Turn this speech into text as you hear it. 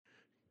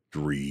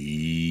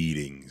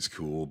Greetings,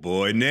 Cool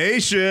Boy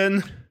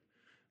Nation.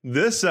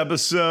 This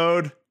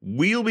episode,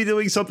 we'll be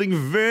doing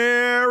something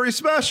very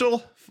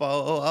special.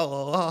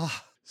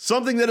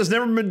 Something that has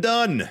never been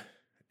done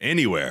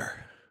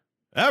anywhere,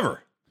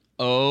 ever.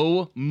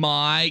 Oh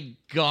my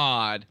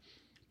God.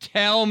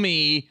 Tell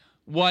me,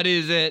 what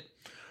is it?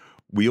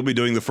 We'll be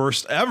doing the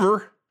first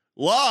ever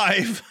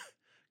live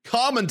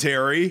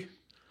commentary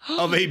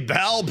of a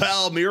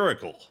Bal-Bal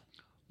miracle.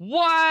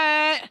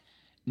 What?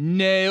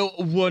 No,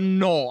 we're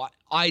not.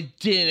 I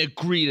didn't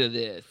agree to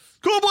this.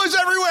 Cool boys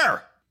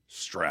everywhere,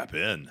 strap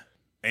in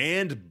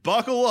and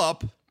buckle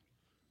up.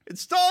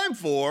 It's time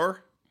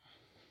for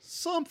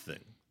something.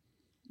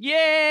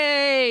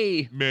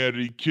 Yay!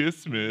 Merry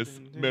Christmas.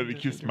 Merry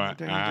Kiss my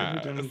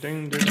ass.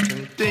 Ding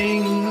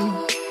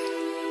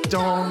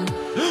dong.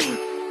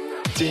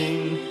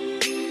 Ding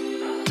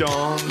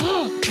dong.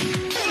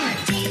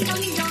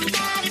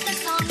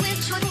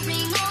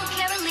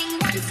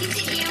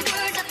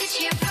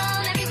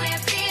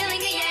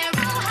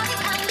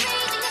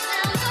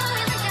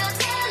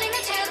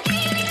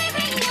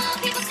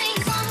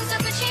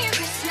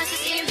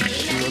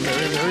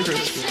 Merry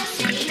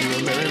Christmas.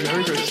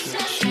 Merry Christmas.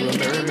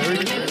 Merry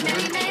Christmas.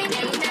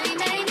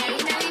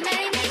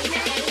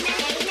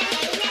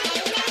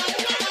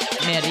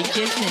 Merry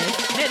Christmas.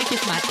 Merry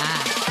Kiss my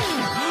ass.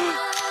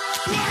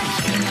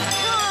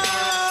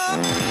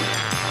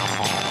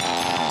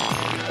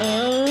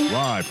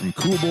 Live from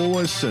Cool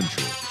Boys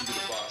Central.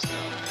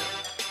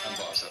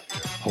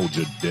 Hold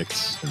your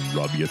dicks and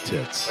rub your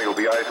tits. You'll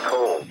be ice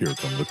cold. Here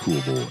come the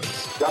Cool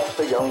Boys. Just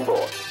a young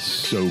boy.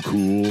 So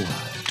cool.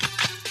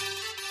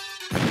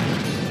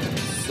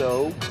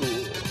 So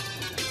cool.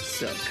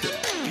 So cool.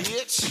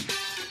 Bitch.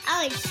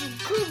 Oh, it's a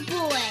good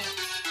boy.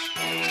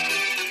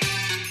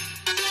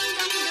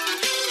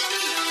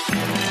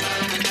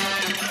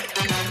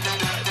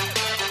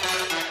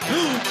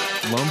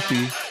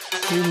 Lumpy.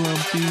 Hey,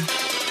 Lumpy.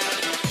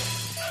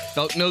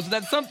 Felk knows what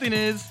that something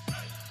is.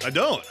 I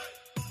don't.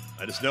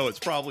 I just know it's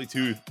probably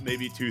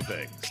maybe two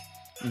things.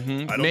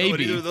 Mm-hmm. I don't know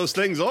what either of those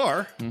things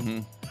are.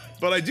 Mm-hmm.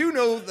 But I do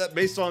know that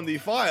based on the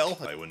file,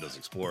 my Windows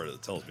Explorer,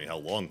 that tells me how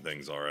long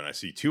things are, and I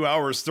see 2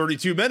 hours,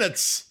 32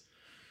 minutes.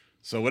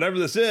 So whatever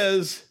this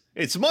is,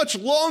 it's much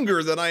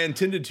longer than I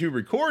intended to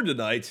record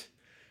tonight.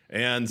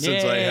 And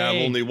since I have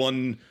only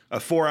a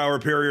 4-hour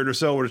period or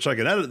so which I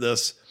can edit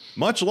this,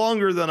 much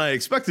longer than I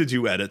expected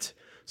to edit.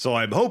 So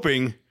I'm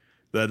hoping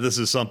that this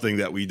is something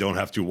that we don't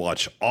have to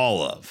watch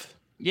all of.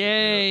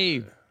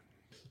 Yay!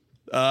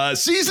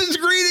 Season's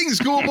greetings,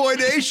 Cool Boy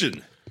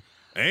Nation.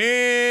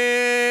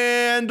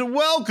 And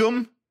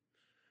welcome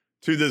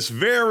to this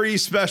very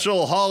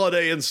special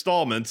holiday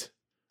installment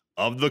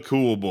of the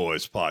Cool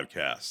Boys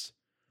podcast,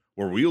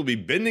 where we will be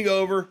bending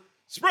over,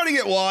 spreading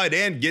it wide,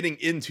 and getting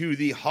into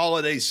the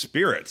holiday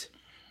spirit.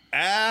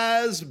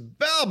 As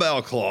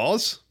Bal-Bal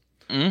Claus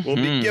will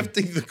be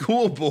gifting the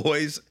Cool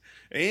Boys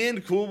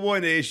and Cool Boy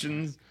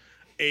Nation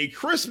a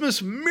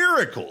Christmas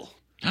miracle.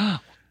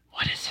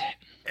 What is it?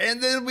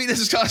 And then we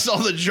discuss all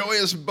the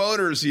joyous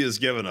boners he has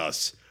given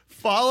us.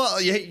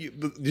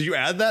 Did you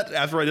add that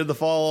after I did the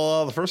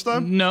fall the first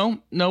time? No,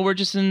 we're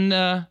just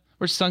we're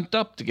synced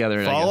up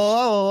together. La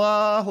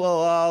la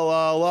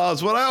la la.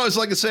 It's what I always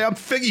like to say. I'm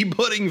figgy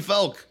pudding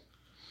Felk.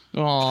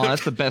 Oh,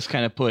 that's the best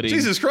kind of pudding.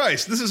 Jesus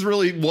Christ, this is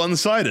really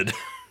one-sided.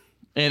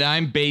 And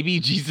I'm baby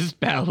Jesus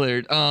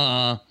Ballard.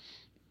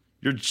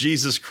 You're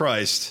Jesus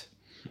Christ.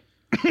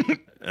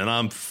 And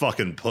I'm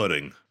fucking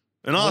pudding.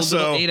 And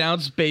also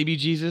 8-ounce baby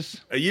Jesus.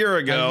 A year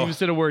ago. Haven't even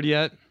said a word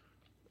yet.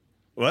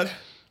 What?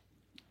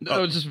 I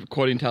was just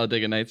quoting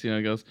Talladega Nights,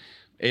 it goes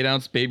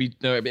 8-ounce baby,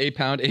 no,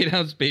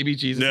 8-ounce baby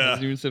Jesus. Yeah.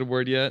 Hasn't even said a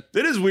word yet.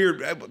 It is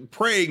weird.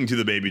 Praying to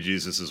the baby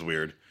Jesus is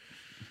weird.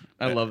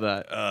 I love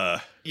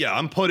that. Yeah,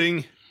 I'm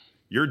putting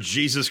your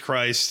Jesus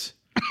Christ.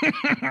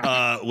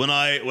 When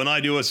I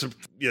do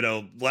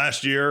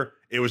last year,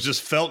 it was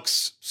just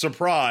Felk's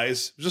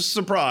surprise, just a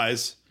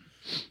surprise.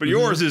 But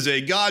yours is a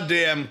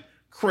goddamn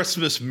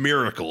Christmas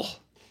miracle.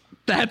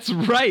 That's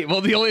right.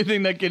 Well, the only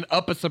thing that can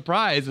up a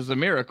surprise is a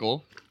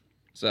miracle.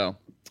 So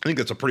I think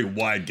that's a pretty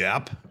wide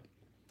gap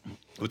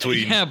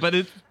between. Yeah, but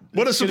it's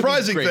what a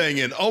surprising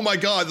thing. And oh my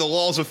God, the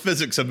laws of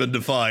physics have been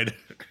defied.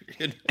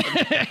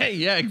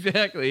 Yeah,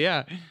 exactly.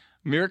 Yeah.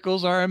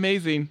 Miracles are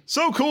amazing.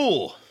 So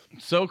cool.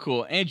 So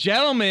cool. And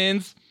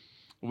gentlemen,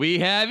 we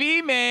have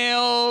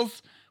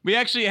emails. We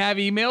actually have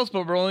emails,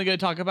 but we're only going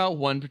to talk about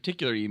one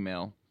particular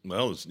email.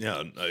 Well,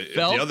 yeah. If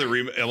Felk the other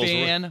emails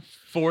fan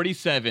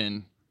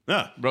 47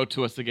 wrote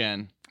to us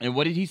again. And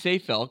what did he say,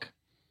 Felk?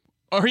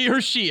 Or he or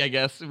she, I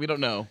guess. We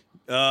don't know.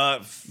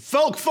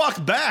 Felk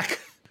fuck back.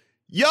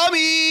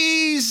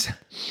 Yummies.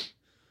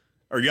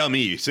 Or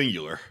yummy,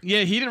 singular.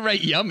 Yeah, he didn't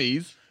write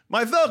yummies.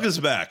 My Felk is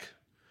back.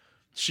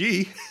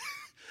 She.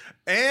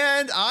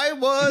 And I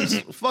was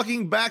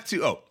fucking back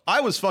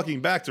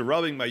to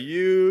rubbing my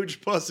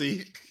huge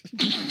pussy,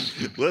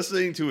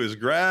 listening to his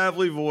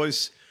gravelly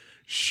voice,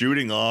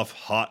 shooting off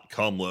hot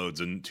cum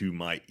loads into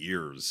my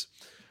ears.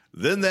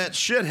 Then that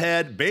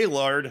shithead,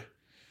 Ballard,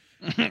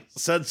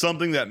 said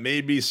something that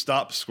made me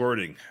stop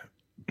squirting.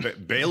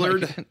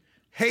 Baylord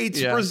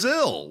hates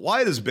Brazil.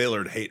 Why does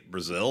Baylord hate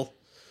Brazil?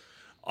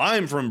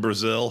 I'm from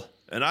Brazil,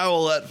 and I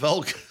will let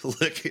Felk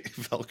lick.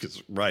 Felk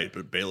is right,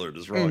 but Baylord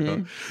is wrong.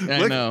 Mm-hmm.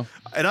 I know.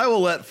 And I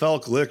will let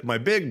Felk lick my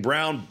big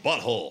brown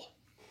butthole.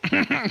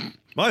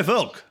 My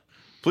Felk,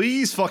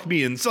 please fuck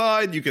me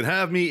inside. You can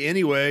have me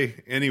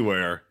anyway,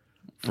 anywhere.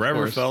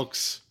 Forever,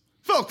 Felks.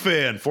 Felk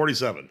fan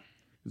 47.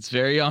 It's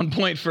very on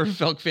point for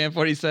Felk fan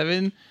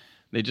 47.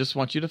 They just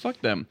want you to fuck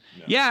them.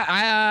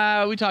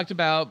 Yeah, we talked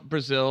about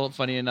Brazil,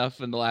 funny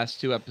enough, in the last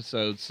 2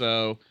 episodes.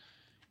 So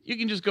you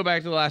can just go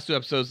back to the last 2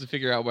 episodes to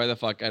figure out why the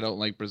fuck I don't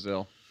like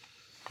Brazil.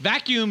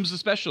 Vacuums,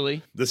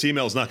 especially. This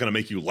email is not going to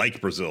make you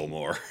like Brazil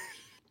more.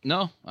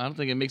 No, I don't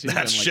think it makes it.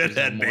 That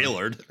shithead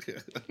Baylord.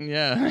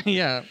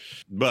 Yeah.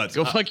 But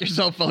go fuck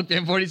yourself, Felk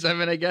fan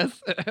 47, I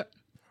guess.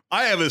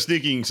 I have a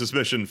sneaking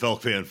suspicion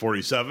Felk fan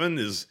 47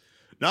 is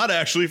not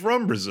actually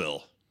from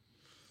Brazil.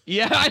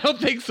 Yeah, I don't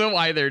think so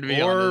either, to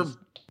be honest. Or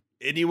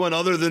anyone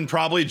other than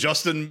probably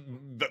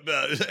Justin,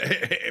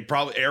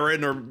 probably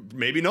Aaron, or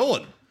maybe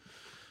Nolan.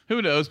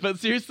 Who knows? But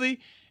seriously,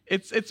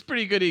 it's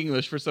pretty good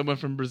English for someone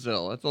from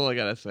Brazil. That's all I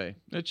gotta say.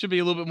 It should be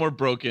a little bit more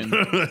broken.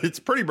 It's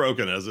pretty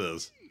broken as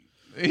is.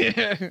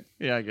 Yeah,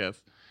 I guess.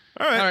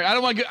 All right. I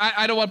don't want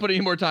to put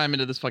any more time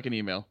into this fucking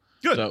email.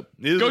 Good. So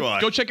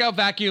go check out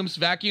Vacuums.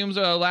 Vacuums.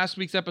 Last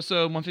week's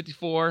episode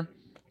 154.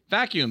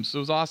 Vacuums. It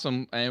was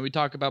awesome, and we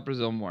talk about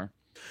Brazil more.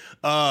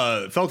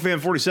 Felk fan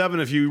 47.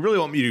 If you really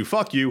want me to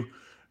fuck you,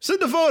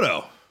 send a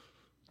photo.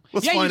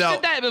 Let's find out. You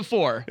said that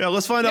before. Yeah,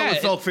 let's find out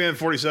what Felk fan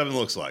 47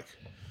 looks like.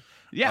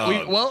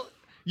 Yeah.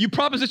 You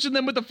propositioned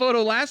them with the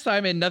photo last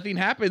time, and nothing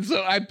happened.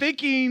 So I'm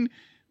thinking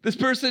this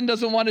person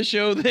doesn't want to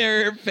show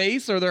their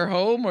face or their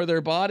home or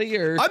their body,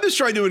 or I'm just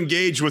trying to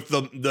engage with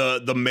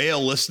the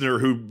male listener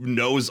who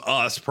knows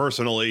us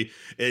personally,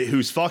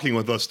 who's fucking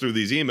with us through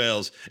these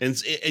emails,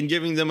 and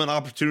giving them an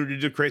opportunity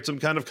to create some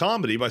kind of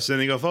comedy by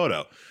sending a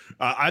photo.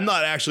 I'm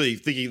not actually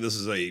thinking this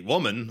is a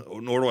woman,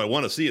 nor do I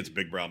want to see its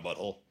big brown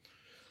butthole.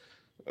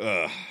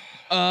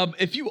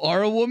 If you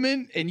are a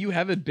woman and you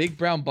have a big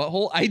brown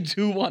butthole, I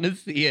do want to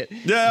see it.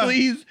 Yeah.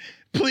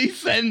 Please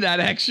send that,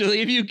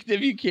 actually, if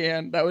you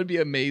can. That would be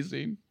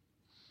amazing.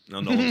 No,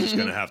 I'm just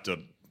going to have to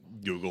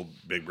Google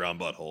big brown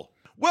butthole.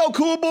 Well,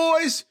 cool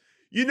boys,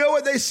 you know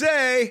what they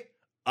say.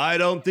 I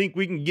don't think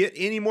we can get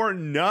any more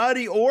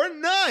naughty or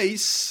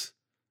nice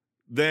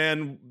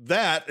than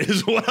that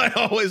is what I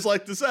always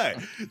like to say.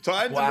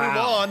 Time to move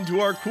on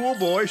to our cool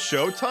boy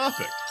show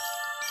topic.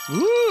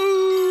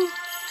 Woo!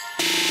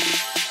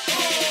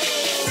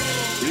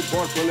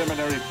 Report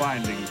preliminary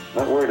findings.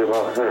 Not worried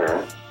about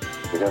her.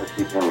 We gotta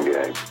keep him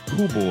gagged.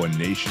 Cool Boy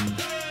Nation,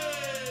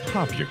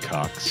 pop your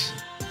cocks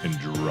and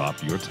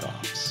drop your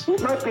tops.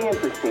 It might be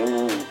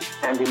interesting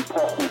and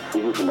important for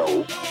you to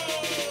know.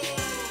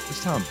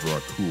 It's time for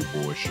our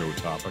Cool Boy show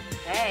topic.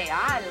 Hey,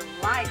 I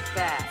like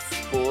that.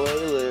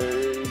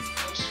 Spoilers.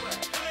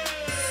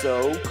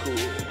 So cool.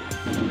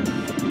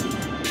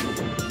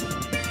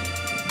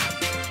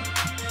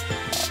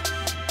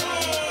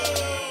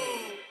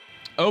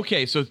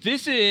 Okay, so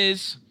this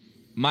is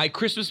my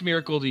Christmas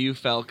miracle to you,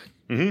 Felk.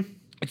 Mm-hmm.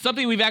 It's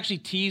something we've actually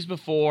teased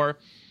before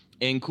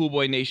in Cool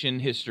Boy Nation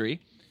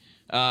history.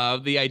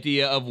 The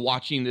idea of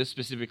watching this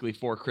specifically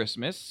for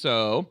Christmas.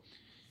 So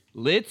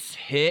let's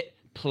hit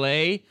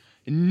play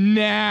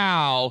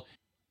now.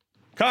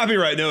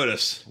 Copyright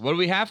notice. What do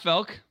we have,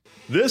 Felk?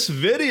 This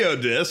video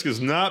disc is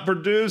not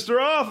produced or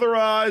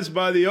authorized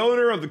by the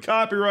owner of the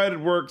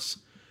copyrighted works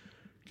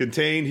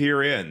contained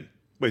herein.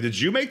 Wait, did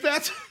you make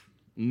that?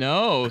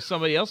 No,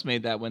 somebody else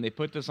made that when they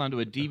put this onto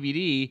a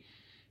DVD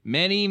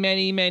many,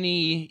 many,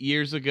 many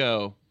years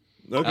ago.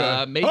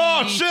 Okay. Maybe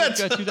oh, shit!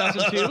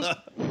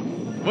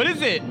 2002? What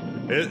is it?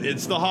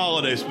 It's the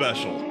holiday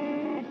special.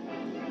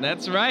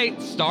 That's right.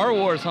 Star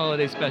Wars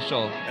Holiday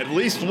Special. At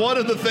least one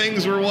of the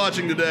things we're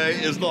watching today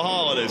is the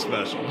holiday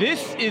special.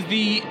 This is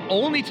the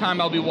only time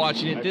I'll be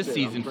watching it this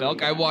season,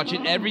 Felk. I watch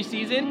it every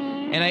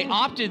season, and I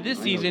opted this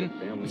season,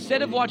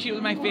 instead of watching it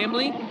with my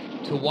family,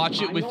 to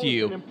watch it with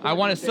you. I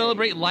want to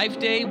celebrate Life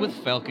Day with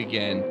Felk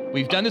again.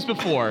 We've done this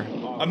before.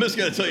 I'm just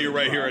going to tell you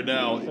right here and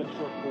now,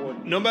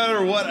 no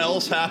matter what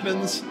else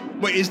happens...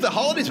 Wait, is the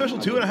holiday special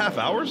 2.5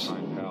 hours?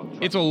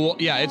 It's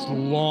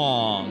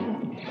long.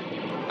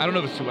 I don't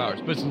know if it's 2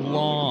 hours, but it's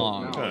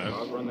long. Okay.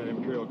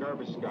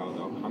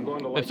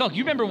 But Felk,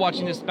 you remember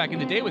watching this back in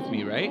the day with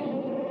me, right?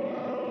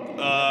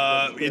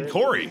 And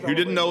Corey, who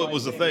didn't know it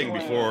was a thing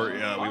before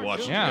we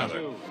watched it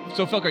together.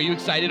 So Felk, are you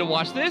excited to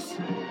watch this?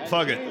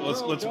 Fuck it.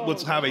 Let's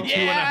have a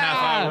 2.5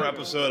 hour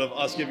episode of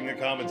us giving a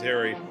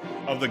commentary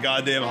of the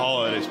goddamn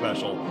holiday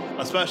special.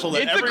 A special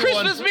that it's a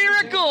Christmas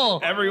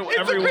miracle!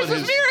 It's a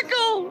Christmas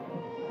miracle!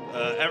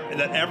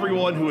 That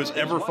everyone who has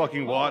ever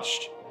fucking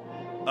watched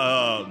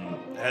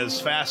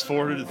has fast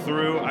forwarded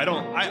through.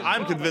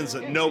 I'm convinced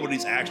that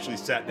nobody's actually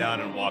sat down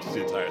and watched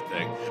the entire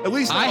thing. At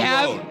least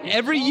I alone. have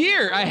every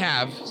year. I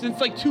have since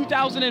like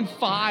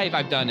 2005.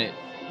 I've done it.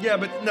 Yeah,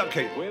 but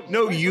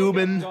no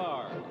human.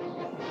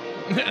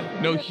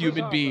 No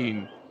human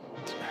being.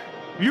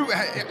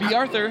 B.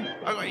 Arthur.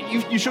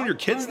 You showed your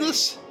kids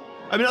this?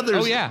 I mean, not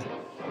there's. Oh yeah.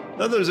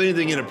 Not that there's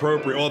anything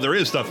inappropriate. Well, there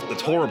is stuff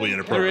that's horribly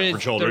inappropriate for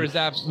children. There is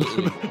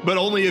absolutely. But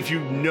only if you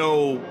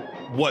know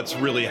what's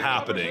really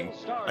happening.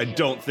 I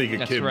don't think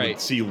a kid would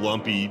see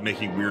Lumpy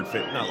making weird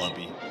not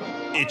Lumpy,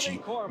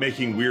 Itchy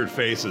making weird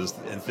faces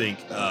and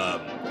think that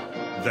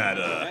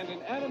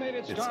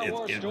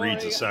it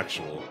reads as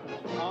sexual.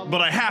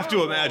 But I have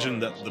to imagine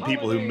that the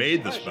people who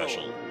made the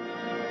special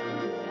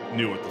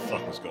knew what the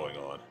fuck was going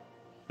on.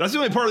 That's the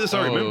only part of this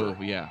I remember.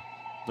 Oh, yeah.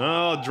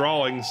 Oh,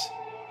 drawings.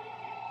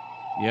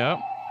 Yep.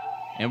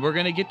 And we're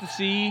going to get to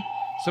see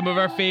some of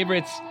our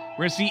favorites.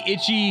 We're going to see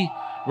Itchy.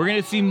 We're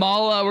going to see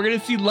Mala. We're going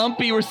to see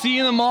Lumpy. We're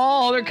seeing them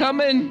all. They're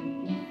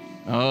coming.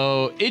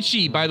 Oh,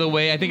 Itchy, by the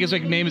way, I think his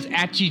name is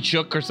Atchi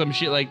Chook or some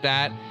shit like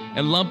that.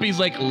 And Lumpy's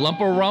like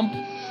Lumpa Rump.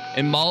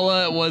 And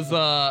Mala was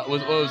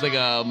like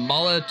a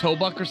Mala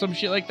Tobuck or some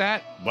shit like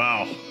that.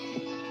 Wow.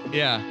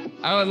 Yeah.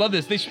 I love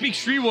this. They speak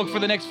Shriwook for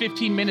the next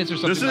 15 minutes or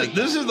something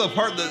This is the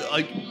part that,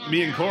 like,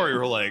 me and Corey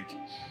were like,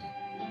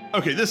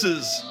 okay, this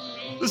is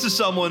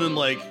someone in,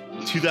 like,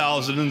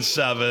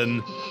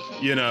 2007,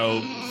 you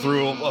know,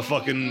 through a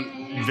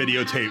fucking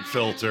videotape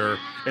filter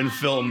and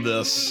filmed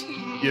this,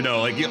 you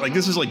know, like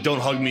this is like Don't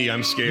Hug Me,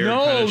 I'm Scared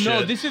kind of shit.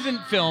 No, this isn't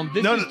filmed.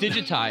 This is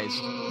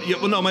digitized. Yeah,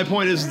 well, no, my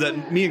point is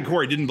that me and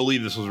Corey didn't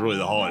believe this was really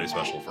the holiday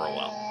special for a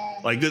while.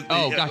 Like,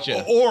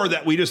 gotcha. Or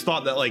that we just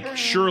thought that, like,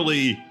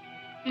 surely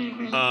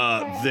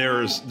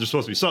there's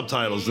supposed to be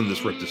subtitles, and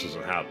this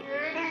doesn't have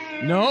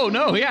them.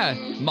 No, yeah.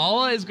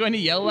 Mala is going to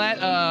yell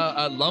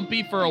at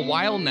Lumpy for a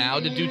while now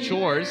to do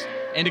chores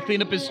and to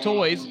clean up his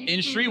toys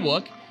in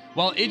Shriwook,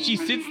 while Itchy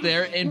sits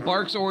there and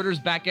barks orders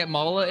back at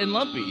Mala and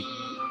Lumpy.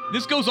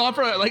 This goes on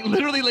for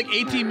literally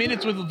 18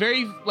 minutes with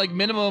very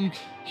minimum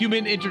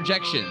human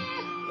interjection.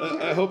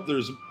 I hope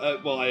there's.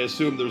 I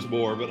assume there's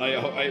more, but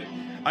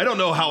I don't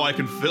know how I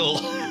can fill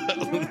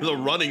the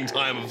running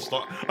time of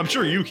Star. I'm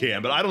sure you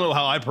can, but I don't know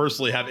how I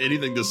personally have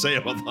anything to say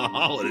about the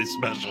holiday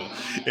special.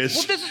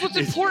 This is what's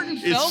important,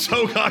 Phil. It's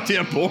so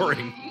goddamn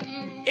boring.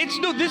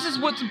 This is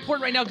what's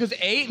important right now because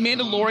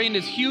Mandalorian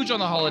is huge on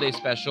the holiday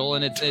special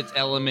and its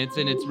elements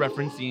and its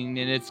referencing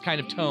and its kind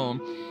of tone.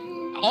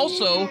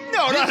 Also,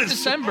 this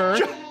December,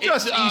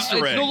 just Easter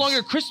eggs. It's no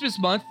longer Christmas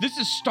month. This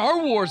is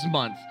Star Wars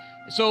month.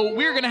 So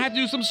we're going to have to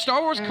do some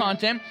Star Wars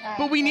content,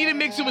 but we need to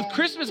mix it with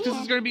Christmas because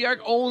it's going to be our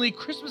only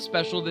Christmas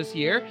special this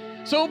year.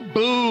 So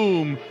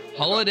boom,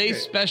 holiday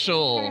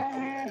special.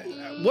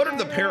 What are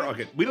the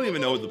Okay, we don't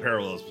even know what the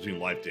parallels between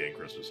Life Day and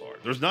Christmas are.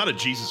 There's not a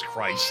Jesus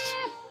Christ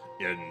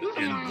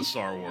in the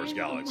Star Wars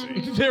galaxy.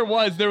 There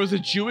was a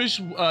Jewish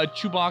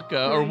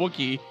Chewbacca or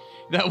Wookiee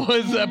that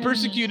was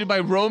persecuted by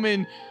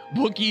Roman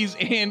Wookiees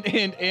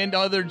and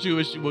other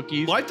Jewish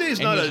Wookiees. Life Day is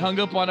hung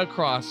up on a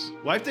cross.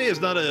 Life Day is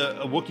not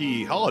a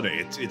Wookiee holiday.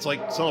 It's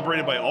like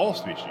celebrated by all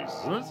species,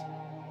 isn't it?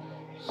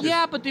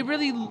 Yeah, but they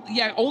really,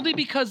 only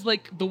because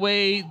the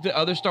way the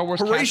other Star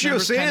Wars Horatio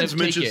Sands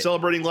mentioned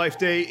celebrating Life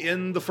Day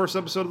in the first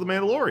episode of The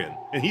Mandalorian,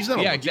 and he's not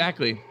a Wookiee.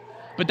 Exactly.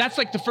 But that's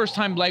the first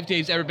time Life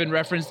Day's ever been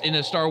referenced in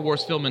a Star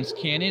Wars film and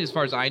canon, as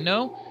far as I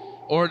know.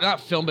 Or not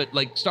film, but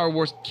Star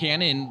Wars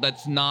canon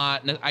that's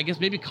not, I guess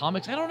maybe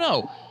comics, I don't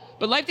know.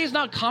 But Life Day is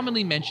not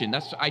commonly mentioned.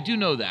 I do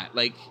know that.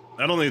 I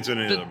don't think it's in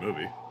any other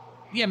movie.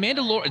 Yeah,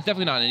 Mandalorian, it's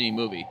definitely not in any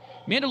movie.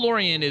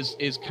 Mandalorian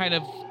is kind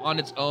of on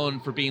its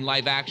own for being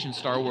live action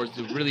Star Wars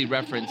to really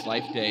reference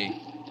Life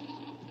Day.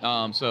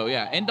 So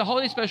yeah, and the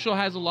holiday special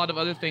has a lot of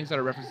other things that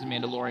are referenced in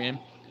Mandalorian.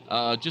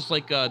 Just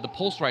like the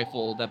pulse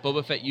rifle that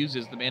Boba Fett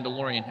uses, the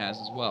Mandalorian has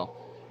as well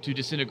to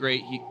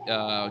disintegrate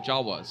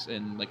Jawas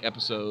in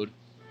episode,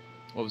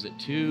 what was it,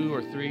 2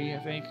 or 3? I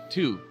think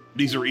 2.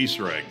 These are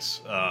Easter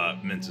eggs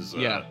meant as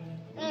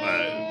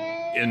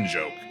in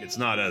joke. It's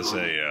not as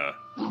a.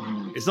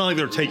 It's not like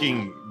they're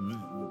taking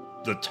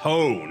the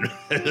tone,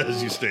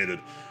 as you stated,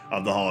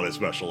 of the holiday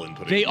special and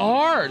putting. They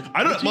are.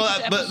 I don't.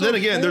 But then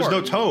again, there's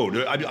no tone.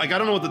 I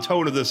don't know what the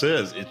tone of this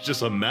is. It's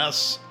just a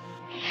mess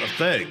of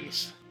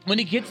things. When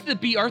it gets to the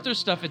B. Arthur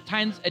stuff, it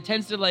tends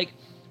to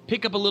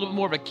pick up a little bit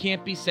more of a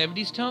campy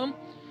 70s tone.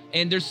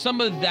 And there's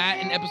some of that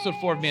in episode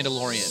 4 of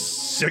Mandalorian.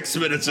 6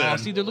 minutes in.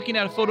 See, they're looking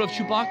at a photo of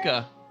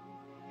Chewbacca.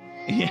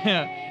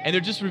 Yeah, and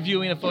they're just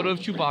reviewing a photo of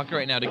Chewbacca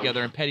right now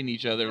together and petting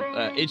each other,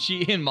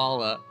 Itchy and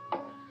Mala.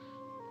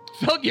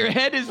 Felk, your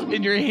head is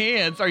in your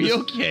hands. Are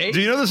you okay?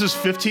 Do you know this is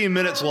 15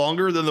 minutes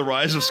longer than The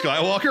Rise of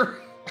Skywalker?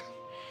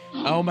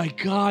 Oh my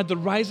God, The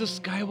Rise of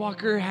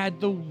Skywalker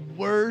had the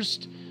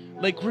worst,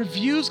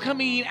 reviews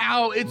coming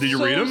out. It's Did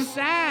you read them?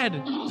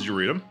 Sad. Did you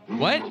read them?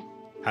 What?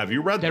 Have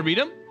you read them? Did I read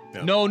them?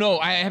 Yeah. No,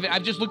 I haven't.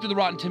 I've just looked at the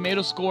Rotten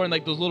Tomatoes score and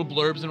those little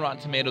blurbs in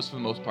Rotten Tomatoes for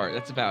the most part.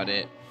 That's about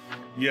it.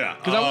 Yeah,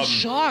 because I was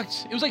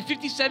shocked. It was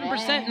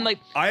 57%, and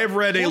I have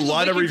read a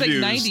lot of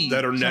reviews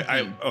that are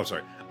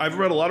I've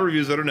read a lot of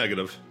reviews that are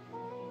negative,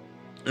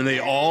 and they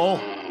all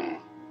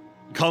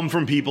come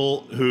from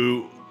people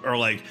who are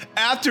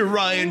after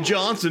Rian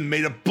Johnson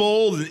made a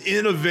bold and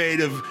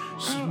innovative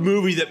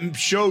movie that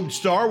showed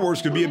Star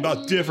Wars could be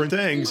about different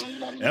things.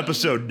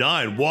 Episode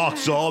 9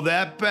 walks all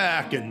that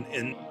back,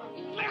 and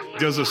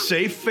does a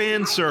safe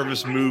fan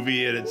service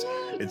movie, and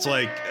it's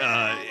like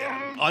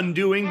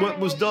undoing what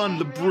was done.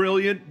 The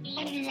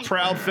brilliant,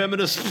 proud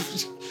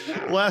feminist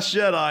Last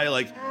Jedi.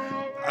 Like,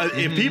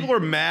 if people are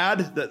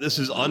mad that this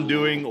is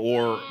undoing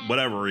or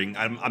whatever,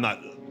 I'm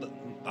not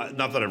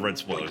that I've read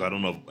spoilers. I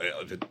don't know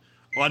if it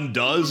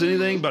undoes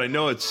anything, but I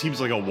know it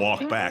seems like a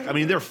walk back. I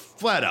mean, they're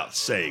flat out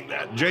saying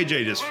that.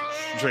 JJ just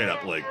straight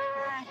up like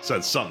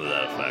said something to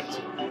that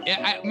effect.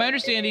 Yeah, my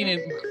understanding,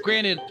 and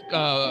granted,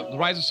 The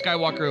Rise of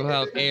Skywalker will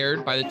have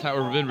aired by the time,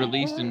 or been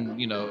released in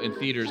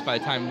theaters by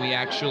the time we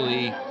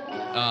actually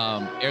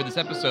air this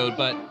episode.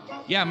 But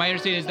yeah, my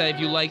understanding is that if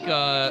you like,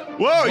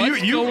 whoa,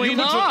 you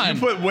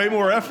put way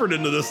more effort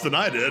into this than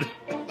I did.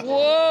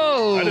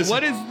 Whoa,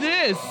 what is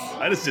this?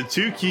 I just did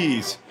 2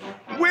 keys.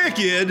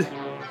 Wicked.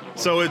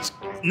 So it's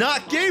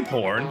not gay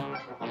porn.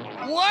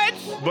 What?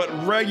 But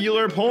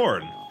regular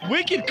porn.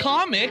 Wicked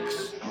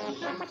Comics.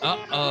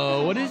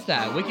 Uh-oh, what is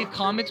that? Wicked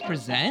Comics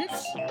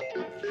presents?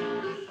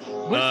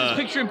 What's this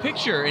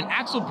picture-in-picture? An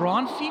Axel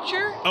Braun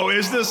feature? Oh,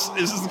 is this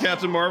the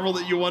Captain Marvel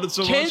that you wanted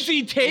so much?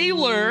 Kenzie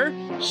Taylor,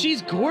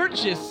 she's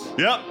gorgeous.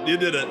 Yep, you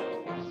did it.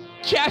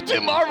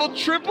 Captain Marvel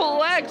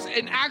XXX,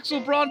 an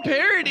Axel Braun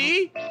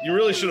parody. You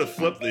really should have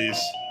flipped these,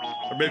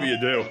 or maybe you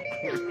do.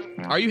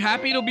 Are you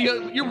happy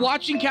you're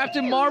watching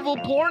Captain Marvel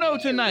porno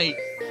tonight?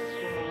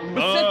 With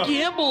Seth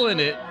Campbell in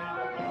it.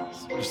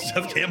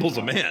 Seth Campbell's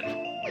a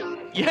man.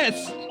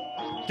 Yes.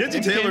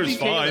 Kenzie Taylor's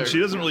fine. She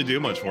doesn't really do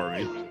much for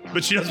me.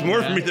 But she does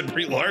more for me than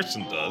Brie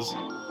Larson does.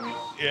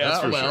 Yeah, that's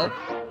for sure.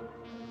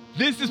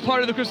 This is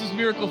part of the Christmas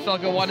Miracle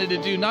Felk I wanted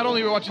to do. Not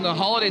only we're watching the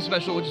holiday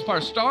special, which is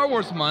part of Star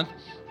Wars month,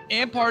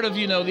 and part of,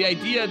 the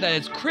idea that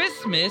it's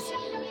Christmas,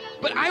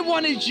 but I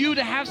wanted you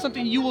to have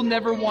something you will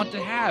never want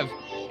to have,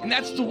 and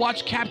that's to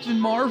watch Captain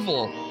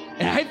Marvel.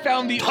 And I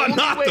found the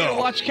only way to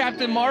watch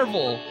Captain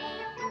Marvel.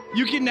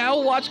 You can now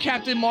watch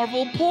Captain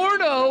Marvel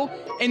porno,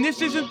 and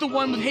this isn't the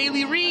one with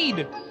Haley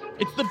Reid.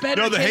 It's the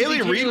better. No, the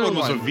Haley Reid one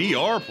was a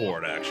VR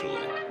porn, actually.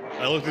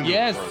 I looked into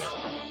it further.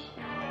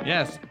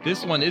 Yes,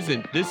 this one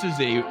isn't. This is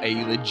a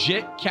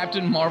legit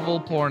Captain Marvel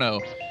porno.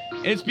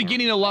 And it's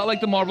beginning a lot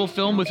like the Marvel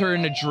film with her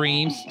in a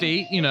dream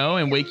state,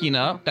 and waking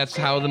up. That's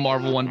how the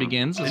Marvel one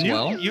begins as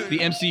well. The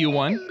MCU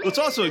one. Let's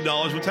also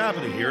acknowledge what's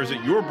happening here is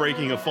that you're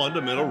breaking a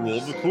fundamental rule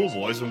of the Cool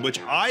Boys in which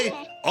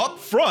I, up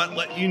front,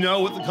 let you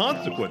know what the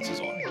consequences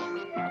are.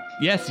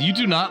 Yes, you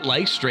do not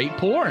like straight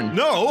porn.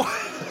 No.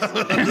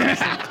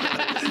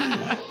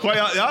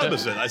 Quite the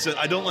opposite. I said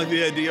I don't like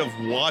the idea of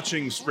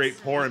watching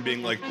straight porn and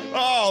being like,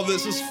 "Oh,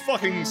 this is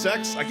fucking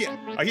sex." I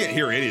can't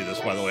hear any of this,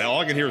 by the way. All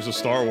I can hear is a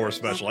Star Wars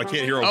special. I can't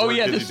hear.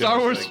 The Star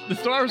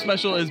Wars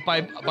special is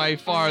by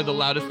far the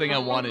loudest thing I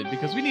wanted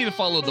because we need to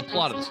follow the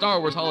plot of the Star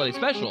Wars holiday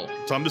special.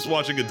 So I'm just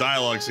watching a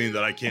dialogue scene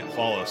that I can't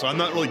follow. So I'm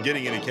not really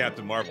getting any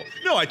Captain Marvel.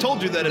 No, I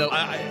told you that if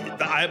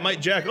I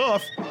might jack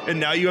off, and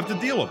now you have to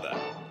deal with that.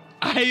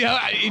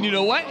 And you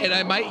know what? And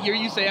I might hear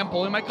you say I'm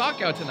pulling my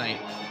cock out tonight.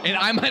 And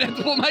I might have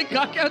to pull my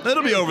cock out.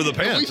 That'll be over the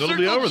pants. It'll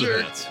be over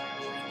the pants.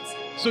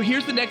 So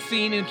here's the next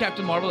scene in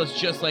Captain Marvel. It's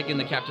just like in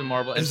the Captain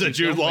Marvel. Is it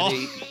Jude Law?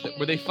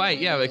 Where they fight.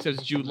 Yeah, except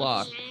it's Jude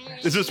Law.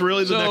 Is this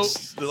really the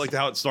next, like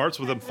how it starts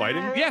with them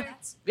fighting? Yeah.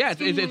 Yeah,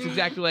 it's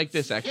exactly like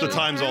this, actually. The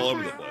time's all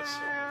over the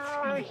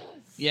place.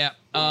 Yeah.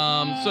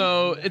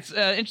 So it's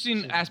an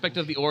interesting aspect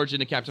of the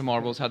origin of Captain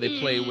Marvel is how they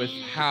play with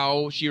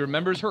how she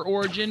remembers her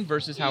origin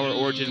versus how her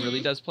origin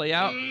really does play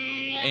out.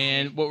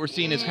 And what we're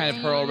seeing is kind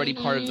of her already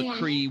part of the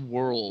Kree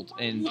world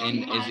and is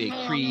a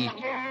Kree,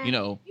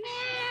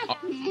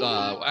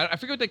 I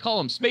forget what they call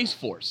them. Space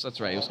Force. That's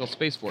right. It was called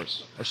Space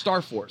Force or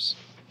Star Force.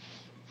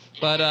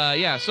 But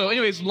yeah. So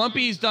anyways,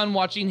 Lumpy's done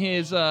watching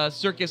his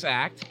circus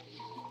act.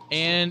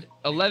 And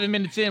 11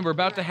 minutes in, we're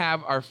about to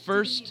have our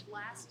first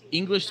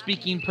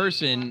English-speaking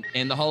person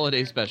in the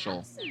holiday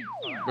special,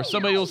 where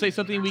somebody will say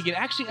something we can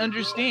actually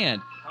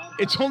understand.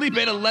 It's only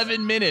been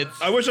 11 minutes.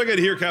 I wish I could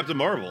hear Captain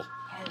Marvel.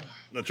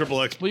 The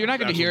XXX. Well, you're not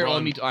going to hear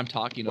it. I'm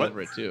talking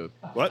over it, too.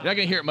 What? You're not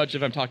going to hear it much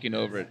if I'm talking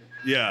over it.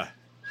 Yeah.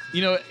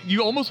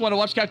 You almost want to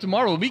watch Captain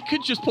Marvel. We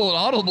could just pull an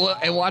Audible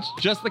and watch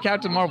just the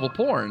Captain Marvel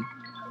porn.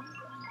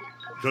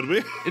 Could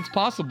we? It's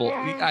possible.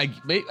 I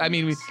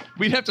mean,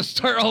 we'd have to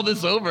start all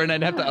this over, and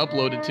I'd have to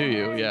upload it to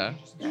you. Yeah.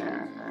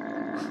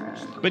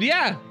 But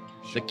yeah,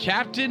 the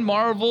Captain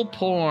Marvel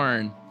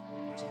porn.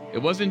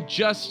 It wasn't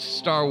just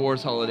Star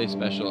Wars holiday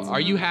special.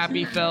 Are you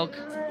happy, Felk?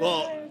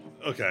 Well,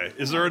 okay.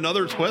 Is there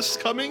another twist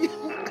coming?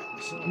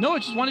 No, I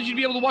just wanted you to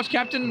be able to watch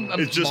Captain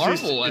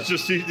Marvel. It's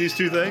just these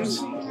two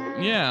things?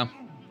 Yeah.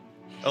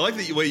 I like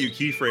the way you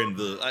keyframed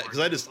because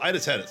I just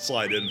had it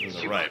slide in from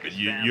the right, but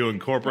you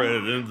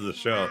incorporated it into the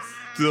show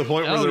to the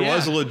point where there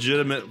was a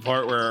legitimate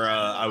part where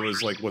I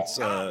was like, "What's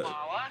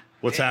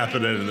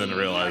happening?" and then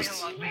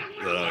realized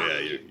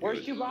that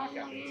Where's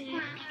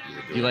Chewbacca?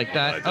 You like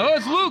that? Oh,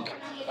 it's Luke.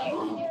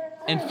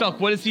 And Felk,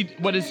 what is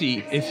he?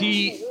 Is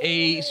he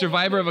a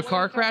survivor of a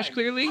car crash?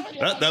 Clearly.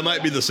 That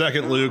might be the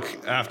second Luke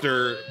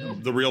after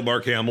the real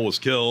Mark Hamill was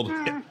killed.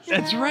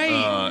 That's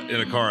right.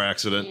 In a car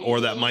accident,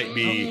 or that might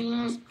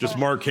be just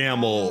Mark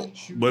Hamill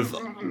with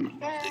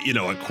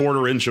a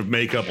quarter inch of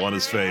makeup on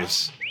his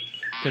face.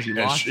 because he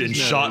lost his and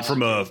nose. shot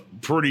from a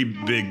pretty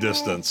big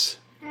distance.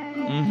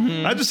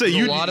 I have to say,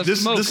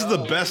 this is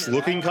the best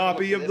looking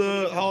copy of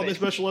the holiday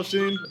special I've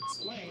seen.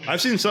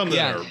 I've seen some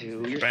that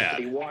are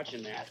bad.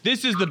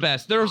 This is the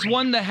best. There's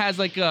one that has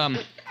like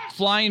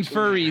flying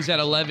furries at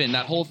 11.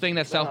 That whole thing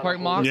that South Park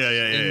mocked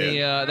in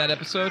that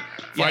episode.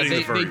 Fighting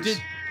the furries. They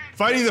did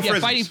fighting the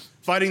frisbees.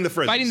 Fighting the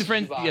frisbees. Fighting the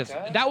friends. Yes,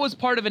 that was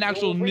part of an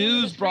actual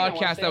news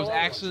broadcast that was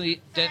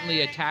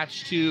accidentally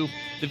attached to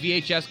the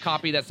VHS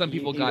copy that some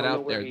people got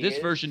out there. This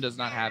version does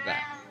not have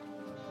that.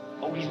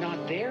 Oh, he's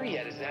not there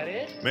yet. Is that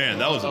it? Man,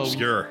 that was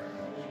obscure.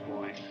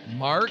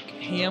 Mark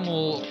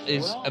Hamill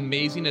is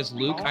amazing as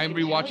Luke. I'm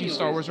rewatching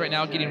Star Wars right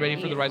now, getting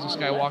ready for The Rise of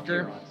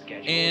Skywalker.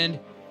 And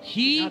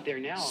he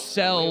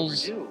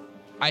sells,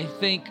 I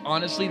think,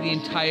 honestly, the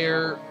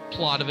entire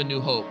plot of A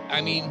New Hope. I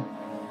mean,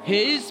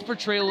 his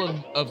portrayal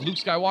of Luke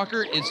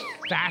Skywalker is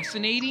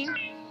fascinating.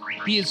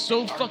 He is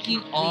so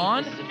fucking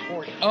on.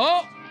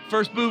 Oh!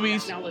 First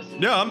boobies.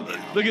 Yeah,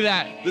 look at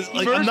that.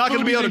 I'm not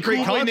going to be able to create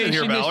Cool Boy content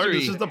here, Nation Ballard.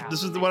 history.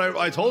 This is what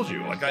I told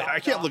you. Like I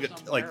can't look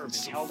at like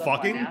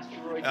fucking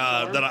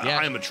that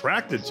I am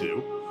attracted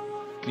to.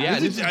 Yeah,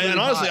 and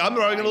honestly, I'm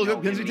not going to look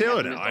at Kinsey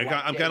Taylor now.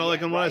 I'm kind of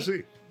liking what I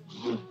see.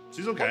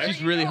 She's okay.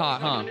 She's really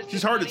hot, huh?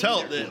 She's hard to tell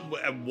at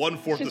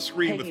 1/4 the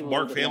screen with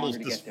Mark Hamill's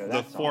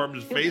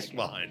deformed face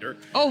behind her.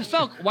 Oh,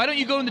 Felk, why don't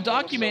you go in the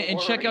document and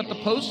check out the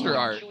poster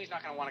art?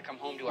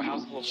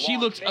 She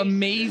looks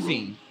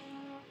amazing.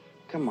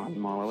 Come on,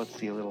 Mara, let's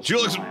see a little. She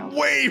looks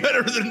way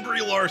better than Brie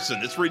Larson.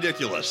 It's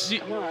ridiculous.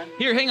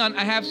 Here, hang on.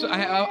 I have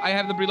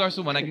the Brie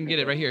Larson one. I can get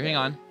it right here. Hang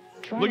on.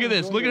 Look at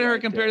this. Look at her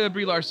compared to the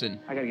Brie Larson.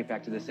 I gotta get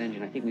back to this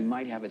engine. I think we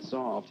might have it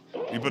solved.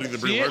 You putting the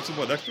Brie Larson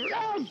one next to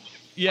her?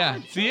 Yeah.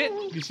 See it?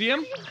 You see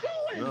him?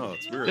 No,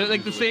 it's weird. They're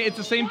like the same. It's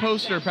the same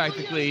poster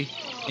practically,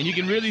 and you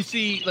can really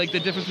see like the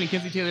difference between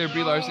Kinsey Taylor and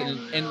Brie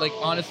Larson, and like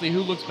honestly,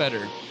 who looks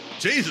better?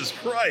 Jesus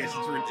Christ!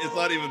 It's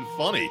not even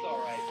funny.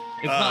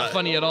 It's not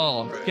funny at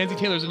all. Kinsey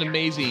Taylor's an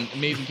amazing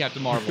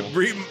Captain Marvel.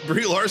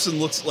 Brie Larson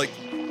looks like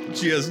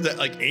she has that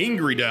like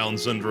angry Down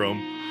syndrome.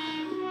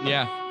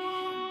 Yeah.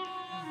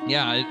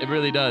 Yeah, it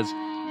really does.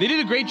 They did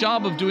a great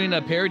job of doing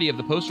a parody of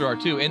the poster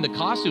art too, and the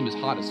costume is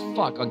hot as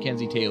fuck on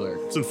Kinsey Taylor.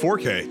 It's in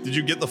 4K. Did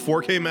you get the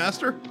 4K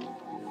master?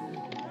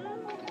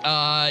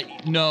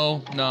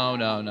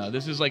 No.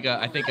 This is like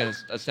I think a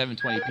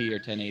 720p or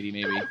 1080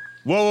 maybe.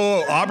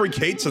 Whoa. Aubrey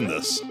Cates in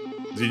this.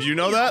 Did you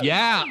know that?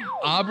 Yeah,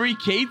 Aubrey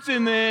Cates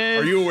in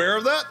this. Are you aware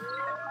of that?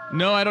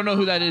 No, I don't know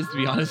who that is, to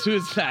be honest. Who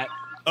is that?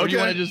 Or do you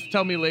want to just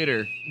tell me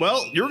later?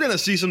 Well, you're going to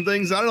see some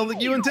things I don't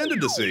think you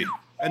intended to see,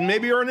 and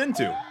maybe aren't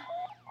into.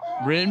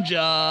 Rim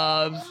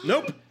jobs.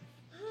 Nope.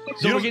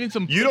 So we're getting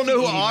some. You don't know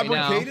who right Aubrey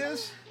now. Cate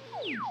is?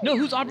 No,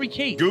 who's Aubrey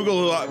Cate?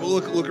 Google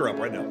look her up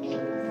right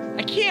now.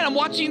 I can't. I'm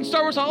watching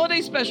Star Wars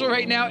Holiday Special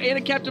right now and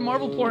a Captain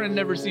Marvel porn I've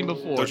never seen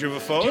before. Don't you have a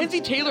phone?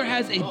 Kinsey Taylor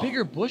has a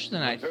bigger bush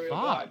than I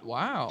thought.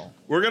 Wow.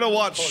 We're gonna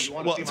watch.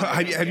 Well,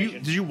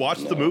 did you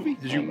watch the movie?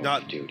 Did you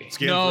not scan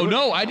through it?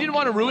 No. I didn't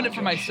want to ruin it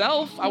for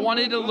myself. I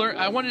wanted to learn.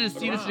 I wanted to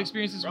see this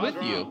experiences with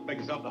you.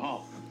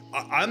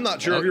 I'm not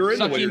sure if you're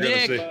into what you're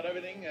gonna see.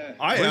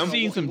 I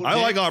am.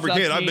 I like Aubrey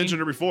Cate. I've mentioned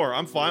her before.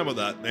 I'm fine with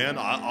that, man.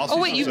 I'll see. Oh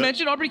wait, you've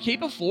mentioned Aubrey Cate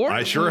before?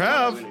 I sure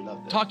have.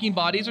 Talking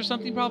Bodies or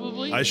something,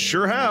 probably. I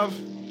sure have.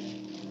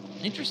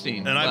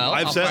 Interesting. And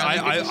I've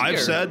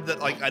said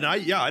that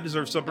I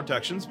deserve some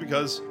protections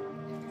because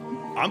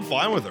I'm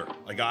fine with her.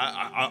 Like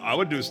I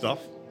would do stuff.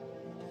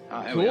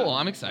 Cool.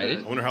 I'm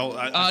excited. I wonder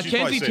how.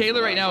 Kinsey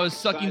Taylor right now is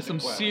sucking some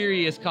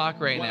serious cock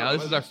right now.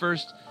 This is our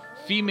first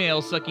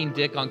female sucking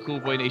dick on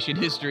Cool Boy Nation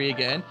history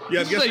again.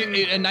 Yeah, this is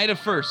like a night of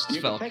firsts,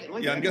 Phil.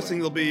 Yeah, I'm guessing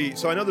there'll be.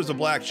 So I know there's a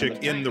black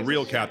chick in the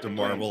real Captain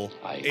Marvel,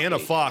 Anna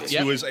Fox,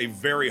 who is a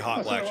very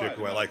hot black chick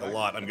who I like a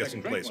lot. I'm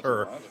guessing plays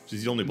her.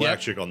 She's the only black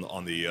chick on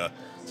the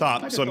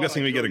top. So I'm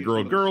guessing we get a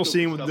girl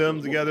scene with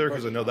them together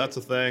because I know that's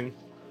a thing.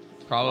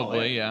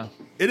 Probably, yeah.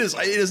 It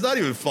is not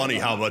even funny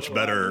how much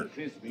better,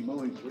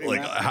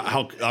 like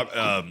how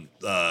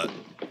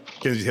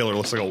Kinsey Taylor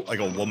looks like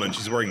a woman.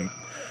 She's wearing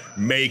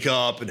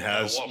makeup and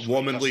has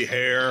womanly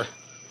hair.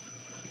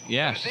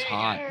 Yeah, she's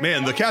hot.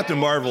 Man, the Captain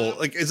Marvel,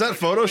 like, is that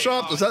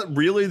photoshopped? Is that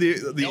really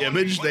the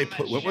image they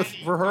went with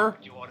for her?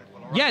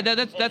 Yeah,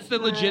 that's the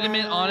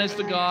legitimate, honest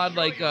to God,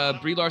 like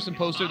Brie Larson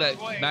poster that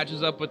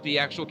matches up with the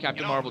actual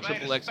Captain Marvel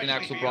XXX and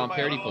Axel Braun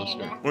parody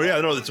poster. Well, yeah,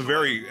 no, it's a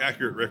very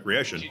accurate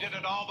recreation. She did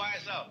it all by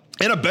herself.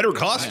 And a better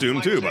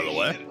costume too, by the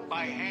way.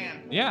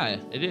 Yeah,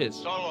 it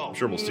is. I'm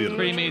sure we'll see it.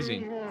 Pretty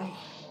amazing.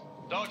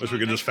 Wish we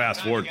could just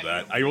fast forward to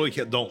that. I really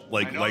don't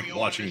like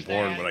watching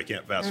porn, but I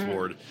can't fast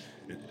forward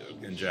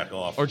and jack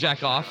off. Or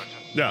jack off.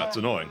 Yeah, it's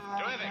annoying.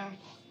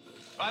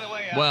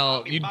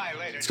 Well,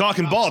 it's cock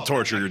and ball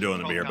torture you're doing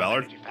to me here,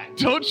 Ballard.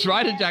 Don't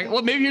try to jack.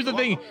 Well, maybe here's the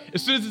thing.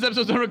 As soon as this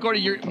episode's done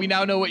recording, we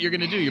now know what you're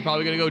gonna do. You're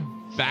probably gonna go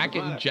back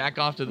and jack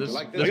off to this.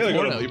 I gotta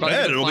go to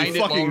bed. It'll be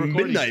fucking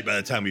midnight by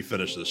the time we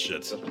finish this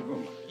shit.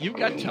 You've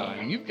got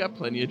time. You've got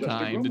plenty of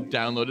time to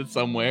download it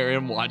somewhere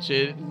and watch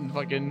it and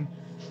fucking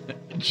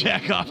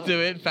jack off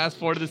to it. Fast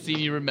forward to the scene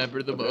you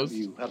remember the most.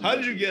 How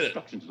did you get it?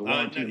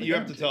 You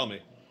have to tell me.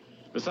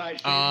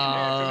 Besides shaving and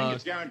hair trimming,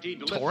 it's guaranteed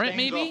to lift torrent,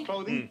 stains maybe? off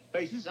clothing,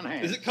 faces, and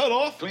hands. Is it cut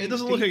off? It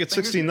doesn't look like it's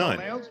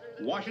 16:9.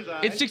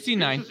 It's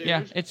 16:9.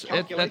 Yeah, that's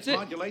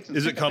it.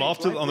 Is it cut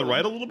off on the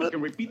right a little bit?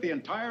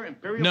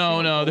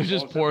 No, they're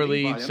just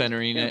poorly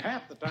centering it.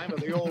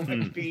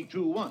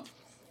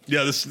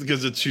 Yeah, this is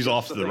because she's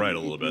off to the right a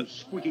little bit.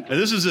 And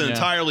this is an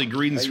entirely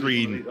green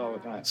screen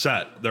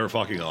set they're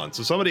fucking on.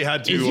 So somebody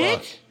had to. Is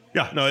it?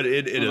 Yeah, no, it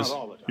is.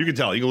 You can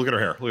tell. You can look at her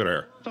hair. Look at her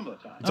hair. You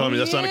telling me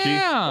that's not a key?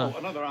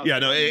 Yeah,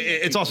 no,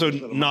 it's also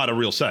not a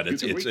real set.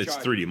 It's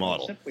 3D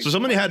model. So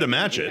somebody had to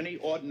match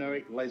it.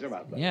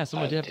 Yeah,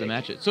 someone did have to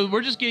match it. So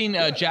we're just getting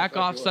jack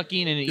off,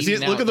 sucking, and eating.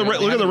 See, look at the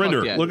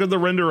render. Look at the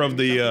render of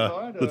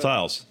the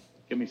tiles.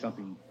 Give me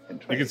something.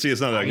 You can see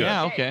it's not that good.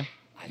 Yeah. Okay.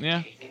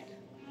 Yeah.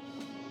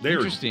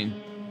 Interesting.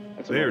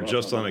 They are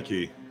just on a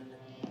key.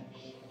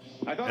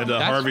 And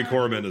Harvey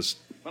Korman is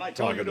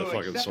talking to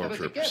fucking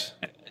stormtroopers.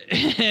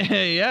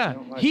 Yeah,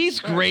 he's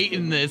great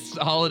in this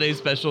holiday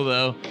special,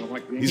 though.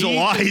 He's a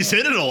lot. He's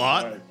in it a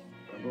lot.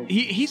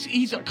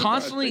 He's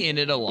constantly in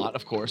it a lot,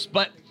 of course,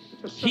 but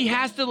he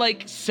has to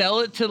like sell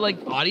it to like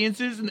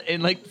audiences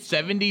in like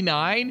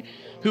 '79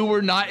 who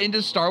were not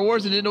into Star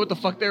Wars and didn't know what the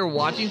fuck they were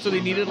watching, so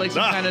they needed like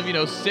some kind of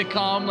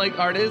sitcom like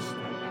artist.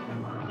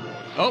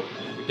 Oh,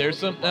 there's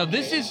some. Now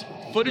this is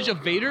footage of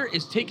Vader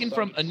is taken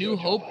from A New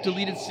Hope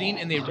deleted scene,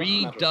 and they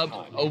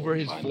redubbed over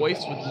his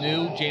voice with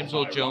new James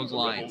Earl Jones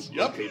lines.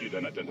 Yep.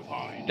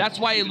 That's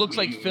why it looks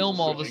like film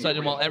all of a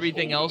sudden, while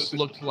everything else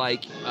looked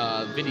like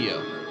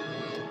video.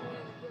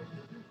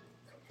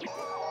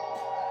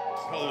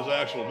 Oh, there's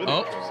actual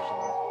video.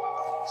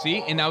 Oh.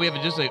 See, and now we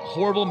have just a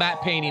horrible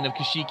matte painting of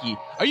Kashyyyki.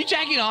 Are you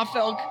jacking off,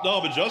 Felk?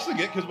 No, but Justin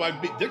get because my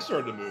dick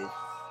started to move.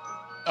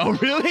 Oh,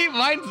 really?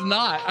 Mine's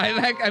not.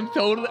 I'm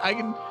totally.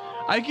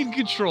 I can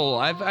control.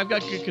 I've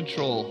got good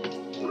control,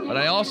 but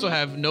I also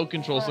have no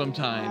control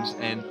sometimes,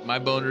 and my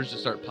boners just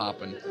start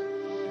popping.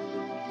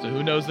 So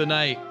who knows the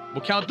night?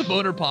 We'll count the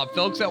boner pop.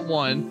 Felk's at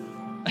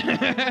 1.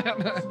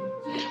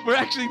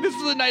 This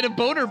is the night of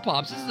boner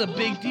pops. This is a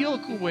big deal,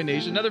 Cool Boy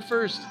Nation. Another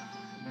first.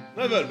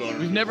 I've had boners.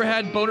 We've never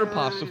had boner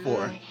pops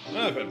before.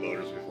 I've had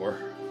boners before.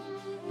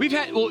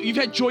 You've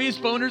had joyous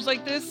boners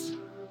like this?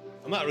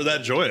 I'm not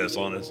that joyous,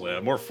 honestly.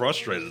 I'm more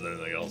frustrated than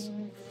anything else.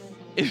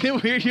 Is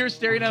it weird you're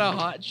staring at a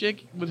hot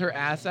chick with her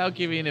ass out,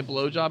 giving a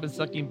blowjob and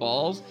sucking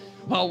balls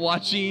while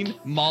watching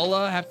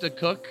Mala have to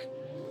cook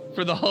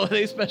for the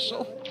holiday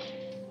special?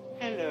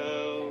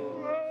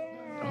 Hello.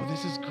 Oh,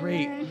 this is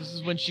great. This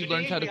is when she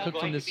learns how to cook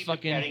from this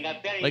fucking,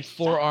 like,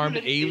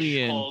 four-armed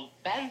alien.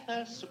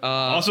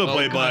 Also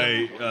played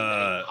by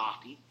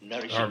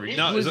Harvey.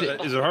 No, is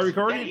it Harvey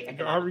Carney?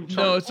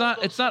 No, it's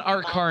not. It's not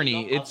Art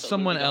Carney. It's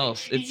someone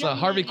else. It's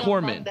Harvey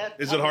Korman.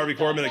 Is it Harvey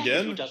Korman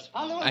again?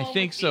 I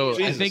think so.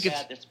 Jesus. I think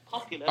it's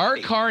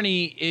Art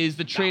Carney is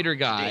the trader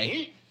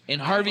guy, and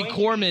Harvey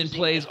Korman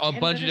plays a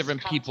bunch of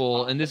different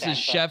people, and this is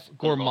Chef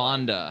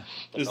Gourmanda.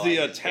 Is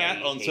the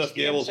tat on Seth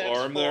Gable's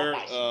arm there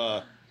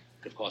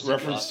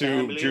reference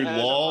to Jude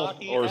Law,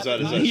 or is that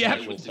his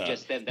actual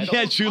tat?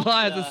 Yeah, Jude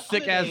Law has a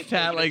sick ass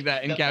tat like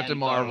that in Captain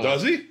Marvel.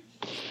 Does he?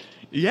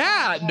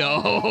 Yeah,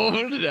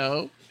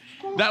 no.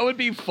 That would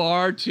be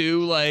far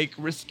too like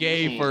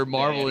risque for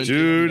Marvel and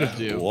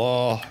Jude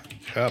Law,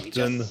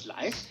 Captain.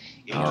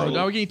 Oh,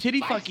 now we're getting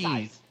titty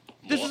fucking.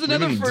 This is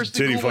another first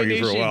titty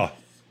fucking for a while.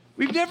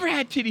 We've never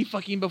had titty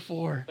fucking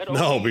before.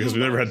 No, because we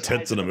never had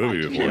tits in a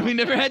movie before. We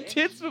never had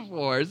tits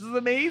before. This is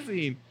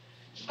amazing.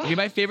 Okay,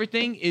 my favorite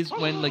thing is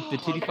when like the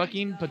titty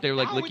fucking, but they're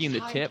like licking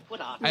the tip.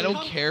 I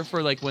don't care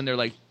for like when they're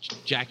like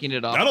jacking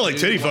it off. I don't like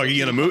titty fucking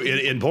in a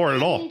movie in porn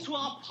at all.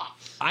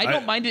 I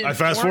don't mind it. I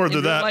fast forward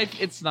to that. Life,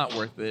 it's not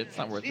worth it. It's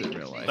not worth it in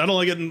real life. I don't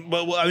like it.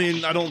 But I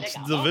mean, I don't.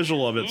 The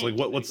visual of it's like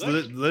what's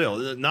the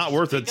deal? Not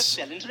worth it.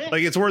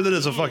 It's worth it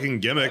as a fucking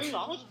gimmick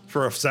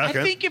for a second.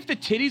 I think if the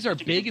titties are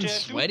big and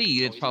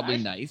sweaty, it's probably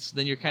nice.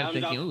 Then you're kind of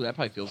thinking, ooh, that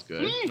probably feels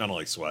good. I don't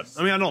like sweat.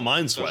 I mean, I don't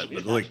mind sweat,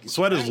 but like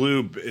sweat as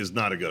lube is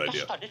not a good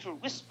idea.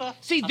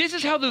 See, this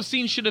is how those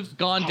scenes should have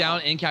gone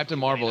down in Captain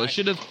Marvel. It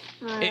should have.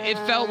 It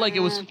felt like it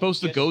was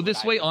supposed to go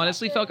this way.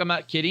 Honestly, Felk, I'm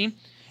not kidding.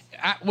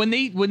 When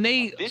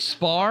they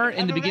spar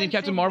in the beginning of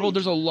Captain Marvel,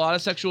 there's a lot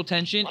of sexual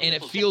tension, and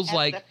it feels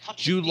like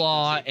Jude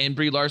Law and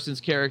Brie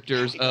Larson's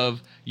characters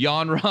of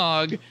Jan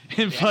Rog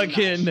and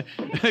fucking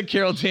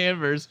Carol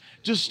Danvers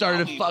just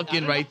started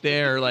fucking right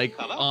there, like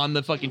on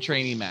the fucking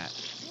training mat.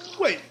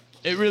 Wait.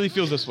 It really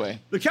feels this way.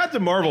 The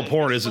Captain Marvel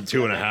porn isn't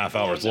 2.5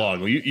 hours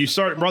long. You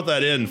brought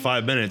that in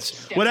 5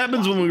 minutes. What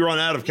happens when we run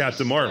out of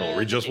Captain Marvel? Are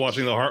we just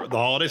watching the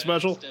holiday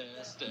special?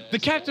 The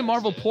Captain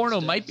Marvel porno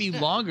might be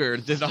longer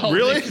than the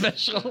holiday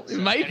special. It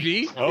might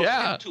be. Oh.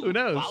 Yeah. Who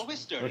knows?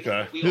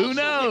 Okay. Who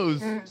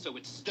knows?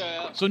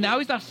 So now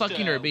he's not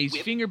fucking her, but he's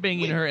finger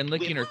banging her and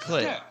licking her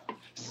clit.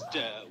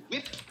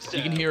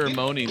 You can hear her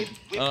moaning.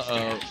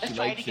 Uh-oh, she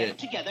likes it.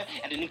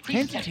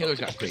 Kenzie Taylor's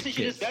got great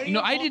tits. You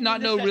know, I did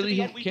not know really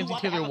who Kenzie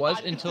Taylor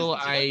was until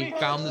I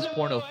found this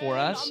porno for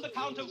us.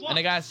 And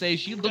I gotta say,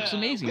 she looks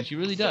amazing. She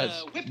really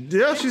does.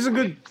 Yeah, she's a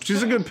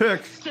good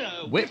pick.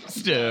 whip,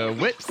 stir,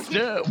 whip,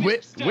 stir,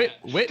 whip, whip,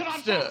 whip,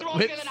 stir,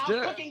 whip,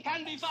 stir.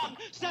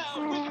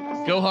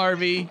 Go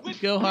Harvey,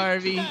 go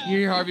Harvey. You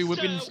hear Harvey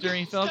whipping and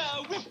stirring Felk?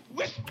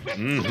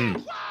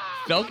 Mm-hmm.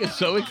 Felk is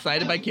so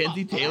excited by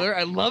Kenzie Taylor.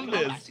 I love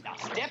this.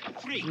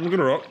 Look at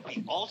her up.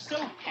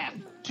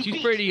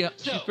 She's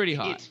pretty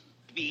hot.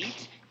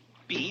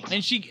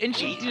 And she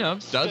you know,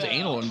 does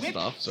anal and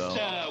stuff, so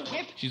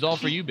she's all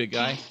for you, big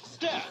guy.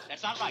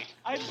 That's not right.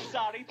 I'm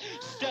sorry.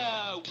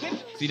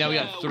 See, now we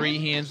got 3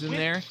 hands in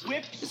there.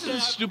 This is the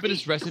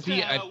stupidest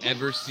recipe I've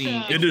ever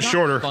seen. It is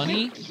shorter.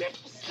 Funny.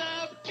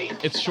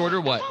 It's shorter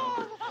what?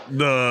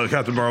 The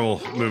Captain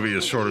Marvel movie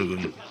is shorter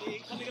than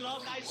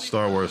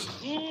Star Wars.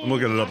 I'm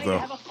looking it up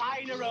though.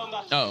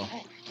 Oh.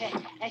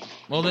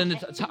 Well, then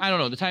I don't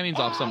know. The timing's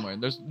off somewhere.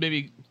 There's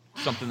maybe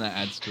something that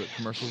adds to it,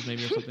 commercials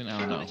maybe or something. I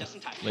don't know.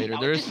 Later,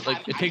 there's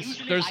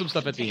some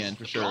stuff at the end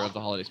for sure of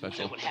the holiday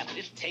special. Okay.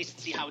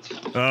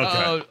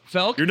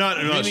 Felk. You're not.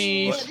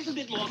 Rimmy's.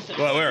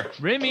 What? Where?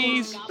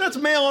 Rimmy's. That's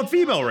male and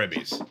female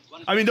Rimmy's.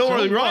 I mean, don't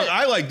get me wrong.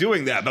 I like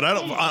doing that, but I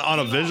don't. On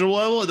a visual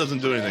level, it doesn't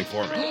do anything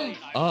for me.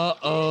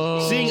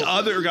 Seeing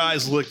other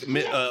guys lick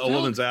a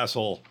woman's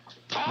asshole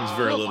means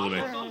very little to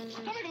me.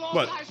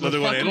 What?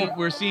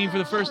 We're seeing for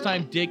the first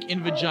time dick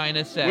and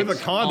vagina sex. With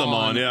a condom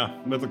on, yeah.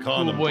 With a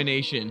condom. Cool Boy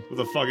Nation. With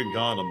a fucking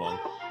condom on,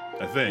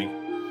 I think.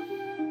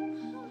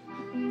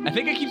 I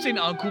keep saying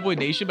on Cool Boy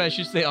Nation, but I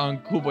should say on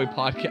Cool Boy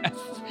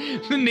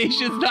Podcast. The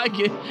nation's not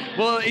getting...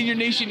 Well, in your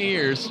nation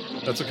ears.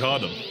 That's a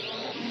condom.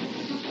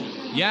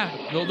 Yeah.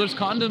 Well, there's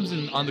condoms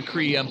on the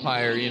Kree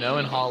Empire, you know,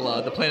 in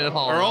Hala, the planet of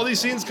Hala. Are all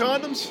these scenes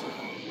condoms?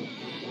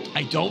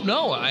 I don't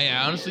know. I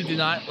honestly did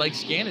not,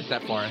 scan it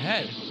that far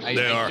ahead.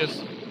 They are.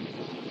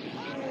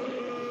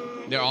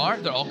 They're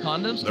all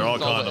condoms? They're all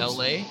condoms. All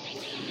LA?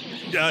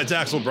 Yeah, it's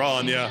Axel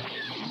Braun, yeah.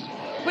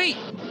 Wait,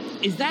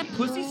 is that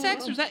pussy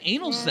sex or is that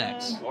anal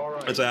sex?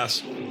 It's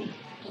ass.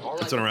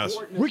 It's in her ass.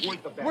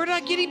 We're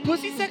not getting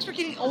pussy sex, we're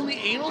getting only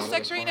anal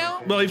sex right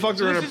now? Well, he fucked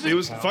her he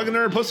was fucking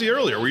her pussy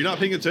earlier. Were you not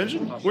paying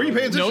attention? Were you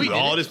paying attention to the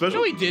holiday special?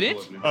 No, he didn't.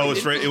 Oh,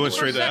 it went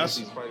straight to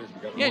ass?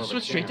 Yeah, it just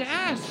went straight to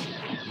ass.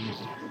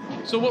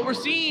 So what we're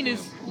seeing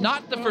is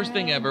not the first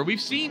thing ever. We've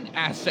seen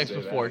ass sex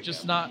before,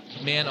 just not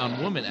man on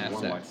woman ass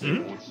sex.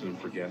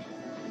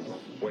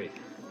 Wait,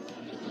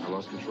 I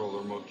lost control of the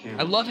remote camera.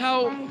 I love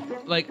how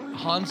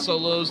Han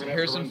Solo's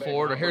Harrison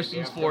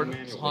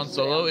Ford's Han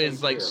Solo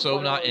is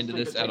so not into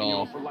this at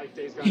all.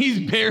 He's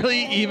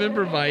barely even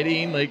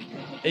providing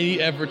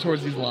any effort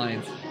towards these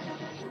lines.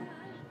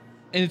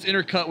 And it's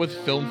intercut with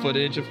film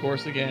footage, of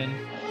course, again,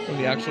 from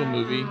the actual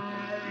movie.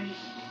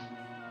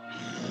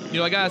 You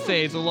know, I gotta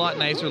say, it's a lot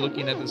nicer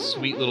looking at this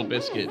sweet little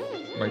biscuit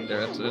right there.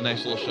 That's a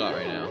nice little shot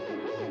right now.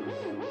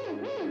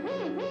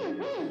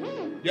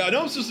 Yeah, I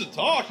know it's just a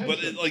talk, but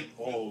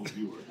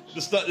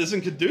this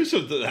isn't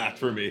conducive to that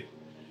for me.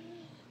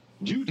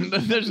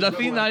 There's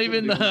nothing, not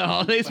even the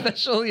holiday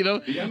special, you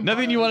know?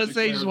 Nothing you want to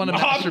say, you just want to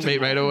masturbate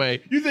right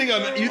away. You think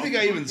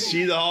I even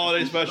see the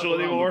holiday special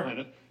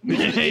anymore?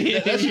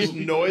 That's just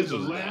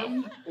noises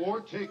now.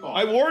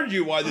 I warned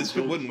you why this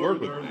wouldn't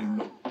work with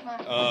me.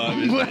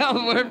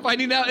 Well, we're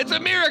finding out it's a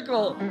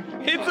miracle.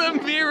 It's a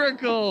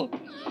miracle.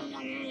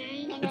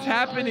 It's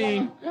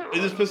happening.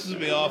 It just pisses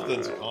me off that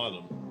it's a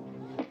condom.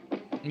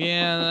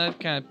 Yeah,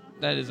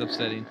 that is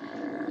upsetting.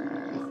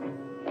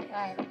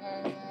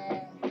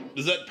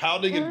 Is that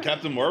pounding in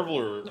Captain Marvel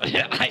or?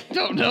 I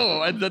don't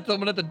know. Is that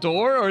someone at the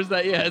door or is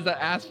that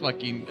ass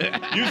fucking?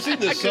 You've seen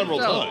this several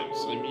times.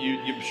 I mean,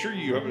 I'm sure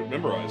you have it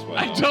memorized by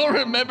now. I don't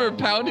remember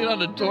pounding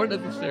on a door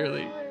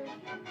necessarily.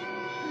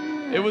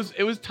 It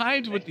was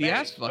timed with the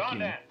ass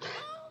fucking.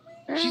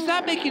 She's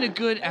not making a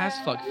good ass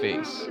fuck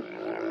face.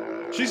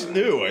 She's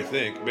new, I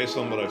think, based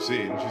on what I've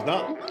seen. She's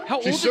not. How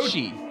old is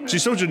she?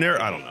 She's so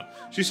generic. I don't know.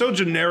 She's so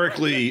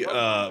generically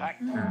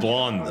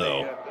blonde,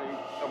 though.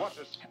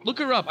 Look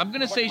her up. I'm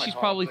gonna say she's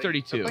probably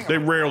 32. They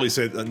rarely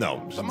say that.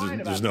 No,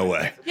 there's no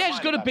way. Yeah,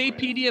 just go to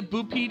Baypedia,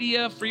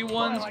 Boopedia, Free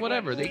Ones,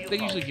 whatever. They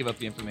usually give up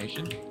the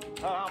information.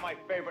 My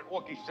favorite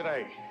Wookiees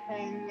today.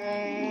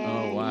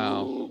 Oh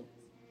wow.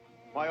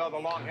 My other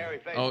long hairy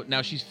face. Oh,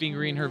 now she's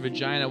fingering her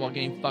vagina while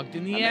getting fucked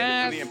in the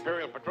ass. The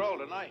Imperial Patrol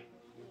tonight.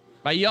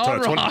 By y'all.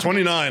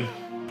 29.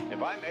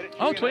 If I made it,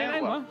 oh,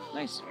 29. Wow,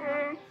 nice.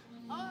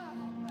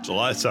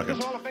 July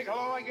 2nd.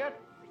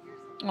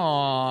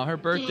 Aw, her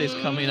birthday's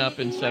coming up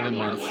in 7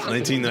 months.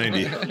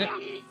 1990.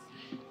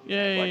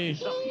 Yay.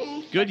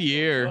 Good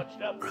year.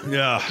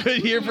 Yeah.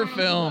 Good year for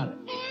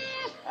film.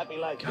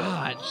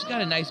 God, she's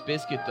got a nice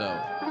biscuit, though.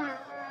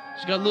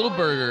 She's got a little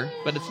burger,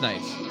 but it's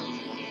nice.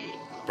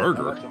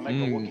 Burger?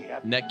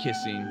 Neck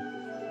kissing.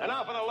 And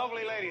now for the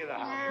lovely lady of the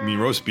house. You mean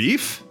roast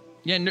beef?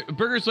 Yeah,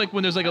 burger's like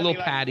when there's a little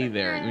patty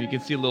there. When you can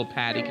see a little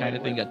patty kind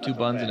of thing. Got 2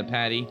 buns and a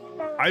patty.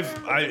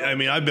 I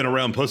mean, I've been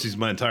around pussies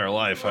my entire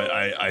life.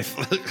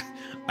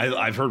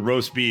 I've heard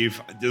roast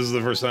beef. This is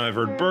the first time I've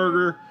heard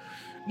burger.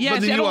 Yeah,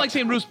 see, I don't like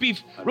saying roast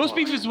beef. Roast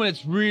beef is when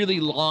it's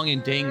really long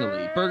and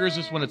dangly. Burger's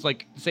just when it's the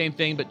same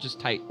thing, but just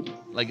tight.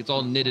 It's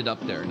all knitted up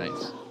there,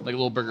 nice. Like a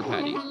little burger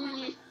patty.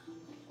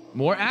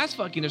 More ass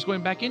fucking. They're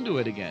going back into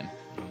it again.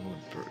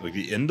 Like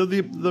the end of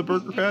the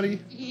burger patty?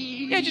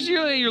 Yeah, just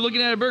you're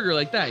looking at a burger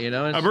like that, you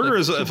know. A burger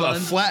is a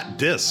flat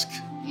disc.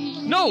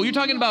 No, you're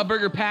talking about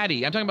burger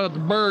patty. I'm talking about the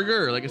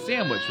burger, like a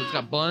sandwich. So it's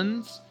got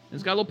buns and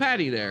it's got a little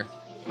patty there.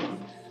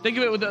 Think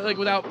of it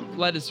without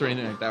lettuce or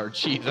anything like that, or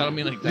cheese. I don't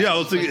mean like that. Yeah, I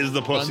was thinking, is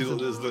the pussy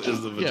buns is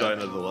the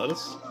vagina the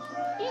lettuce?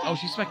 Oh,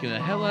 she's smacking the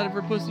hell out of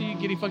her pussy,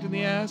 getting fucked in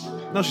the ass.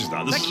 No, she's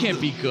not. That can't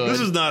be good. This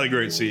is not a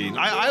great scene.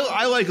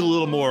 I like a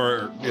little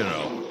more,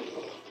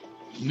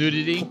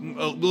 nudity,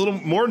 a little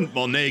more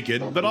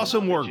naked, but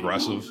also more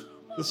aggressive.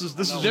 This is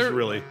just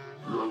really.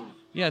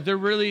 Yeah, they're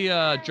really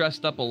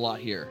dressed up a lot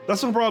here.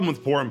 That's the problem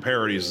with porn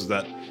parodies, is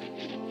that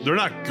they're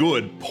not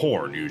good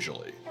porn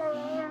usually,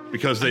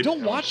 because I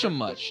don't watch them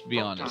much, to be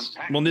honest.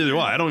 Well, neither do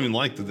I. I don't even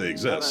like that they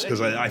exist, because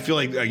I feel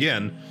like,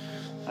 again,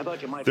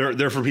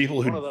 they're for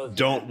people who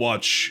don't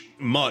watch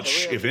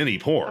much, if any,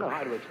 porn.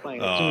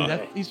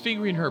 He's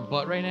fingering her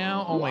butt right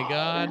now. Oh my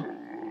god.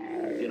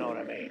 You know what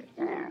I mean?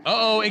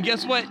 Uh-oh, and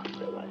guess what?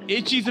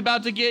 Itchy's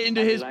about to get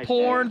into his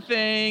porn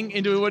thing,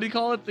 into what do you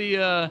call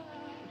it?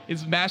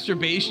 His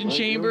masturbation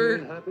chamber.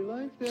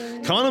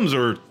 Condoms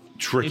are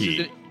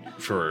tricky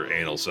for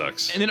anal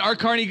sex. And then Art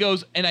Carney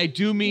goes, and I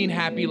do mean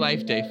Happy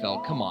Life Day, Phil.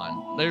 Come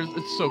on.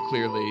 It's so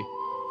clearly.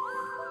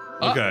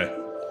 Okay.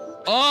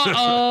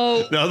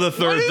 Uh-oh. Now the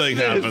third thing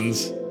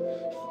happens.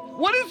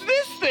 What is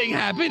this thing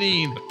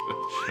happening?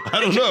 I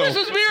don't know. It's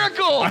a Christmas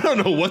miracle. I don't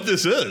know what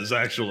this is,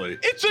 actually.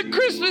 It's a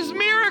Christmas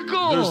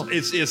miracle.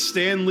 It's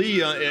Stan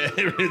Lee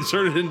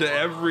inserted into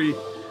every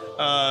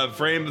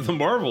frame of the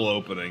Marvel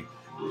opening.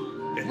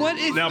 What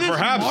is now? this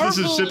Perhaps Marvel?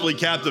 This is simply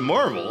Captain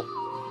Marvel.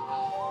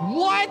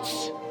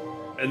 What?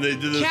 And they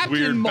did this Captain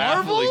weird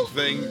Marvel?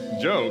 baffling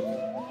thing joke.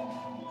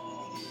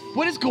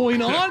 What is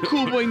going on,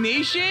 Cool Boy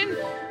Nation?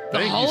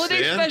 The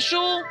holiday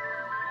special,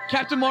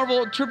 Captain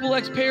Marvel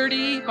XXX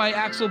parody by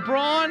Axel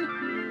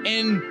Braun,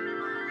 and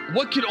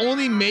what could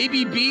only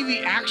maybe be the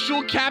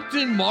actual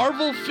Captain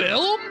Marvel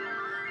film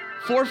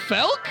for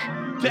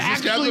Felk to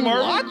actually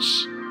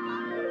watch?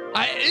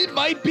 It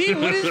might be.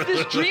 What is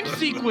this dream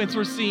sequence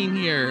we're seeing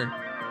here?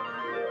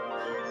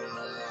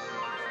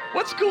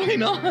 What's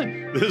going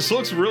on? This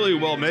looks really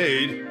well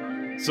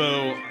made.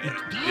 So,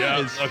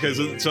 yeah.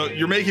 Okay, so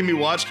you're making me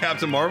watch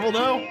Captain Marvel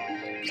now?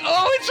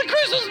 Oh, it's a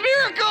Christmas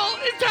miracle!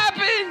 It's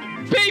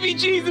happened! Baby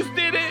Jesus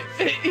did it!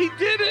 He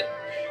did it!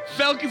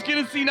 Felk is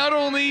gonna see not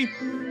only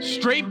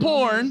straight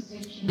porn,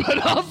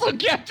 but also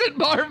Captain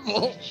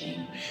Marvel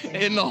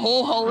in the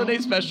whole holiday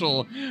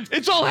special.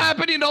 It's all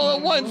happening all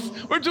at once.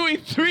 We're doing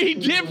 3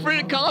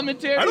 different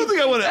commentaries. I don't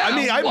think I want to. I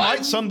mean, I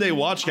might someday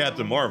watch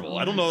Captain Marvel.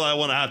 I don't know that I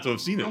want to have to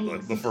have seen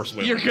it the first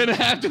way. You're gonna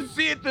have to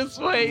see it this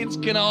way. It's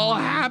gonna all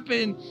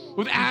happen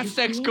with ass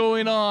sex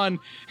going on,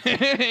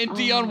 and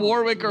Dionne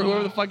Warwick or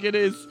whoever the fuck it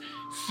is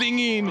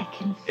singing.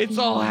 It's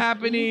all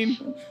happening.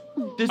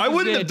 I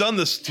wouldn't have done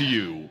this to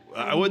you.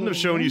 I wouldn't have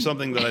shown you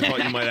something that I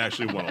thought you might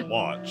actually want to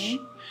watch.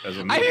 As a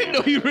movie. I didn't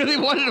know you really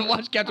wanted to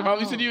watch Captain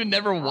Marvel. You said you would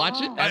never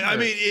watch it. I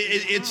mean,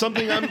 it's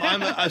something I'm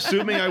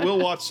assuming I will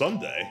watch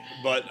someday.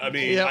 But I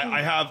mean, Yep.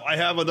 I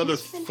have another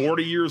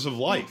 40 years of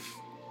life.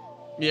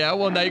 Yeah,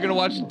 well, now you're gonna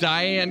watch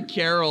Diane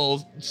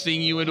Carroll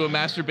sing you into a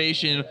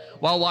masturbation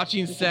while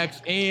watching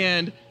sex,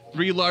 and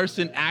Brie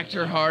Larson act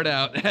her heart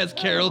out as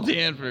Carol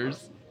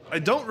Danvers. I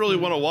don't really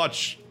want to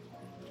watch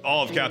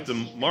all of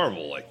Captain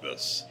Marvel like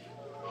this.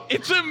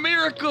 It's a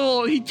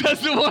miracle. He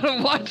doesn't want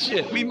to watch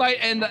it. We might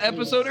end the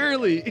episode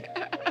early.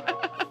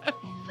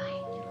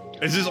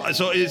 Is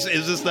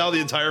this now the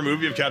entire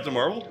movie of Captain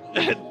Marvel?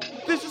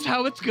 This is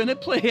how it's gonna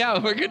play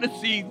out. We're gonna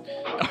see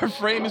our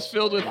frame is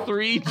filled with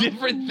 3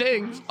 different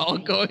things all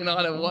going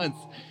on at once.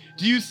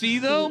 Do you see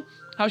though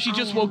how she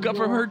just woke up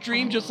from her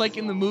dream, just like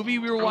in the movie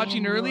we were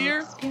watching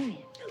earlier?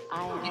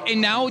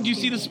 And now, do you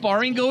see the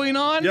sparring going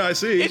on? Yeah, I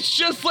see. It's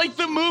just like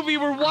the movie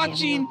we're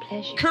watching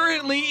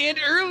currently and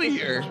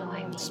earlier.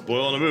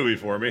 Spoiling a movie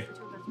for me.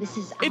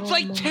 It's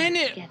like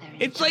Tenet.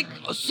 It's like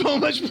so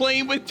much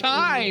playing with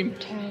time.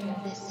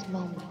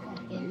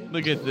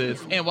 Look at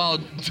this. And while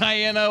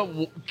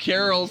Diana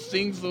Carroll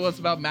sings to us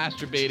about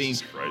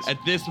masturbating at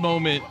this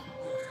moment.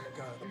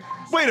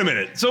 Wait a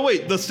minute. So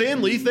wait, the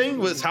Stan Lee thing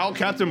was how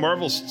Captain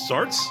Marvel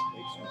starts?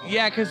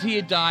 Yeah, because he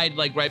had died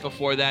like right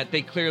before that.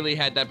 They clearly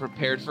had that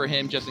prepared for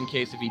him just in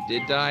case if he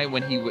did die,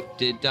 when he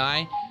did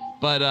die.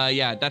 But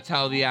yeah, that's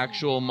how the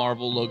actual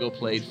Marvel logo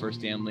played for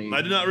Stan Lee.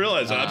 I did not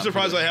realize that. I'm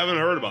surprised I haven't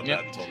heard about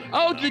that until now.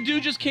 Oh, the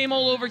dude just came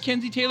all over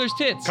Kenzie Taylor's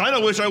tits. Kind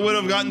of wish I would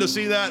have gotten to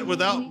see that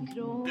without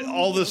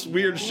all this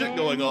weird shit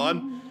going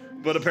on.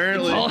 But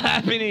apparently... It's all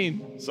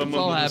happening.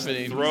 Someone will just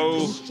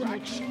throw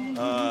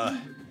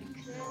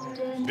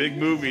big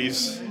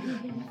movies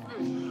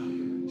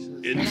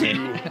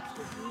into...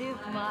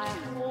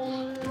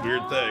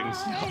 weird things.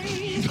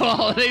 The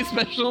holiday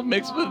special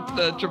mixed with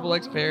the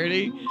XXX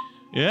parody.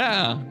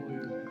 Yeah.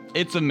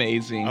 It's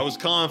amazing. I was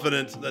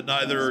confident that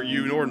neither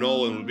you nor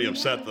Nolan would be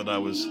upset that I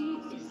was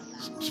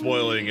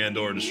spoiling and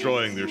or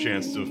destroying their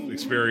chance to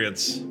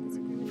experience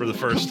for the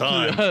first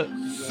time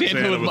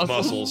Santa with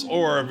muscles.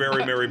 or a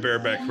very merry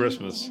bareback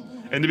Christmas.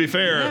 And to be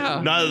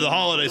fair, neither the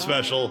holiday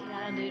special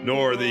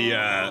nor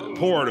the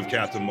porn of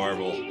Captain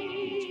Marvel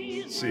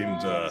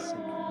seemed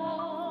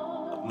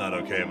not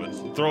okay,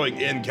 but throwing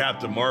in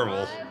Captain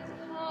Marvel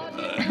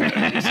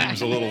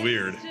seems a little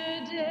weird.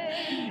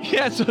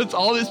 Yeah, so it's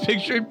all this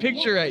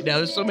picture-in-picture right now.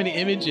 There's so many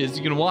images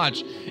you can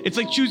watch. It's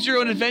like choose your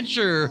own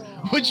adventure.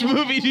 Which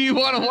movie do you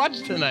want to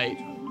watch tonight?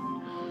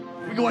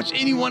 We can watch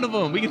any one of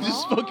them. We can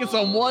just focus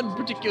on one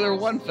particular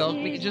one,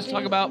 Felk. We can just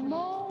talk about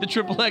the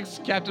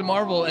XXX Captain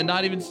Marvel and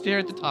not even stare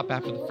at the top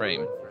half of the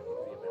frame.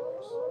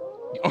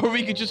 Or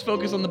we could just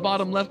focus on the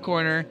bottom left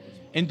corner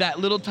and that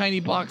little tiny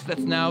box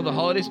that's now the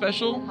holiday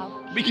special.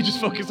 We can just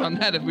focus on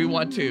that if we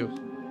want to.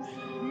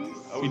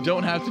 We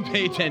don't have to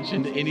pay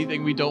attention to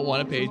anything we don't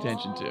want to pay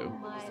attention to.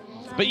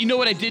 But you know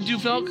what I did do,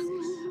 Felk?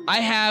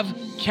 I have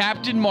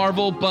Captain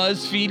Marvel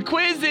BuzzFeed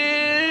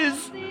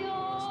quizzes!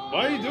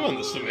 Why are you doing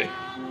this to me?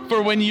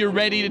 For when you're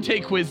ready to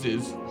take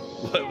quizzes.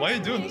 Why are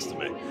you doing this to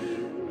me?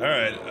 All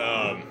right,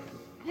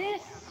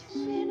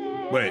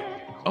 wait.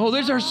 Oh,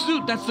 there's our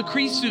suit. That's the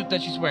Kree suit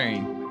that she's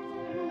wearing.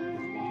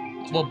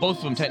 Well, both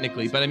of them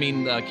technically, but I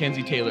mean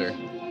Kenzie Taylor.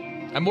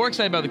 I'm more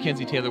excited about the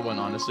Kenzie Taylor one,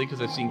 honestly,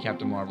 because I've seen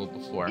Captain Marvel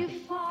before.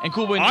 And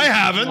cool, when you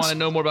want to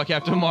know more about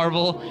Captain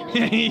Marvel,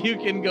 you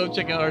can go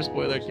check out our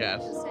spoiler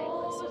cast.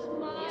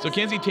 So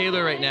Kenzie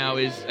Taylor right now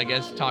is, I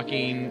guess,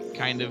 talking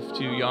kind of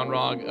to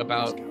Yon-Rogg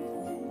about,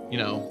 you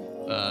know,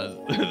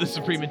 the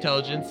Supreme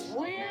Intelligence,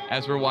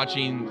 as we're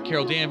watching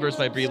Carol Danvers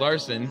by Brie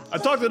Larson. I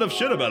talked enough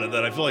shit about it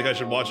that I feel like I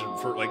should watch it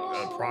for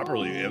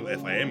properly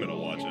if I am going to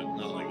watch it,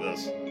 not like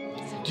this.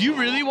 Do you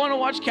really want to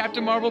watch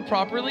Captain Marvel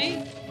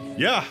properly?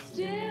 Yeah.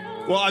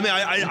 Well, I mean,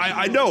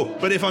 I know,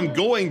 but if I'm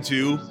going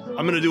to,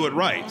 I'm going to do it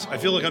right. I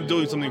feel like I'm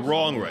doing something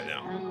wrong right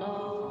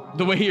now.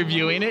 The way you're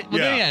viewing it?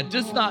 Well, yeah. Then,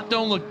 just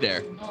don't look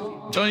there.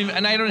 Don't even,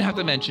 and I don't have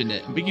to mention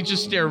it. We can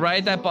just stare right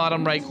at that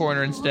bottom right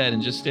corner instead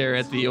and just stare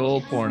at the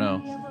old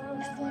porno.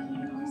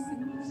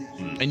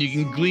 And you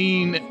can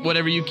glean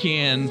whatever you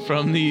can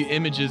from the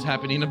images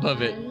happening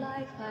above it.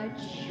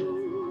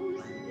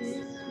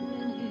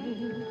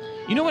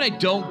 You know what I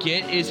don't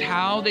get is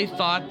how they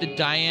thought that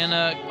Diane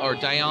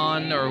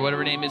or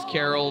whatever her name is,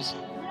 Carol's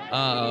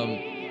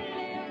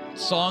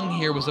song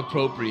here was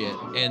appropriate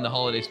in the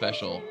holiday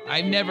special.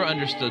 I've never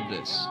understood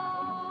this.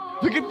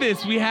 Look at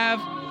this. We have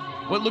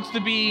what looks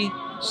to be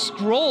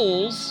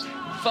Skrulls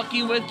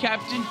fucking with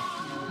Captain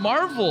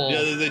Marvel.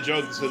 Yeah, they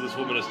joked and said this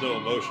woman has no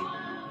emotion.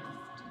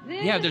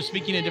 Yeah, they're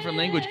speaking a different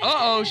language.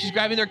 Uh-oh, she's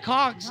grabbing their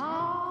cocks.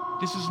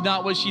 This is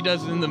not what she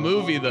does in the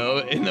movie, though.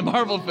 In the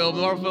Marvel film,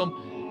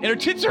 and her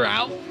tits are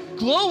out,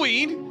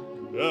 glowing.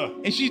 Yeah.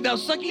 And she's now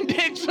sucking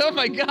dicks. Oh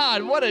my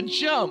God, what a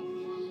jump.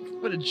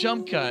 What a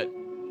jump cut.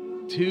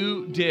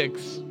 2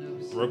 dicks.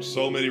 Broke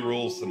so many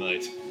rules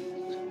tonight.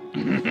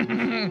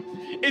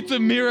 It's a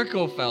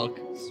miracle, Felk.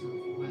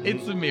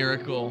 It's a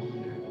miracle.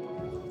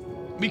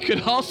 We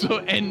could also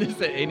end this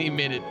at any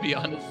minute, be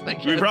honest.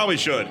 We probably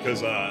should,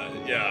 because, I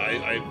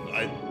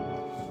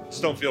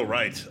just don't feel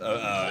right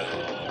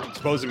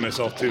exposing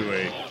myself to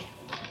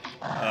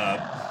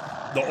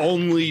the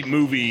only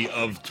movie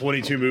of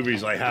 22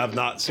 movies I have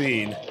not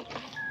seen.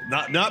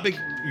 Not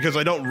because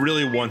I don't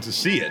really want to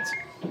see it,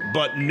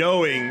 but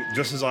knowing,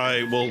 just as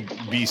I will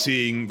be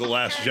seeing The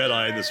Last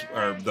Jedi,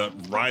 The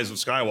Rise of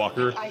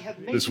Skywalker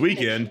this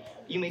weekend,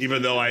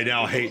 even though I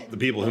now hate the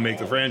people who make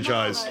the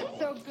franchise,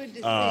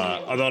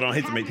 although I don't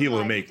hate the people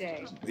who make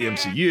the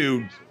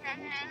MCU,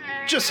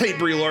 just hate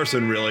Brie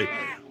Larson, really.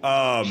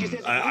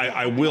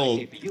 I will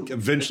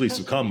eventually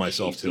succumb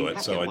myself to it,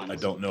 so I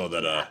don't know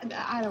that.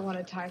 I don't want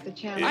to tire the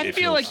channel. I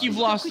feel like you've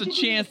lost a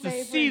chance to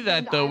see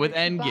that, though, with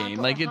Endgame.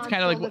 Like, it's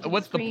kind of like,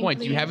 what's the point?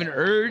 Do you have an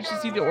urge to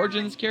see the origin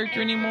of this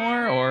character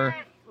anymore, or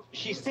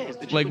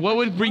like, what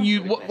would bring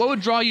you? What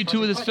would draw you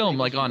to this film?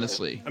 Like,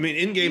 honestly, I mean,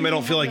 Endgame, I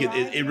don't feel like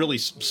it really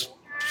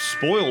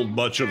spoiled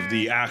much of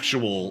the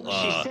actual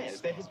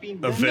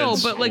events. No,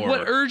 but like,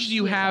 what urge do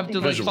you have to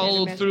like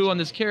follow through on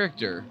this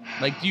character?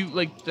 Like, do you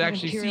like to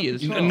actually see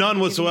it? None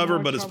whatsoever,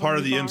 but it's part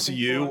of the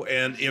MCU,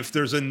 and if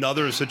there's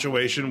another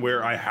situation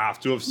where I have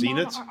to have seen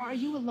it,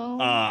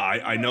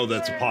 I know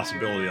that's a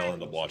possibility. I'll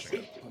end up watching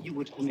it. You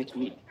would commit to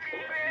me.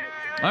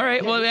 All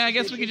right, well, I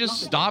guess we could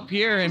just stop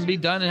here and be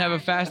done and have a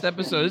fast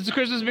episode. It's a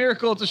Christmas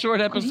miracle. It's a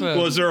short episode.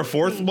 Well, is there a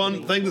fourth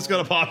one thing that's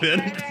gonna pop in?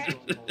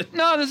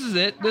 No, this is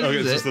it. This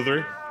is it's the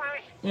 3?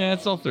 Yeah,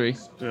 it's all 3.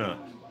 Yeah.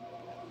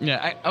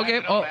 Yeah,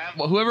 okay.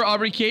 Well, whoever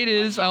Aubrey Kate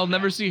is, I'll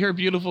never see her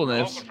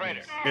beautifulness.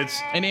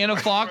 And Anna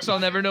Fox, I'll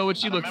never know what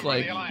she looks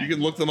like. You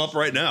can look them up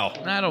right now.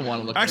 I don't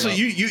want to look. Actually,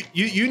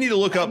 you need to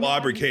look up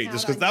Aubrey Kate,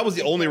 just because that was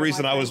the only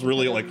reason I was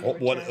really like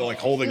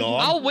holding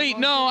on. I'll wait.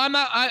 No, I'm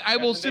not. I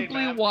will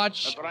simply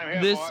watch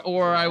this,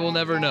 or I will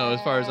never know,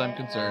 as far as I'm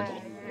concerned.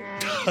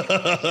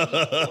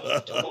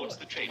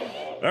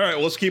 All right,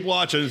 well, let's keep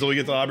watching until we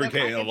get to Aubrey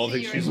Kate. I don't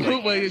think she's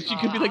like, she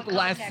could be like the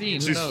last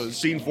scene. Who knows?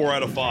 Scene 4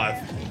 out of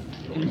 5.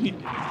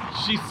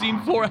 She's seen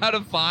 4 out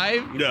of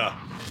 5? Yeah.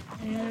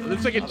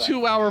 It's like a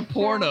 2-hour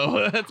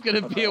porno. That's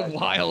gonna be a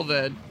while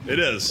then. It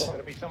is.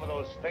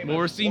 Well,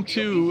 we're seeing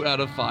 2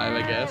 out of 5,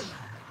 I guess.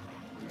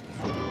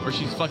 where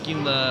she's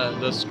fucking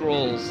the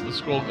scrolls, the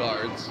scroll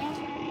guards.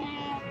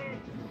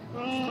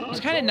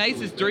 What's kind of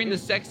nice is during the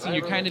sex scene,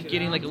 you're kind of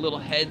getting like a little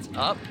heads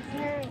up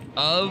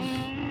of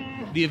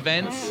the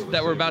events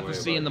that we're about to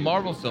see in the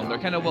Marvel film. They're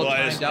kind of well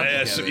timed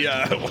out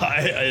together.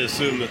 I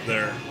assume that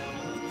they're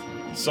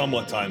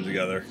somewhat timed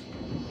together.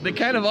 They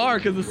kind of are,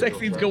 because the sex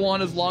scenes go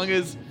on as long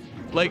as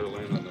like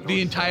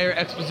the entire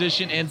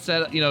exposition and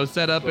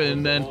set up,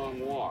 and then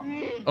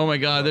oh my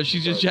god, then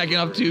she's just jacking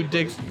off 2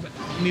 dicks.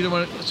 Neither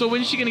one. So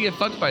when is she gonna get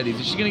fucked by these?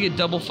 Is she gonna get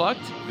double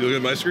fucked? You look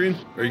at my screen,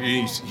 or can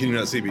you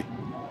not see me?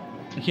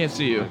 I can't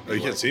see you. Oh,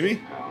 you can't see me?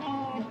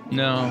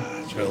 No.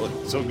 Try to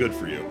look so good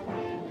for you.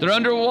 They're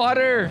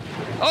underwater.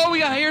 Oh, we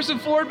got Harrison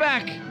Ford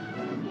back.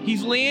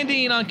 He's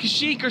landing on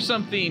Kashyyyk or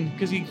something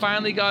because he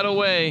finally got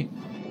away.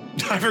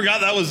 I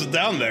forgot that was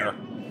down there.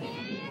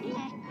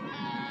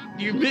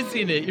 You're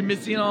missing it. You're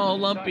missing all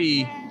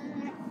Lumpy.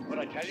 What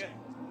I tell you?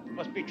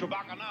 Must be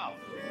Chewbacca now.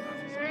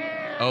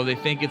 Oh, they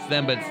think it's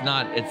them, but it's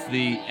not. It's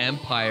the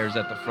Empires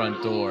at the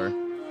front door.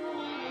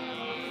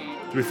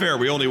 To be fair,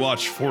 we only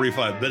watched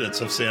 45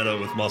 minutes of Santa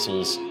with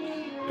muscles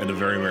and A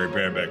Very Merry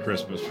Bad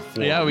Christmas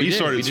before we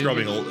started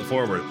scrubbing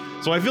forward.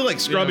 So I feel like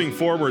scrubbing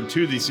forward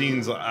to the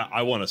scenes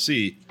I want to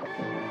see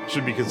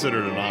should be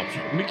considered an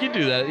option. We could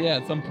do that,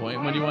 at some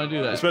point. When do you want to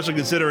do that? Especially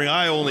considering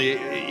I only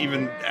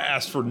even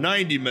asked for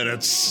 90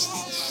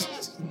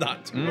 minutes,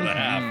 not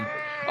 2.5.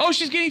 Oh,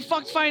 she's getting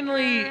fucked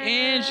finally,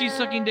 and she's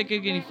sucking dick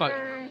and getting fucked.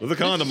 With a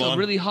condom this is on. A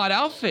really hot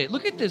outfit.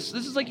 Look at this.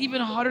 This is like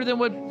even hotter than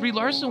what Brie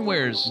Larson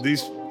wears.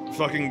 These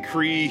fucking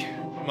Kree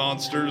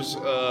monsters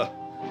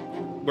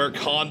wear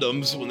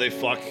condoms when they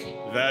fuck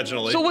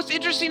vaginally. So what's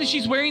interesting is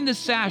she's wearing this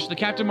sash, the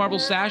Captain Marvel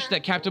sash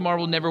that Captain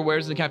Marvel never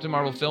wears in the Captain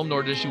Marvel film,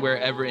 nor does she wear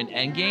ever in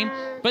Endgame.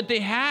 But they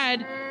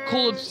had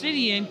Cole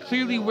Obsidian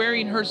clearly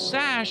wearing her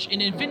sash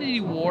in Infinity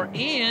War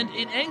and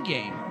in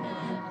Endgame.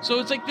 So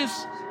it's like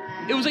this.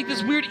 It was like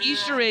this weird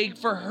Easter egg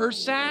for her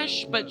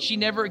sash, but she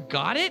never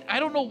got it. I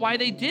don't know why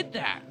they did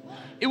that.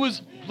 It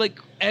was like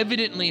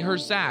evidently her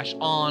sash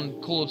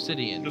on Cole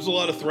Obsidian. There's a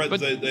lot of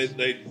threads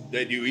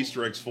they do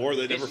Easter eggs for.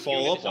 They never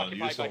follow up on. You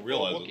just don't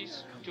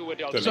realize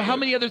it. So how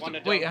many other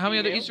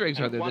Easter eggs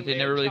are there that they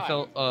never really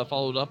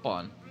followed up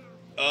on?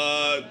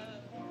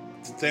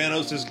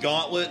 Thanos'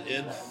 gauntlet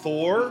in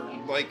Thor,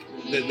 like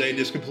they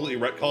just completely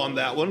retconned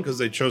that one because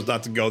they chose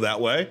not to go that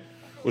way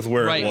with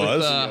where it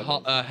was.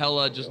 With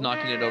Hela just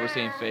knocking it over,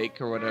 saying fake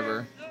or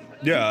whatever.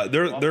 Yeah,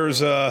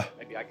 there's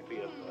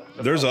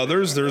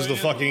others. There's the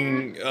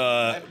fucking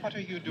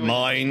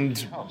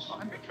mind,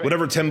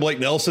 whatever Tim Blake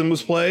Nelson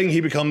was playing.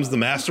 He becomes the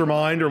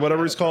mastermind or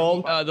whatever he's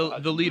called.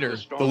 The leader.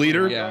 The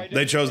leader. Yeah.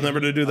 They chose never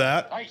to do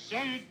that.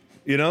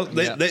 You know,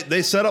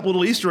 they set up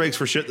little Easter eggs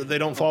for shit that they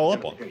don't follow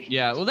up on.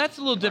 Yeah, well, that's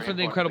a little different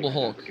than Incredible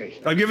Hulk.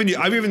 I've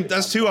given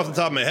that's 2 off the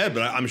top of my head,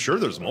 but I'm sure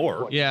there's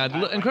more. Yeah,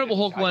 the Incredible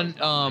Hulk one.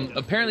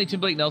 Apparently,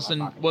 Tim Blake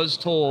Nelson was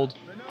told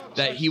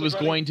that he was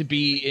going to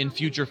be in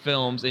future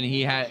films, and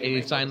he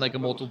signed like a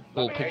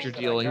multiple picture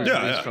deal, and he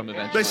was released from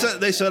eventually.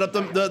 They set up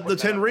the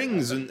 10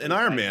 rings in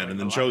Iron Man, and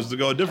then chose to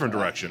go a different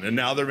direction, and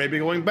now they're maybe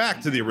going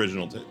back to the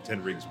original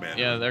 10 rings man.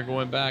 Yeah, they're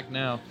going back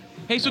now.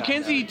 Hey, so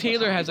Kenzie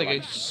Taylor has like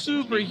a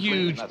super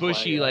huge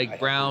bushy like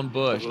brown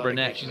bush,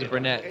 brunette. She's a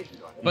brunette,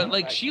 but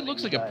like she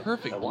looks like a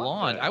perfect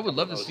blonde. I would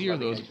love to see her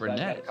though as a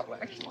brunette,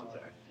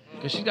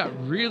 because she's got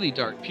really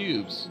dark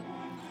pubes.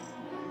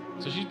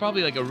 So she's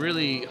probably like a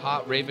really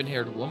hot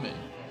raven-haired woman.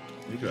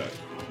 Okay.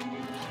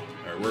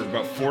 All right, we're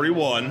about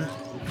 41.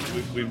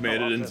 We've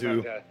made it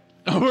into.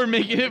 Oh, we're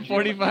making it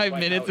 45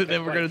 minutes and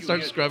then we're going to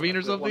start scrubbing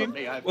or something?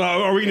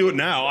 Well, are we going to do it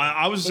now?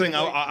 I was saying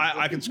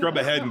I can scrub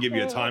ahead and give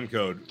you a time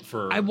code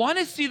for... I want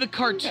to see the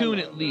cartoon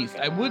at least.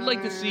 I would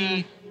like to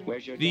see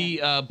the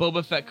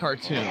Boba Fett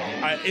cartoon.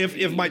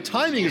 If my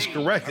timing is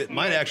correct, it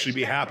might actually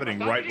be happening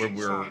right when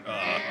we're...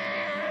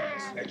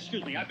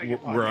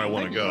 where I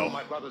want to go.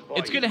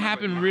 It's going to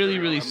happen really,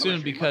 really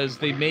soon because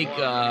they make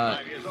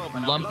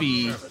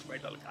Lumpy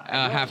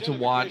have to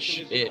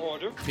watch it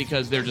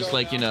because they're just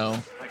like,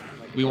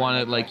 we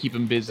want to like keep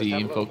him busy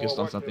and focused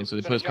on something, so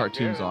they put his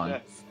cartoons on.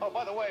 Oh,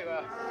 by the way,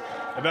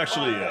 I've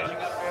actually.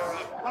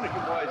 Why don't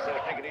you boys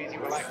take it easy,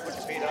 relax, put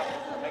your feet up,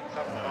 make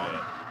some.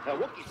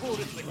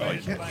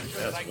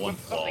 That's one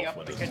fall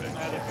when it's You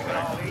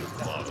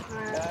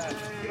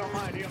don't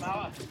mind, do you,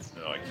 Mauer?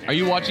 No, I can't. Are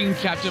you watching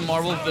Captain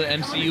Marvel, the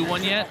MCU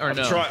one yet, or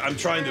no? I'm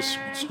trying to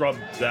scrub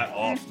that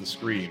off the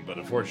screen, but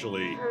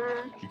unfortunately,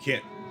 you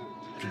can't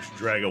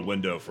drag a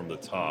window from the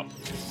top.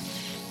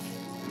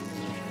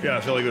 Yeah,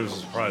 I feel like it was a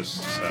surprise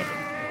 7.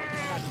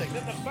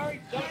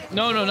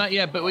 No, not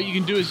yet. But what you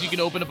can do is you can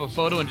open up a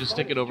photo and just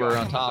stick it over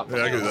on top.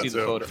 Yeah, I can do that see the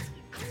too. photo.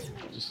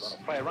 Just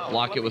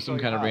block it with some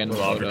kind of random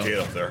put photo. Aubrey Kate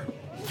up there.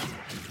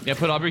 Yeah,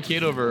 put Aubrey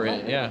Kate over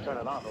it. Yeah,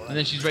 and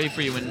then she's ready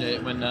for you when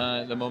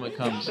the moment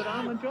comes.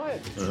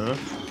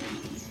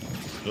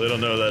 Really don't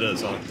know who that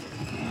is, huh?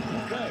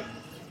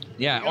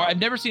 Yeah, or I've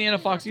never seen Anna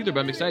Fox either, but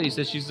I'm excited. He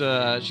says she's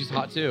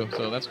hot too,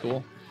 so that's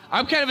cool.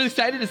 I'm kind of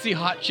excited to see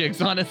hot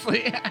chicks,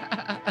 honestly.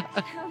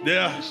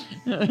 Yeah.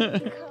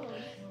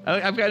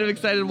 I'm kind of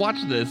excited to watch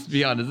this, to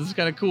be honest. This is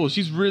kind of cool.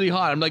 She's really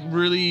hot. I'm like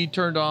really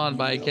turned on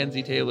by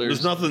Kenzie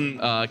Taylor's There's nothing.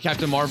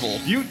 Captain Marvel.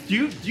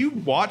 Do you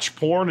watch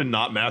porn and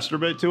not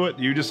masturbate to it?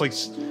 You just like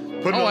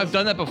put it on, I've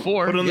done that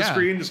before. Put it on the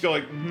screen, just go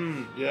like,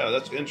 yeah,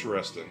 that's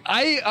interesting.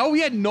 We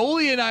had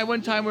Noli and I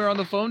one time we were on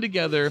the phone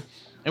together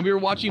and we were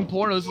watching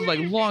porn. This was like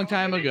a long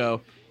time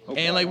ago.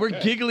 Okay, and like we're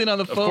giggling on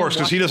the phone. Of course,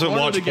 because he doesn't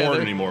watch together.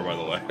 porn anymore, by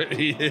the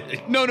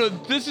way. No,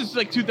 this is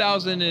like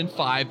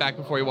 2005, back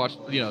before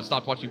he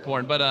stopped watching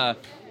porn. But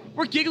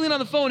we're giggling on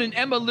the phone, and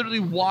Emma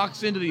literally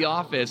walks into the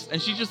office, and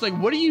she's just like,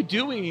 "What are you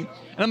doing?"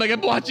 And I'm like,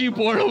 "I'm watching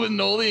porno with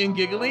Noli and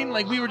giggling."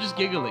 Like we were just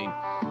giggling.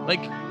 Like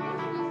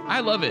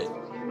I love it.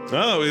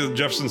 Oh,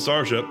 Jefferson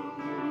Starship.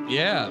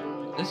 Yeah,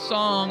 this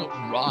song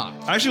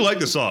rocks. I actually like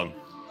this song.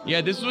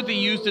 Yeah, this is what they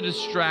use to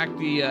distract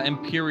the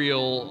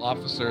Imperial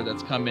officer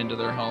that's come into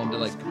their home to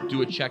like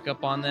do a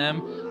checkup on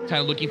them,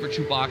 kind of looking for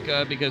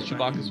Chewbacca because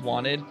Chewbacca's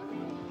wanted.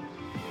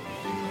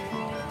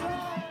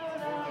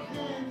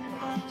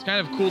 It's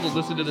kind of cool to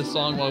listen to this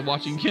song while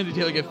watching Kenzie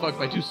Taylor get fucked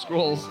by two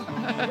Skrulls.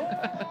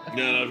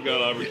 Yeah, and I've got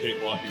to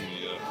advocate watching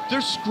the... Their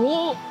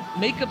Skrull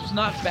makeup's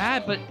not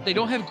bad, but they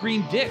don't have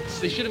green dicks.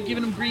 They should have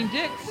given them green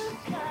dicks.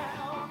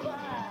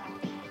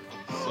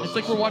 It's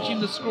like we're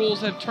watching the Skrulls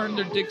have turned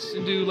their dicks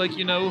into, like,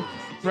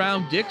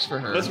 brown dicks for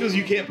her. That's because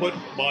you can't put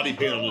body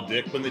paint on a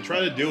dick. When they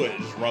try to do it, it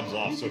just rubs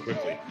off so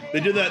quickly.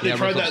 They did that. They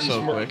tried that in the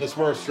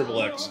Smurfs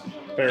Triple X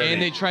parody.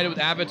 And they tried it with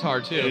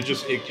Avatar, too. And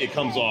it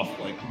comes off,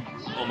 like,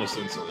 almost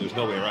instantly. There's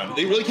no way around it.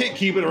 They really can't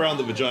keep it around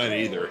the vagina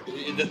either.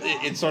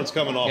 It starts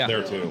coming off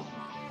there, too.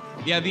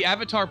 Yeah, the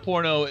Avatar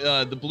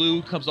porno, the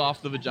blue comes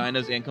off the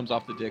vaginas and comes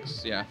off the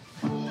dicks. Yeah,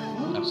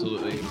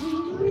 absolutely.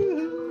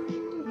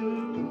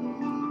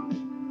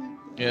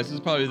 Yeah, this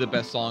is probably the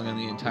best song in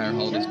the entire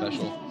holiday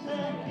special.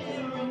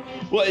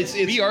 Well, it's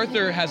B.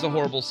 Arthur has a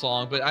horrible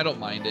song, but I don't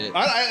mind it.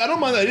 I don't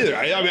mind that either.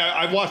 I mean,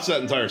 I've watched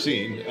that entire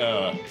scene.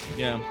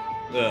 Yeah.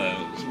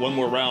 One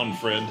more round,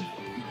 friend.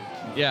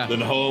 Yeah.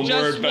 Then homeward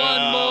just bound. Just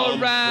one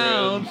more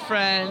round,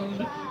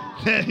 friend.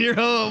 Then you're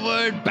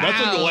homeward bound.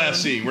 That's like the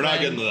last scene. We're not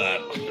getting to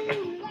that.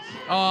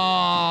 Oh,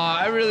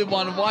 I really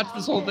want to watch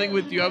this whole thing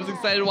with you. I was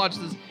excited to watch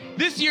this.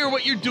 This year,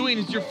 what you're doing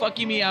is you're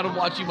fucking me out of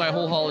watching my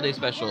whole holiday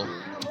special.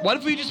 What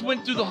if we just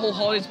went through the whole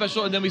holiday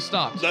special and then we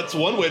stopped? That's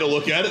one way to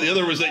look at it. The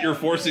other was that you're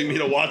forcing me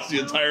to watch the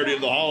entirety of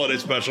the holiday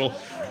special.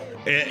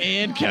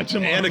 And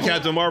Captain Marvel. And a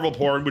Captain Marvel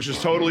porn, which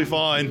is totally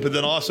fine, but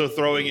then also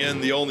throwing in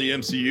the only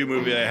MCU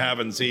movie I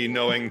haven't seen,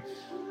 knowing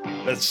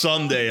that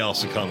someday I'll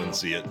succumb and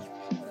see it.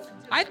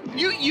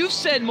 You've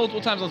said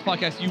multiple times on this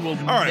podcast you will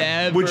never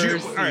see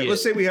it. All right,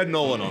 let's say we had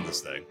Nolan on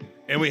this thing,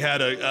 and we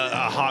had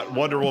a hot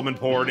Wonder Woman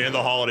porn and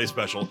the holiday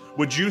special.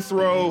 Would you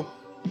throw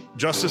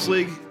Justice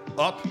League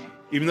up,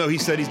 even though he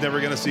said he's never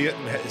going to see it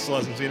and still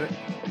hasn't seen it?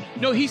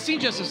 No, he's seen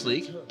Justice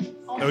League.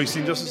 Oh, he's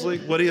seen Justice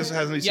League? What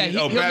hasn't he seen?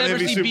 He'll Batman never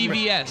v see Superman.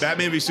 BVS.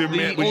 Batman v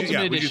Superman.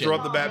 Would you throw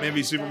up the Batman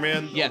v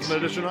Superman Ultimate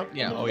Edition up?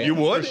 Yeah, oh yeah. You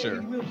would? For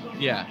sure.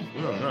 Yeah.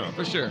 No.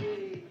 For sure.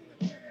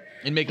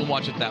 And make him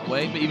watch it that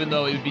way, but even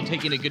though it would be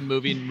taking a good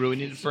movie and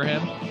ruining it for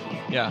him,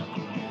 yeah.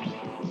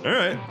 All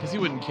right. Because he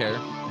wouldn't care.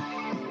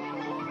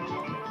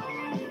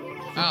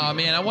 Oh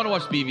man, I want to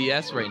watch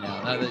BVS right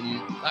now. Now that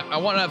I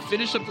want to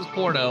finish up this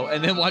porno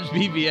and then watch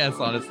BVS.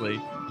 Honestly,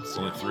 it's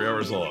only 3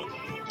 hours long.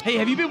 Hey,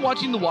 have you been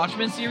watching the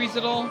Watchmen series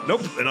at all?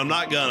 Nope, and I'm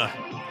not gonna.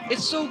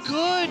 It's so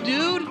good,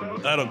 dude.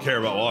 I don't care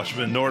about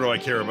Watchmen, nor do I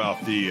care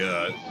about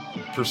the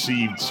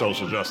perceived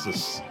social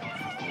justice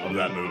of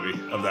that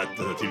movie, of that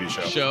TV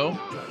show.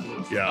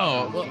 Yeah.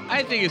 Oh, well,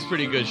 I think it's a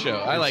pretty good show.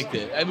 I liked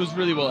it. It was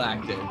really well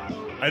acted.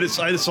 I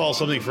just saw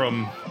something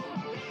from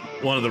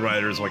one of the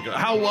writers, like,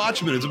 how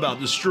Watchmen is about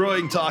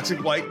destroying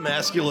toxic white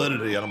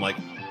masculinity. And I'm like,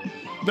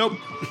 nope.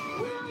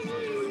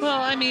 Well,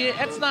 I mean,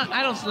 it's not,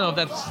 I don't know if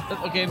that's,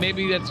 okay,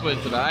 maybe that's what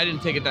it's about. I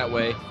didn't take it that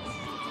way.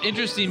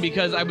 Interesting,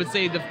 because I would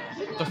say the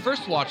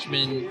first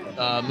Watchmen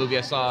movie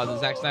I saw, the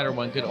Zack Snyder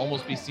one, could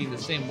almost be seen the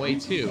same way,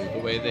 too. The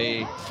way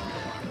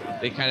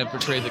they kind of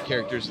portrayed the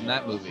characters in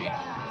that movie.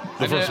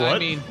 The first what? I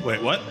mean,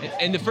 wait, what?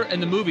 In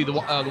the movie, the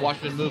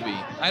Watchmen movie.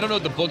 I don't know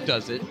if the book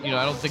does it.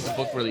 I don't think the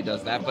book really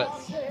does that. But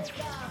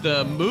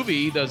the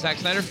movie, the Zack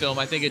Snyder film,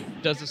 I think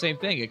it does the same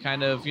thing. It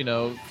kind of,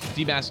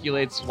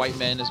 demasculates white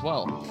men as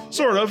well.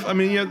 Sort of. I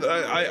mean, yeah,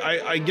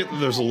 I get that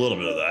there's a little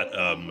bit of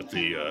that with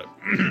the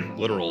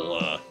literal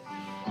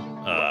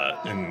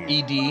and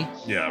ED.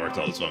 Yeah,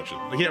 erectile dysfunction.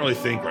 I can't really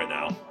think right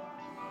now.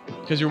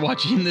 Because you're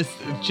watching this.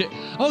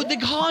 Oh, the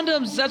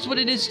condoms. That's what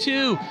it is,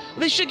 too.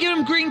 They should give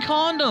them green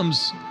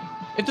condoms.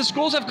 If the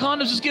Skrulls have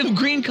condoms, just give them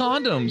green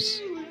condoms.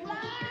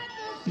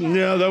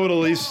 Yeah, that would at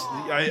least...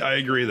 I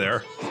agree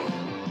there.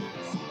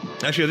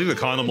 Actually, I think the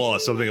condom law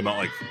is something about,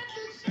 like,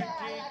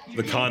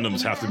 the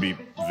condoms have to be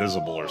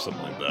visible or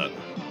something like that.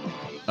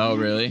 Oh,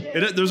 really?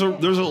 There's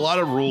a lot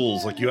of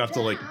rules. Like, you have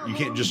to, like... You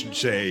can't just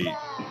say...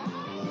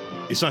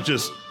 It's not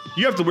just...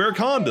 You have to wear a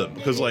condom.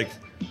 Because, like...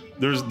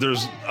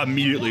 There's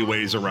immediately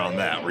ways around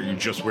that where you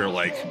just wear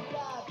like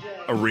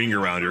a ring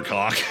around your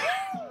cock.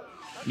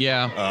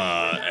 Yeah.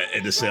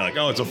 And to say like,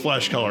 oh, it's a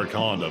flesh-colored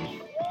condom.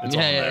 It's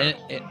on there.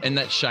 and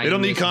that shiny. They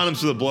don't need condoms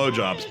for the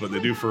blowjobs, but they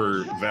do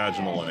for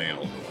vaginal and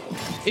anal.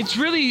 It's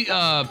really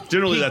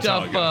generally that's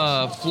how it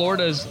goes.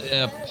 Florida's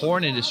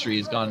porn industry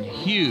has gone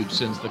huge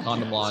since the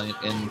condom law in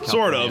California.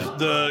 Sort of.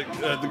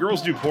 The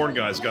girls do porn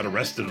guys got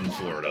arrested in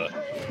Florida.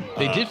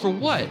 They did for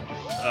what?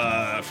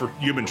 For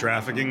human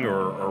trafficking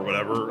or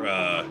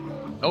whatever.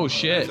 Oh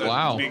shit!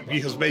 Wow.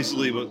 Because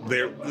basically,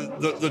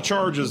 the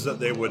charges that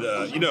they would,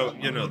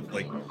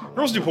 like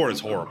girls do porn is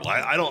horrible.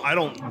 I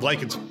don't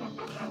like it's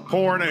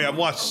porn. I mean, I've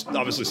watched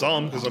obviously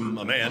some because I'm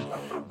a man,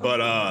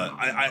 but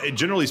I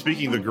generally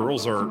speaking, the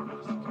girls are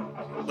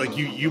like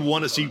you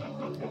want to see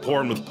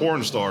porn with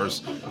porn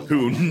stars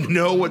who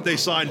know what they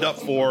signed up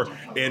for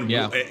and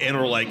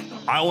are like,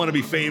 I want to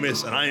be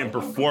famous and I am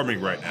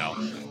performing right now.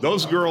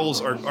 Those girls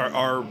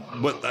are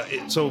what.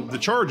 So the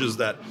charges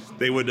that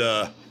they would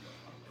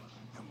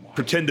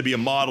pretend to be a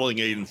modeling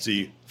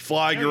agency,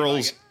 fly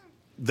girls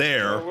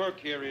there,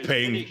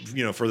 paying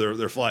for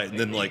their flight, and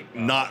then like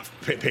not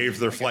pay for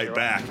their flight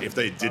back if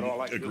they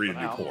didn't agree to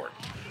do porn.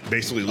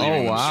 Basically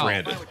leaving them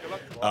stranded.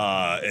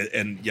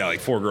 And like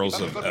 4 girls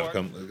have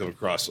come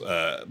across,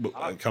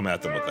 come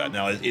at them with that.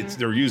 Now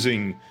they're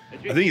using,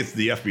 I think it's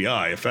the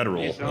FBI, a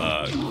federal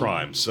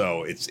crime.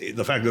 So it's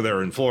the fact that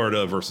they're in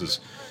Florida versus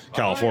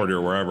California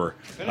or wherever.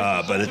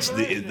 But it's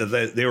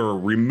they were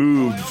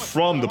removed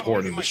from the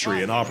porn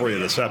industry and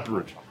operated a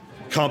separate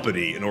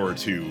company in order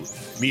to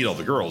meet all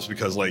the girls,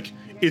 because like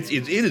it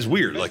is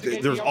weird. Like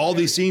there's all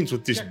these scenes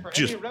with these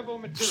just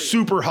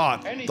super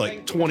hot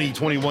like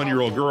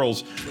 21-year-old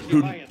girls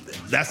who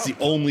that's the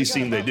only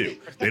scene they do.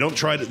 They don't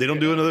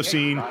do another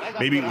scene.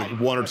 Maybe like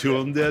 1 or 2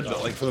 of them did,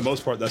 but like for the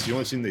most part that's the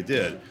only scene they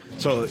did.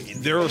 So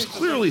there was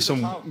clearly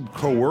some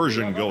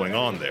coercion going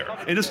on there.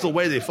 And just the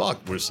way they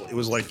fucked it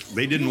was like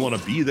they didn't want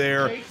to be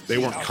there. They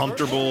weren't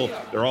comfortable.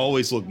 They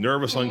always looked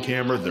nervous on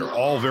camera. They're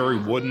all very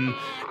wooden.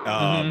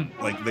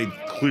 Like they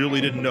clearly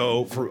didn't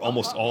know, for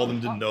almost all of them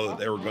didn't know that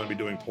they were going to be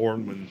doing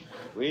porn when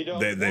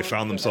they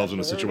found themselves in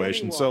a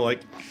situation. So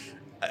like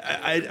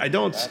I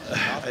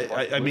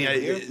mean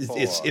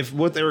it's if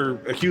what they're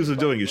accused of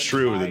doing is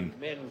true, then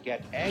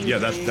yeah,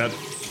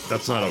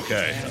 that's not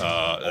okay.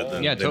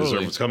 They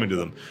deserve what's coming to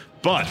them.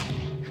 But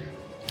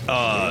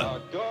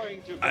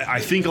I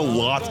think a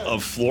lot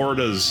of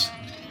Florida's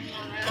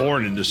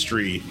porn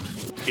industry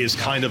is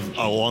kind of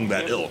along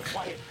that ilk,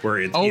 where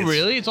it's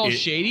really? It's all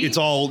shady? It's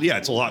all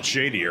it's a lot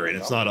shadier, and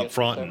it's not up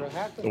front, and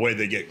the way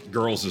they get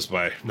girls is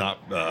by not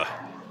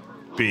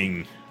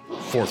being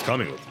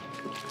forthcoming with them.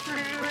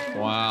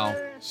 Wow.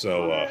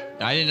 So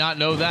I did not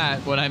know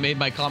that when I made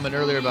my comment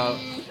earlier about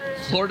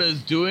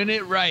Florida's doing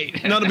it right.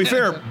 Now to be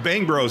fair,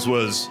 Bang Bros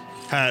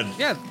had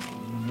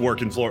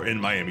work in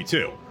Miami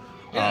too.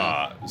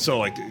 Yeah. So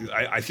like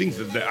I think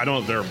that I don't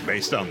know if they're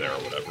based down there or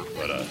whatever,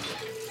 but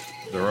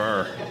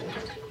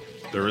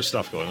there is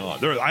stuff going on.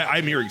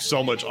 I'm hearing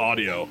so much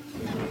audio.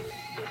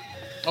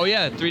 Oh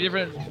yeah, three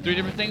different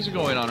things are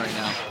going on right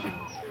now.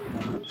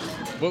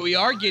 What we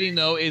are getting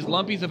though is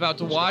Lumpy's about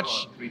to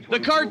watch the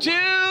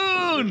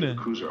cartoon.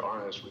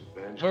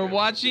 We're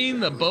watching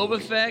the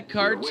Boba Fett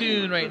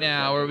cartoon right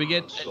now, where we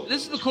get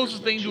this is the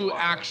closest thing to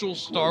actual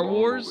Star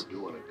Wars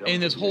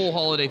in this whole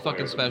holiday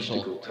fucking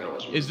special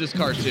is this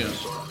cartoon.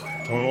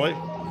 Totally.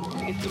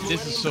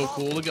 This is so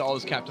cool. Look at all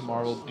this Captain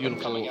Marvel,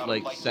 beautiful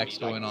like sex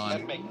going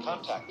on.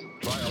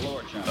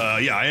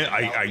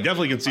 I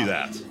definitely can see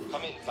that.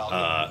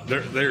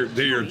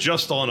 They're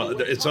just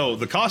on. So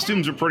the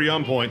costumes are pretty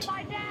on point.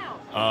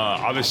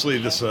 Obviously,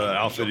 this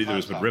outfit either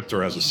has been ripped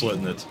or has a slit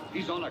in it.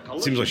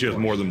 It seems like she has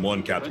more than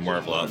one Captain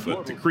Marvel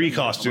outfit. The Kree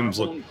costumes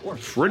look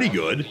pretty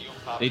good.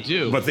 They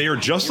do. But they are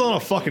just on a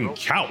fucking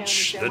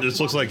couch. That just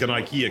looks like an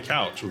IKEA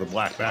couch with a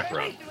black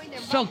background.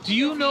 Felk, do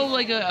you know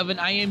like of an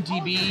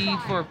IMDb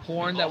for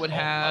porn that would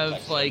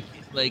have like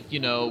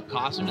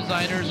costume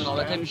designers and all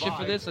that type of shit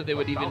for this? That they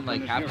would even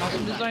like have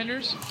costume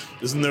designers?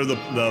 Isn't there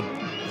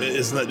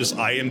isn't that just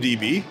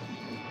IMDb?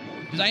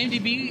 Does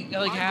IMDb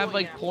like have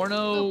like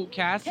porno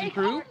cast and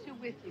crew?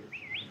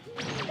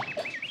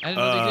 I didn't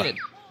know they did.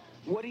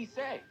 What'd he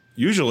say?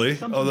 Usually,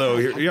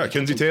 although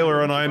Kenzie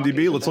Taylor on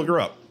IMDb. Let's look her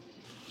up.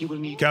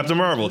 Captain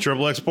Marvel,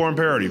 XXX porn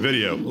parody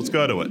video. Let's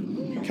go to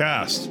it.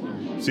 Cast.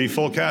 See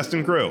full cast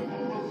and crew. Do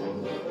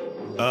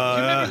you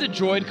remember the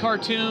droid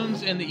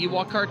cartoons and the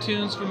Ewok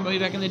cartoons from way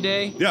back in the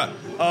day? Yeah.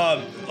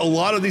 A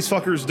lot of these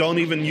fuckers don't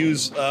even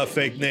use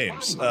fake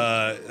names.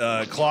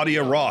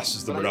 Claudia Ross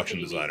is the production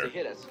designer.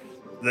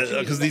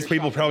 Because these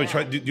people probably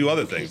try to do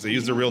other things. They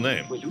use their real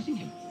name.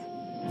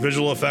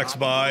 Visual effects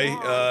by,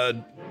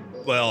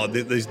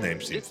 these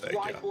names seem fake.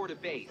 Yeah.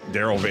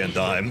 Daryl Van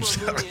Dymes.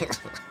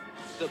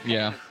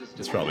 Yeah.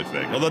 It's probably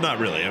fake. Although not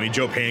really. I mean,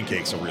 Joe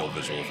Pancake's a real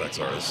visual effects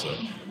artist, so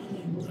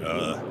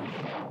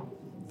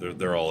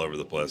they're all over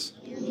the place.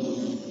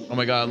 Oh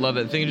my god, I love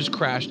it. The thing just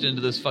crashed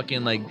into this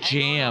fucking like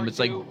jam. It's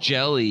like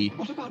jelly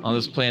on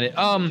this planet.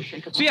 So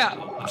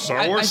yeah,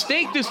 Star Wars.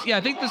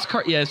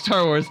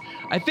 Star Wars.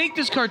 I think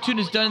this cartoon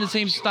is done in the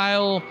same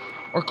style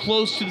or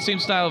close to the same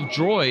style of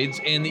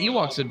Droids and the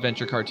Ewoks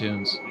adventure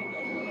cartoons.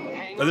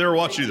 I never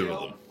watched either of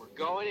them.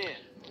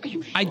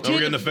 I we're getting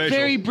did the facial.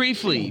 very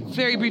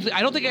briefly.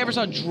 I don't think I ever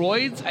saw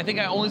droids. I think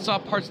I only saw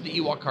parts of the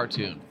Ewok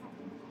cartoon.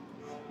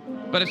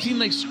 But I've seen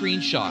like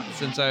screenshots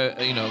since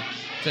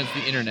since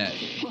the internet.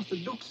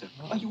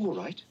 Are you all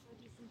right?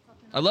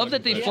 I love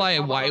that they fly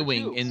a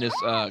Y-wing in this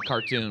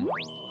cartoon.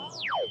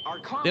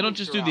 They don't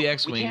just do the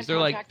X-wings. They're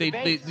like they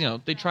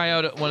try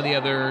out one of the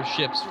other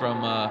ships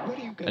from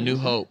A New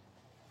Hope.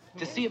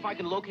 To see if I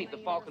can locate the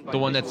Falcon. The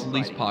one that's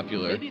least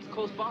popular. Maybe it's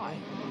close by.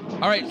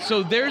 All right,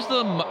 so there's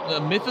the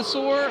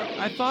mythosaur.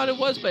 I thought it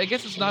was, but I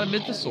guess it's not a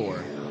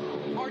mythosaur.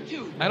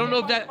 I don't know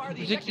if that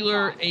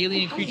particular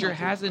alien creature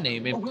has a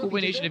name. If Cool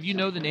Boy Nation, if you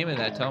know the name of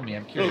that, tell me.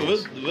 I'm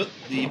curious. No,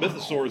 the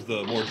mythosaur is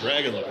the more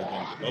dragon-looking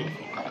thing.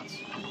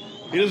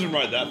 He doesn't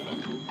ride that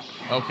thing.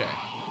 Okay.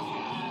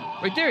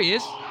 Right there he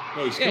is.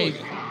 No, he's killing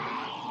it.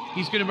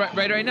 He's gonna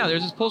ride right now.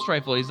 There's his pulse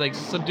rifle. He's like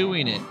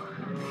subduing it.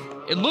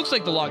 It looks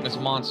like the Loch Ness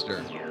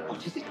Monster.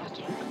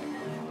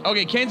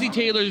 Okay, Kenzie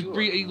Taylor's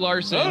Brie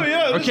Larson. Oh,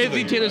 yeah, or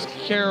Kenzie Taylor's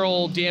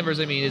Carol Danvers,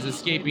 is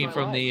escaping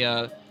from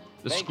the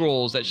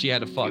scrolls that she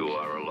had to fuck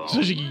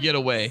so she could get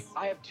away.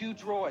 I have 2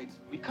 droids.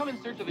 We come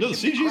in search of No, the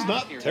CG's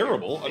not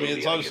terrible.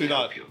 It's obviously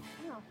not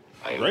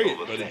great,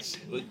 but it's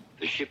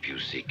the ship you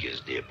seek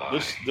is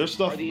nearby. There's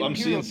stuff I'm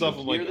seeing stuff.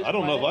 I'm like, I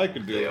don't know if I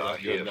could do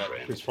that good.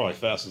 It's probably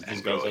fast as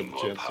these guys have a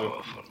chance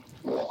to.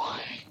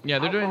 Yeah,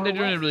 they're doing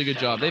a really good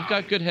job. They've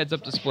got good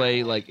heads-up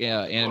display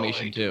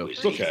animation too.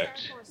 It's okay.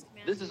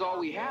 This is all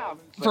we have.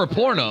 For a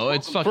porno,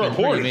 it's fucking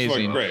amazing. It's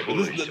fucking great. But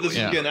this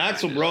again,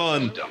 Axel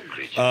Braun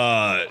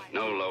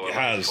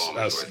has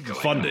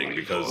funding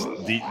because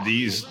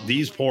these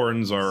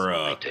porns are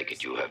I take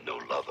it you have no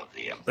love of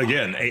the Empire.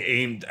 Again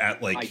aimed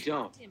at like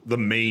the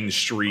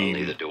mainstream.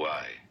 Neither do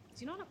I.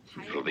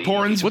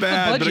 Porn's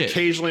bad, but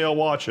occasionally I'll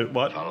watch it.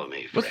 What?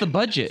 What's the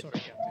budget?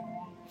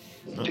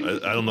 I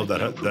don't know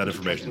if that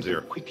information's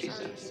here. Oh,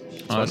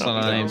 it's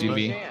not on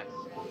IMDb.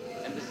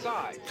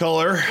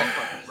 Color.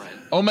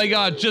 Oh my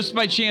God! Just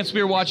by chance,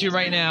 we are watching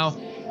right now.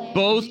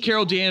 Both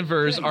Carol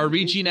Danvers are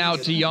reaching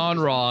out to Jan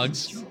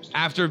Rogs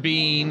after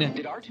being,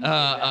 kidnapped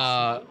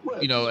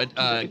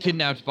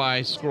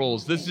by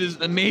Skrulls. This is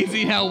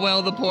amazing how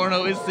well the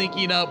porno is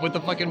syncing up with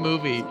the fucking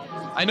movie.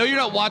 I know you're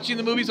not watching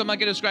the movie, so I'm not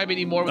going to describe it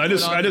anymore. I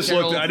just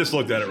looked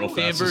at it real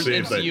fast. Danvers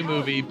MCU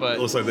movie, but it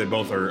looks like they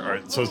both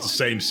are. So it's the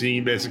same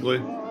scene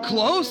basically.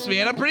 Close,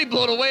 man. I'm pretty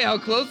blown away how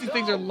close these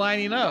things are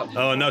lining up.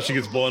 Oh, and now she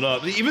gets blown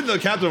up. Even the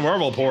Captain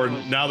Marvel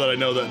porn. Now that I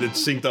know that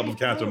it's synced up with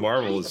Captain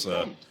Marvel, is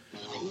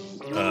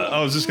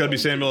is this gonna be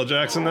Samuel L.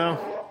 Jackson now?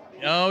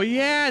 Oh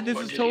yeah, this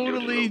is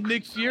totally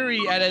Nick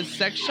Fury at a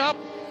sex shop.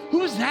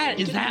 Who is that?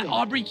 Is that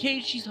Aubrey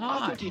Kate? She's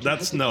hot. That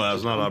was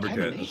not Aubrey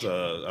Kate.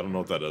 I don't know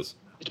what that is.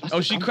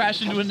 Oh, she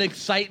crashed into an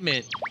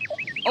excitement.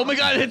 Oh my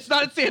God, it's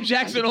not Sam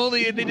Jackson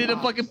only. They did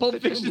a fucking Pulp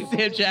Fiction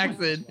Sam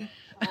Jackson.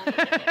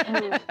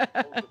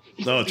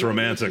 No, it's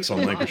Romantics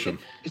on Lincolnshire.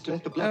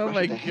 Oh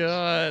my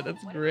God,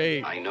 that's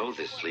great. I know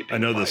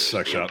this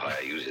sex shop.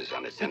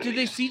 But did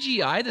they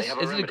CGI this?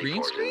 Is it a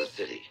green screen?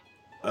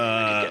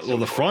 Well,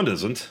 the front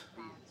isn't.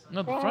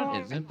 No, the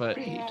front isn't, but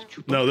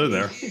no, they're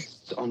there.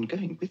 On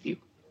going with you.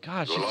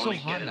 God, she's so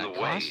hot in that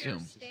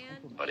costume.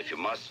 But if you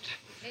must,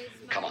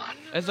 come on.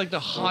 That's like the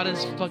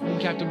hottest fucking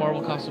Captain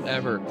Marvel costume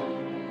ever.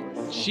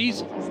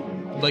 She's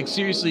like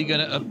seriously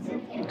gonna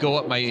go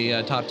up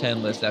my top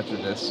 10 list after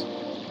this.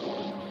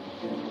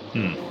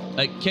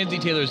 Like Kenzie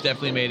Taylor's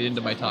definitely made it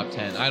into my top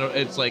 10.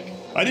 It's like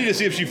I need to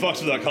see if she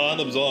fucks with that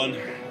condoms on.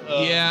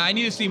 Yeah, I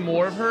need to see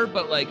more of her,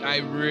 but like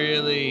I'll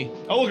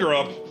look her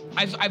up.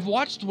 I've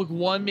watched like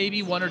one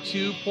or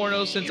two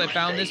pornos since I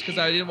found this because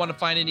I didn't want to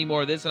find any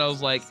more of this, and I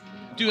was like,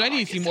 dude, I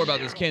need to see more about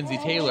this Kenzie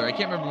Taylor. I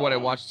can't remember what I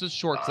watched. Just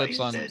short clips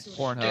on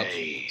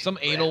Pornhub. Some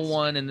anal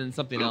one and then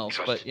something else.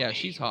 But yeah,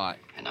 she's hot.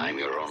 And I'm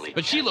your only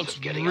but she looks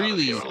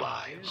really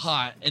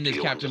hot in this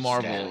Captain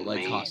Marvel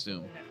like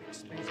costume.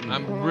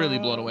 I'm really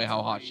blown away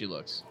how hot she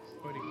looks.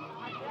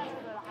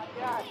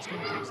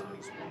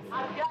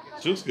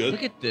 She looks good.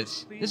 Look at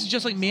this. This is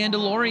just like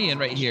Mandalorian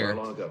right here.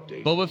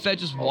 Boba Fett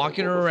just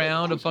walking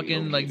around a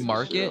fucking like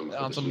market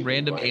on some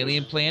random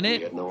alien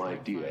planet. No,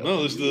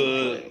 this is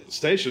the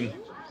station.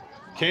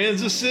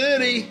 Kansas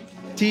City,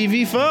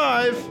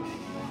 TV5.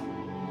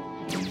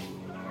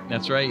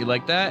 That's right. You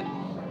like that?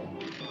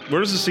 Where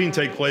does the scene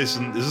take place?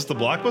 And is this the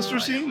Blockbuster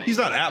scene? He's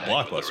not at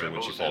Blockbuster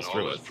when she falls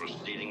through it.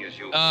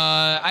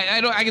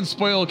 I can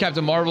spoil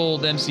Captain Marvel,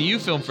 the MCU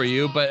film for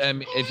you, but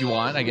if you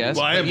want, I guess.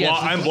 Well,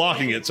 I'm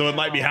blocking it, so it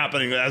might be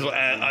happening as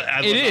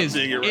I'm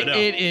seeing it right now.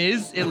 It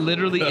is. It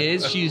literally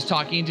is. She's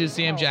talking to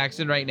Sam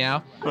Jackson right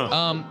now.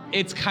 Huh.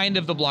 It's kind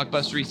of the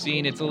Blockbuster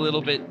scene. It's a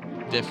little bit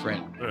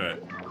different. All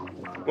right.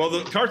 Well,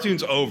 the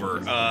cartoon's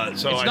over,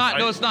 so it's not.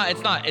 No, it's not.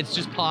 It's not. It's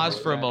just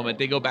paused for a moment.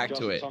 They go back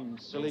to it.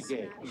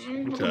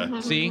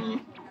 Okay. See,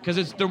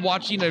 because they're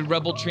watching a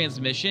Rebel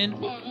transmission,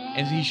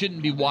 and he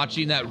shouldn't be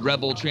watching that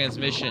Rebel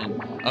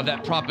transmission of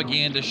that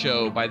propaganda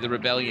show by the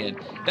Rebellion.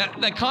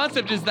 That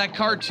concept is that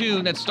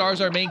cartoon that stars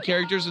our main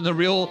characters in the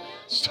real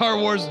Star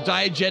Wars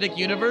diegetic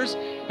universe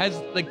has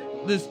like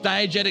this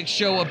diegetic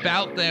show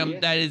about them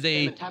that is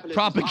a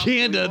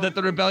propaganda that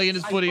the rebellion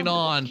is putting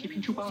on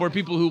for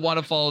people who want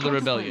to follow the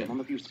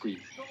rebellion.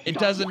 It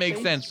doesn't make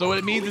sense. So what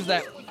it means is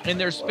that in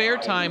their spare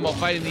time while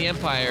fighting the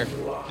Empire,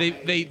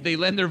 they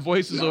lend their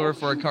voices over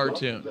for a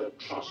cartoon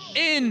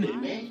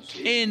in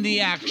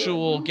the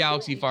actual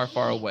galaxy far,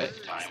 far away.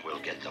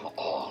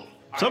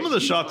 Some of the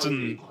shots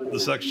in the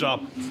sex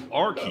shop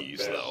are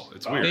keys, though.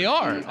 It's weird. They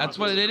are. That's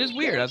what it is.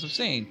 Weird. That's what I'm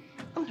saying.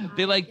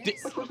 They like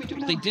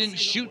they didn't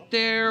shoot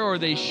there, or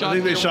they shot. I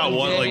think they there shot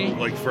one day.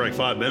 like for like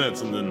 5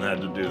 minutes and then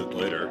had to do it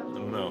later. I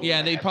don't know.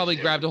 Yeah, they probably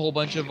grabbed a whole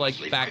bunch of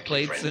like back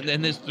plates and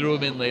then just threw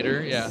them in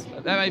later. Yeah,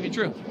 that might be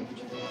true.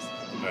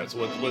 All right, so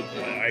we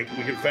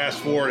can fast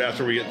forward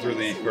after we get through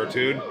the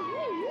cartoon.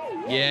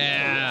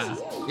 Yeah,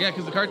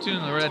 because the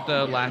cartoon, we're at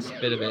the last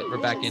bit of it. We're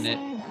back in it.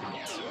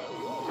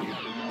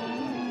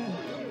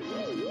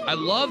 I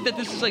love that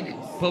this is like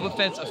Boba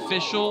Fett's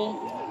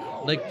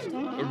official, like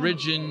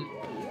original,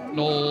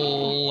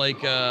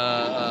 like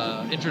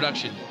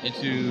introduction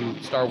into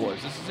Star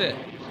Wars. This is it.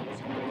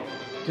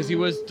 Because he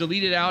was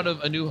deleted out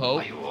of A New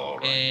Hope,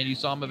 and you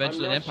saw him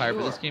eventually in Empire,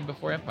 but this came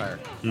before Empire.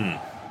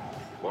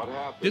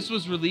 This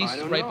was released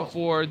right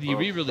before the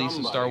re-release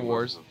of Star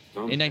Wars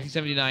in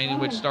 1979, in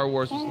which Star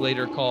Wars was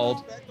later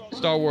called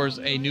Star Wars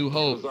A New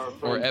Hope,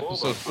 or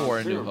Episode 4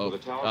 A New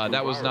Hope.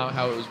 That was not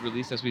how it was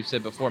released, as we've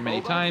said before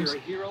many times.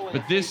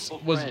 But this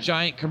was a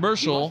giant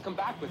commercial,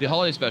 the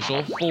holiday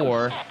special,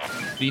 for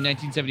the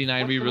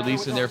 1979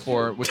 re-release, and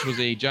therefore, which was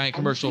a giant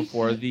commercial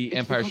for The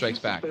Empire Strikes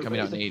Back, coming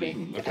out in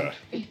 80. Okay.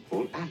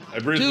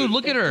 Dude,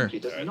 look at her.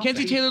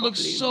 Kenzie Taylor looks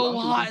so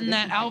hot in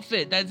that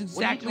outfit. That's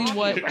exactly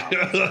what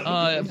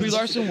Brie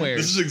Larson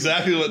wears. This is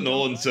exactly what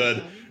Nolan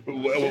said.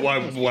 Why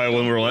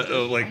when we're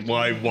like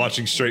why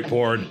watching straight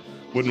porn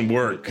wouldn't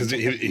work, because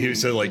he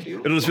said like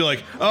it'll just be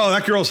like, oh,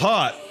 that girl's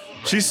hot.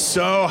 She's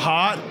so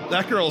hot.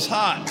 That girl's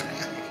hot.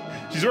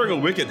 She's wearing a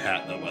Wicked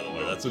hat though, by the way.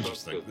 That's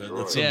interesting.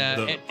 That's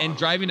and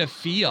driving a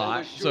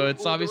Fiat, so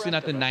it's obviously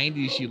not the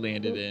 90s she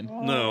landed in.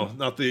 No,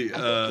 not the.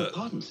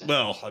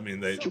 Well, I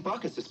mean they don't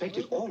have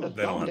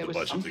the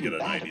budget to get a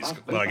 90s.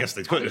 Well, I guess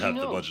they couldn't have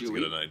the budget to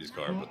get a 90s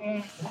car.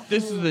 But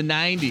this is the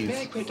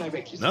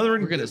 90s. Now we're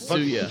gonna sue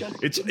you.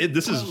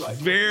 This is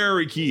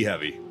very key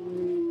heavy.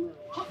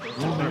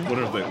 What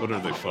are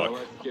they? Fuck.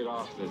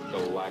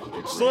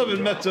 Still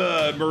haven't met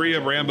Maria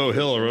Rambo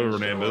Hill, or whatever her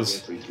name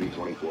is.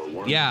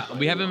 Yeah,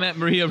 we haven't met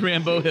Maria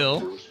Rambo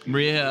Hill.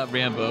 Maria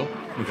Rambo.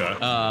 Okay.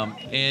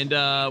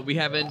 And we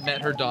haven't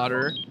met her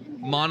daughter,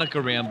 Monica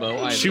Rambo,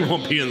 either. She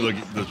won't be in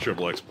the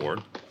Triple X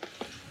board.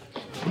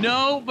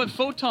 No, but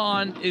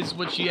Photon is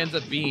what she ends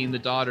up being, the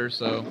daughter,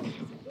 so.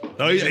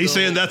 Oh, he's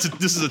saying this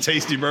is a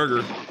tasty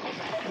burger.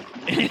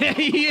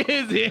 He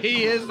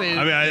is. I mean,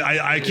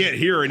 I can't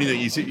hear anything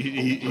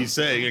he's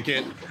saying. Do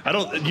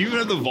you even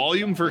have the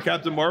volume for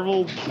Captain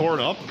Marvel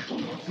pouring up?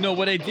 No,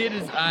 what I did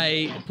is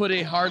I put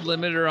a hard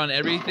limiter on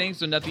everything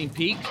so nothing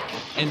peaked,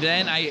 and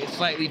then I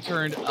slightly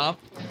turned up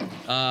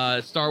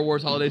Star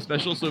Wars Holiday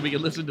Special so we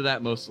can listen to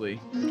that mostly.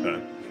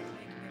 Okay.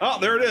 Oh,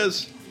 there it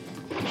is.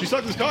 She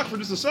sucked his cock for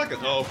just a second.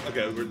 Oh,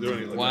 okay, we're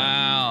doing it like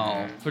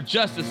wow. For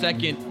just a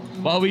second,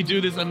 while we do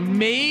this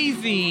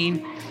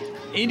amazing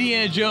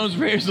Indiana Jones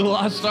Raiders of the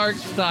Lost Ark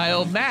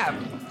style map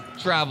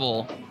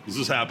travel. Does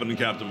this happen in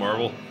Captain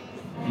Marvel?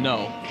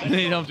 No,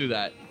 they don't do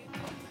that.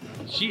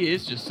 She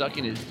is just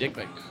sucking his dick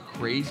like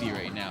crazy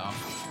right now.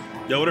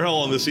 Yeah, I wonder how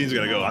long this scene's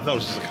gonna go. I thought it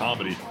was just a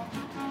comedy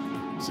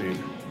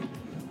scene.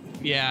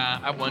 Yeah,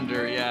 I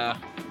wonder, yeah.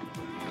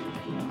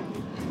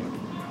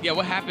 Yeah,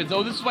 what happens?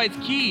 Oh, this is why it's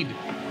keyed.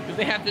 Because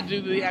they have to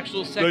do the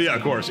actual sex. Oh, yeah,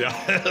 of course, yeah.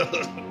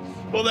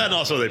 Well, then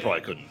also they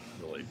probably couldn't.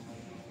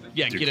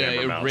 Yeah, get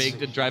a rig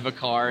to drive a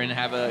car and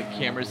have a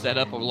camera set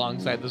up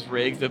alongside this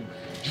rig to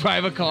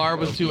drive a car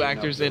with two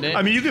actors in it.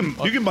 I mean, you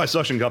can buy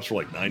suction cups for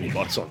like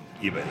 $90 on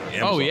eBay.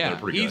 Amazon. Oh yeah,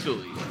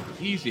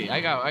 easy.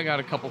 I got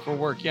a couple for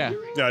work. Yeah.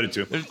 Yeah, I did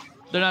too.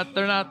 They're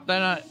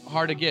not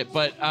hard to get,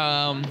 but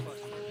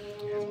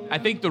I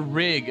think the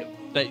rig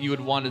that you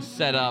would want to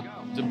set up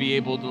to be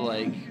able to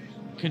like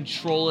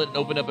control it and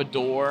open up a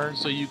door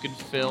so you can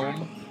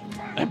film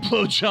and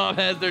blowjob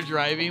as they're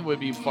driving would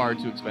be far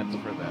too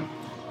expensive for them.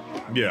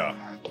 Yeah.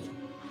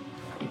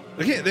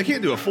 They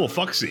can't do a full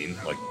fuck scene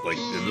like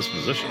in this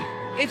position.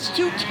 It's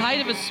too tight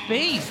of a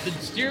space. The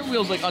steering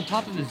wheel's like on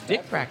top of his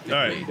dick practically.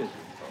 All right.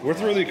 We're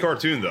through the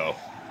cartoon though.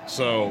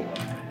 So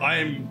I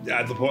am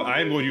at the point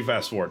I am going to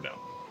fast forward now.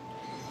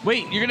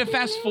 Wait, you're gonna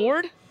fast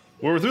forward?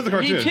 Well, we're through the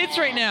cartoon. You need tits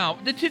right now.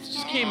 The tits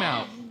just came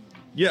out.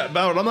 Yeah,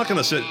 but I'm not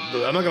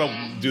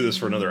gonna do this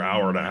for another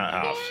hour and a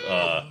half.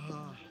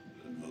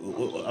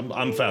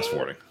 I'm fast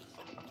forwarding.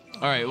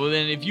 All right, well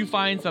then, if you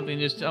find something,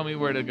 just tell me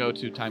where to go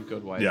to time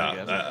code wise.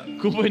 Yeah.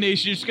 Cool Boy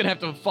Nation, you're just gonna have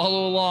to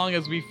follow along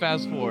as we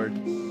fast forward.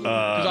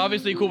 Because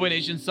obviously, Cool Boy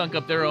Nation sunk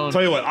up their own.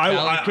 Tell you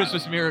what,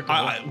 Christmas miracle.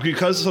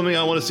 Because something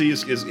I want to see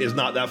is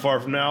not that far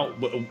from now.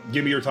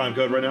 Give me your time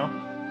code right now.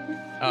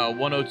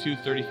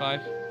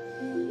 102.35.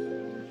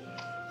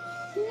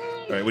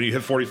 All right, when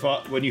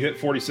you hit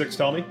 46,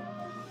 tell me.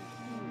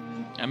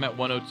 I'm at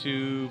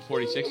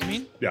 102.46. You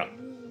mean? Yeah.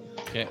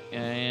 Okay,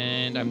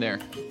 and I'm there.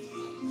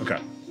 Okay,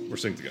 we're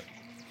synced again.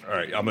 All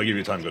right, I'm gonna give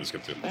you time to go to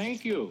skip 2.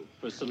 Thank you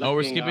for selecting Oh,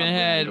 we're skipping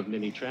ahead.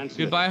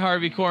 Goodbye,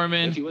 Harvey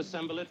Korman.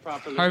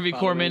 Harvey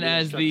Korman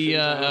as the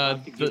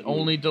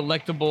only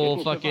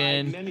delectable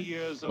fucking,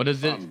 what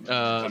is it?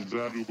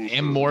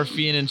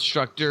 Amorphian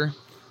instructor.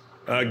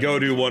 Go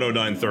to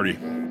 109.30.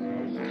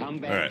 All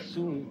right.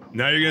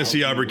 Now you're gonna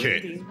see Aubrey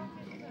Kate.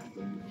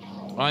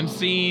 I'm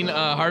seeing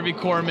Harvey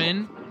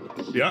Korman.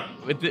 Yeah.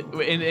 With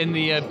in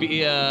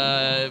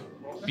the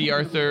B.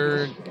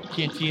 Arthur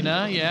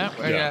Cantina. Yeah.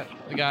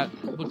 I got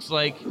looks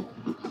like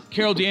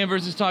Carol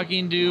Danvers is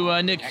talking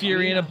to Nick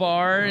Fury in a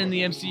bar in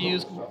the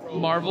MCU's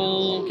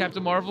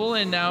Captain Marvel,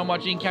 and now I'm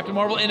watching Captain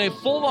Marvel in a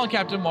full-on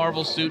Captain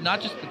Marvel suit,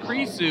 not just the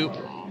Kree suit.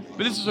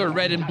 But this is a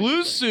red and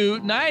blue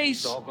suit.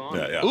 Nice.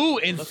 Yeah. Ooh,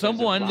 and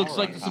someone looks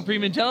like the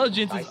Supreme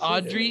Intelligence is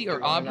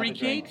Aubrey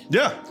Kate?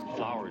 Yeah.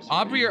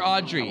 Aubrey or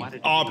Audrey?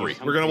 Aubrey.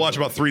 We're going to watch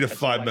about 3 to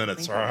 5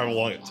 minutes, or however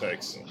long it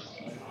takes.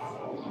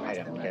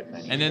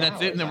 And then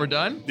that's it, and then we're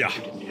done? Yeah.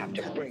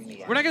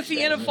 We're not going to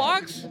see Anna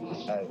Fox?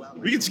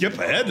 We can skip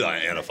ahead to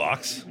Anna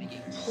Fox.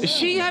 Does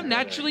she have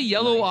naturally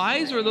yellow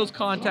eyes, or are those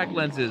contact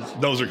lenses?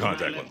 Those are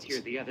contact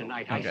lenses. The other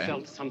night, I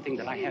felt something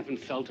that I haven't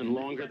felt in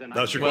longer than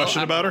That's your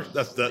question about her?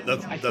 That's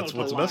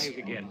what's amiss?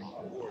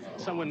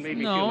 Someone made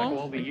me no, feel like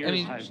all the years I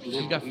mean,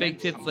 she's got fake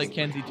tits like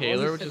Kenzie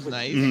Taylor, which is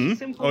nice.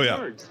 Mm-hmm. Oh,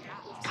 yeah.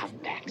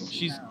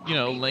 She's,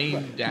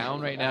 laying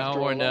down right now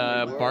or in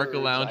a Barca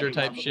Lounger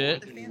type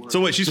shit. So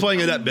wait, she's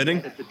playing in that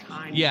bidding?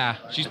 Yeah,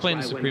 she's playing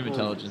the Supreme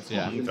Intelligence,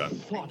 yeah. Okay.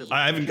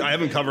 I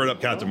haven't covered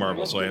up Captain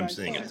Marvel, so I am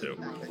seeing it too.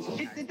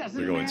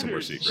 They're going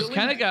somewhere secret. She's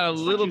kind of got a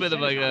little bit of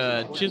like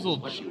a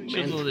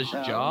chiseled-ish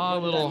jaw, a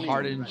little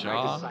hardened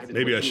jaw.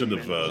 Maybe I should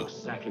have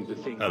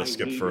had to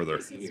skip further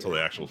until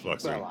the actual fuck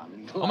scene.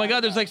 Oh my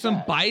god, there's like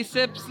some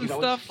biceps and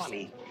stuff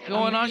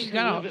going on. She's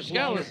got a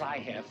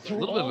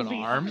little bit of an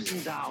arm.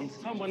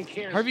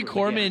 Harvey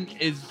Korman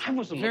is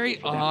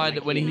very odd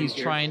when he's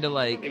trying to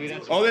like.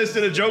 Oh, they just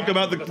did a joke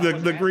about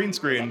the green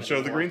screen.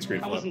 Show the green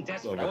screen flip.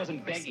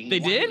 They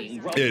did?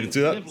 Yeah, did you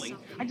see that?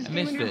 I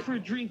missed it.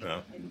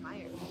 No.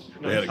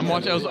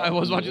 I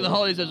was watching the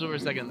holiday special for a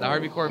second. The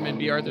Harvey Korman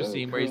B. Arthur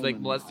scene where he's like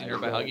molesting her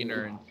by hugging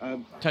her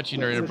and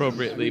touching her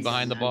inappropriately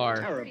behind the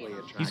bar.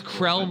 He's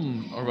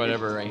Krelm or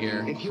whatever right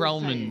here.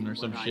 Krelman or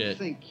some shit. I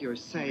think you're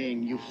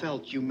saying you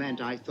felt you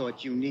meant I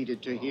thought you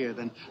needed to hear,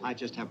 then I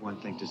just have one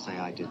thing to say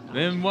I didn't.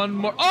 Then one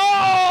more.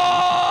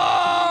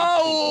 Oh!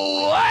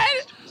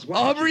 What?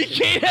 Aubrey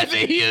Kate has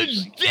a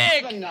huge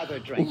dick!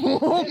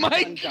 Oh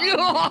my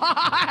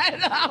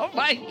god! Oh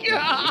my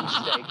god!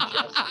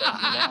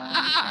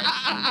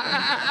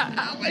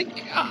 Oh my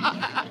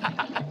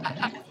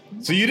god!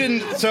 So you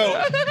didn't.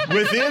 So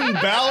within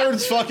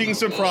Ballard's fucking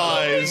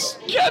surprise,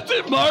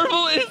 Captain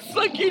Marvel is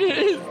sucking at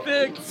his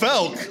dick.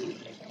 Felk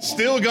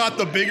still got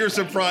the bigger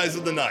surprise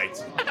of the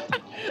night.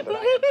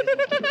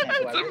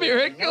 It's a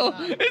miracle.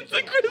 It's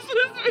a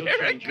Christmas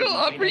miracle.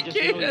 Aubrey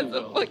Kate has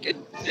a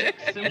fucking dick.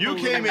 You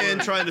came in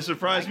trying to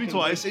surprise me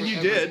twice, and you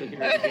did.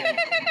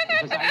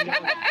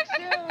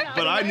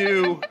 But I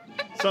knew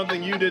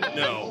something you didn't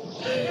know,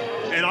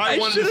 and I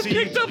wanted to see. I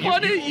should have picked up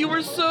on it. You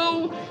were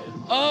so.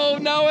 Oh,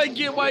 now I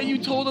get why you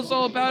told us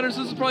all about her.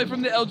 So this is probably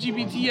from the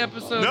LGBT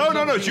episode.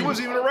 No. She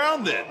wasn't even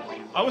around then.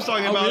 I was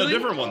talking about really? a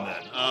different one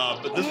then.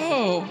 But this.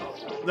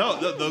 No,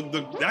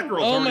 that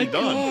girl's already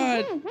done.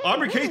 God.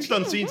 Aubrey Kate's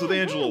done scenes with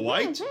Angela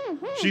White.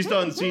 She's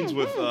done scenes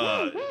with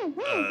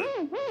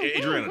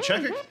Adriana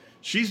Chekik.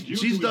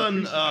 She's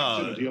done.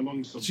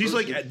 She's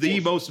like the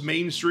most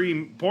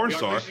mainstream porn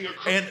star,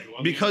 and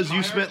because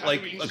you spent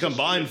like a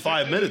combined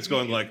 5 minutes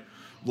going like,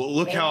 well,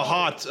 look how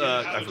hot.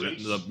 I forget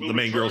the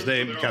main girl's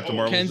name. Captain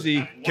Marvel.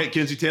 Kenzie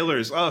Taylor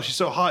is. Oh, she's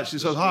so hot.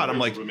 She's so hot. I'm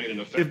like,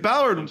 if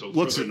Ballard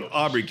looks at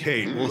Aubrey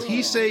Kate, will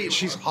he say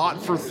she's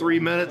hot for 3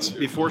 minutes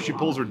before she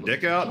pulls her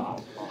dick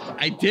out?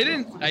 I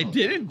didn't.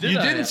 You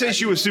didn't say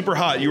she was super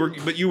hot.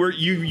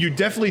 You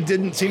definitely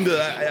didn't seem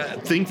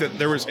to think that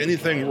there was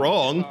anything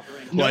wrong.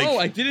 No, Like,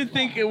 I didn't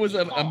think it was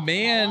a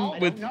man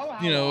with,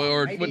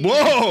 or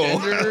whoa,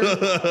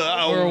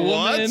 or a woman.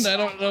 What? I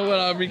don't know what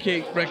Aubrey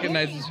Kate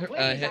recognizes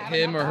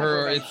him or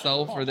her or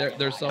itself or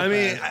their self. I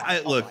mean,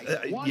 look,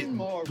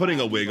 putting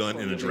a wig on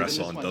and a dress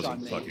on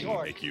doesn't fucking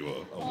make you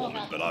a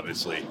woman, but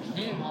obviously,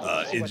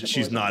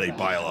 she's not a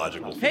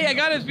biological female. Hey, I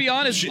gotta be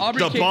honest.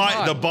 Aubrey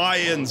Kate the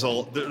buy-ins,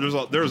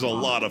 there's a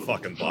lot of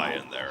fucking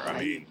buy-in there. I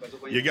mean,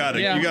 you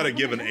gotta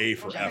give an A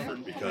for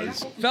effort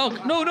because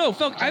Felk. No,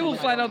 Felk. I will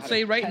flat out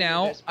say right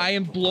now, I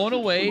am blown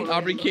away.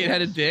 Aubrey Kate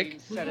had a dick.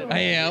 I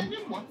am,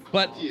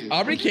 but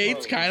Aubrey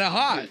Kate's kind of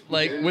hot,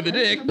 like with a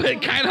dick,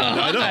 but kind of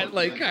hot,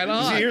 like kind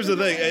of hot. See, here's the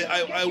thing.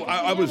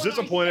 I was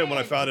disappointed when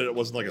I found it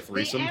wasn't like a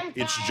threesome.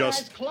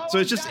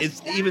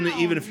 It's even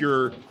if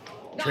you're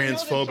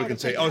transphobic and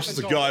say, oh, it's just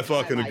a guy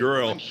fucking a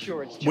girl.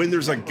 When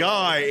there's a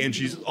guy and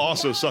she's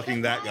also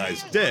sucking that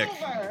guy's dick,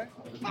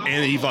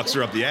 and he fucks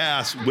her up the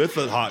ass with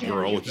a hot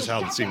girl, which is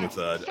how the scene with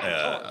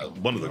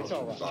one of the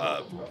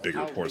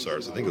bigger porn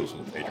stars, I think it was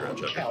with Patreon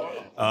check.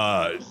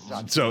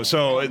 So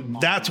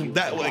that's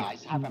that.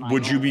 Like,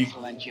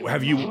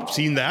 have you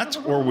seen that,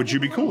 or would you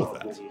be cool with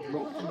that?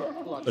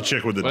 A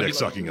chick with a dick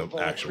sucking of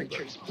actual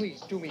dick.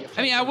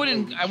 I mean, I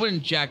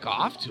wouldn't jack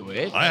off to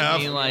it. I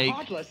have.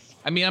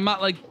 I'm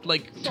not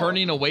like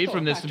turning away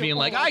from this and being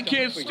like, I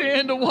can't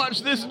stand to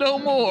watch this no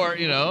more.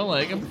 You know,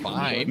 like I'm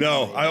fine.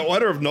 No, I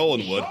wonder if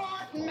Nolan would.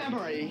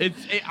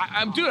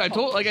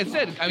 Like I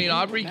said, I mean,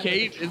 Aubrey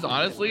Kate is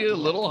honestly a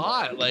little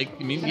hot. Like,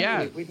 I mean,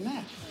 yeah.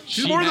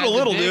 She's more than a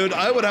little, dude.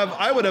 I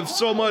would have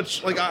so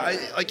much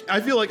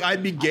I feel like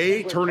I'd be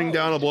gay turning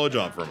down a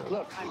blowjob from her.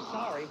 Look, I'm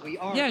sorry, we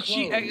are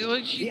she's not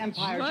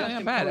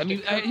bad. I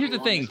mean, here's the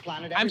thing.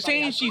 I'm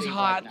saying she's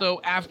hot though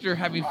after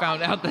having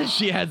found out that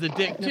she has a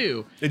dick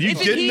too. And you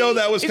didn't know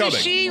that was coming. Is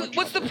it she?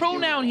 What's the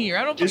pronoun here?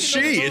 I don't. It's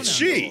she. It's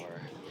she.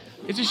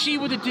 Is it she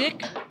with a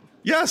dick?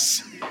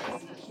 Yes.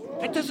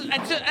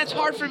 That's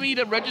hard for me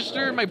to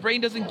register. My brain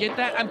doesn't get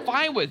that. I'm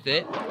fine with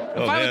it.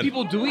 I'm fine with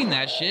people doing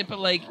that shit, but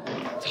like,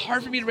 it's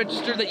hard for me to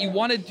register that you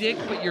want a dick,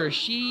 but you're a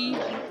she.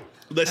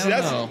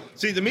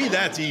 See, to me,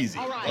 that's easy.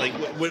 Like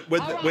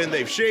when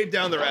they've shaved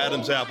down their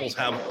Adam's apples,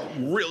 have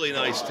really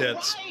nice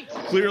tits,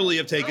 clearly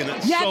have taken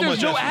it so much. Yeah,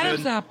 there's no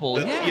Adam's apple.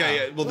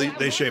 Yeah. Well,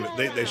 they shave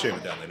it. They shave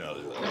it down. They know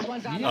that.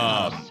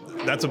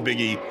 That's a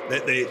biggie.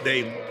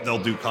 They'll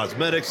do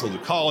cosmetics. They'll do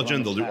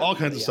collagen. They'll do all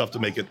kinds of stuff to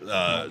make it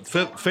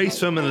face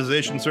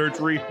feminization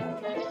surgery.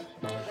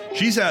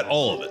 She's had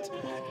all of it.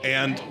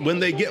 And when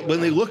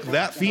they look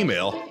that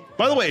female.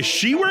 By the way, is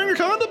she wearing a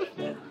condom?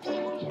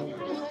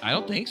 I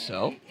don't think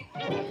so.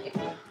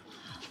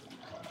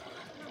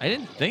 I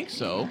didn't think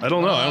so. I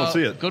don't know. I don't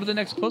see it. Go to the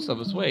next close-up.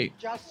 Let's wait.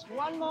 Just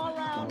one more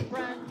round,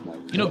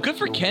 friend. You know, good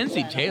for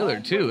Kenzie Taylor,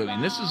 too. I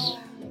mean, this is...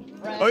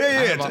 Oh,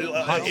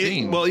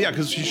 yeah. Well, yeah,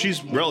 because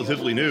she's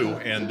relatively new,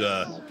 and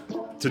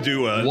to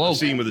do a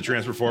scene with a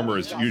Transformer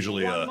is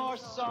usually a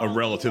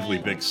relatively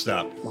big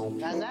step.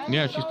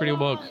 Yeah, she's pretty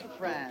woke.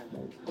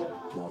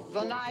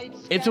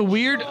 It's a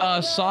weird,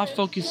 soft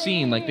focus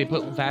scene. Like they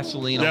put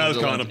Vaseline on. Yeah, there's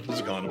a condom. There's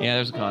a condom. Yeah,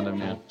 there's a condom.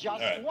 Yeah. All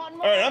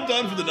right, I'm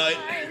done for the night.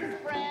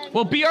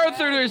 Well, B.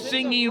 Arthur is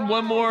singing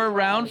 "One More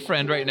Round,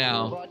 Friend" right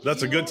now.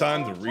 That's a good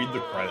time to read the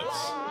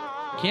credits.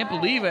 Can't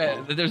believe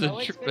it. That there's a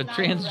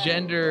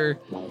transgender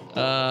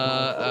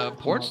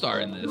porn star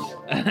in this.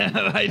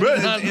 I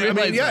did not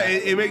realize that.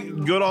 It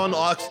make good on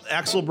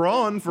Axel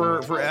Braun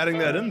for adding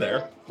that in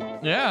there.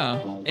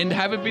 Yeah, and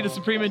have it be the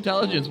Supreme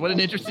Intelligence. What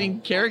an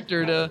interesting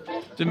character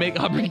to make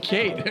Aubrey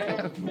Kate.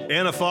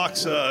 Anna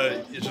Fox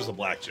is just a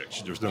black chick.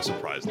 There's no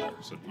surprise there,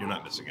 so you're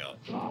not missing out.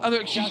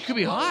 She could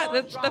be hot.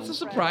 That's a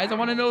surprise. I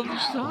want to know if she's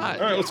hot.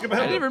 All right, let's skip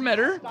ahead. I never met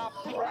her.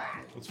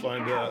 Let's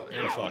find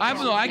Anna Fox.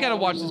 I gotta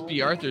watch this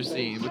B. Arthur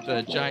scene with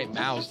the giant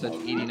mouse that's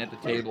eating at the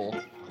table.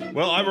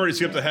 Well, I've already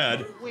skipped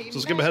ahead, so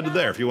skip ahead to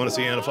there if you want to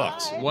see Anna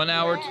Fox. 1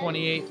 hour,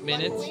 28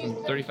 minutes, and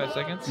 35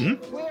 seconds.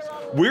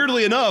 Mm-hmm.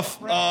 Weirdly enough,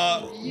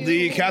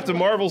 the Captain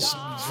Marvel's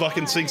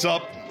fucking syncs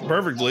up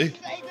perfectly.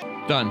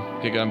 Done.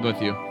 Okay, good. I'm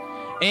with you.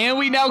 And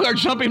we now are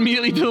jumping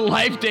immediately to the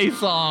Life Day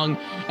song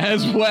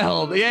as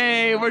well.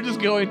 Yay, we're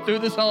just going through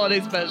this holiday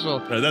special.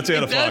 That's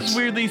Anna Fox. It does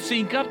weirdly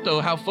sync up,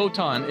 though, how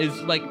Photon is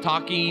like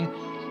talking...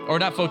 Or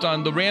not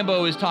Photon, the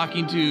Rambo is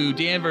talking to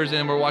Danvers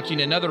and we're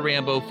watching another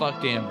Rambo fuck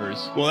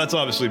Danvers. Well, that's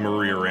obviously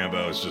Maria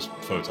Rambo. It's just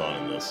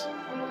Photon in this.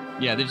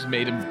 Yeah, they just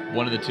made him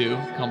one of the two,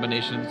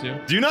 combination of the two.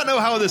 Do you not know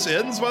how this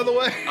ends, by the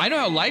way? I know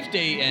how Life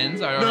Day ends.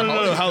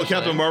 No, how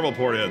Captain Marvel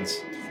port ends.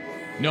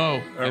 No.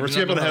 All right, we're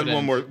skipping ahead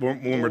one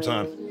more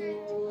time.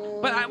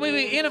 But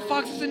wait, Anna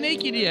Fox isn't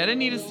naked yet. I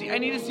need to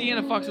see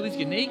Anna Fox at least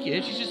get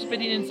naked. She's just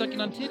spitting and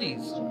sucking on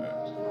titties.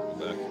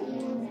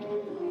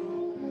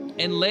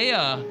 And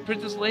Leia,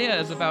 Princess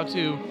Leia, is about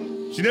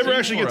to. She never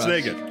actually gets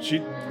naked.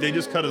 They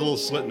just cut a little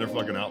slit in her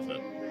fucking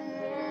outfit.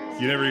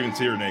 You never even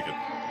see her naked.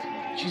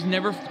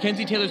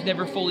 Kenzie Taylor's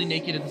never fully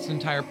naked in this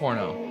entire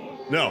porno.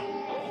 No.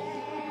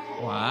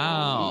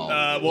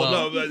 Wow.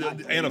 No,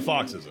 Anna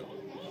Fox isn't.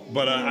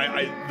 But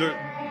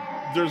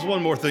there's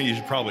one more thing you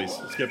should probably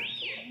skip.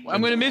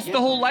 I'm gonna miss the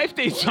whole Life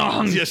Day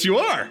song. Yes, you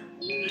are.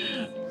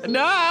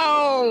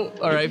 No!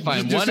 All right,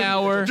 fine. 1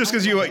 hour. Just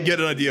because you get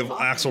an idea of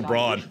Axel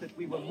Braun.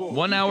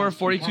 1 hour,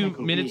 42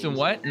 minutes and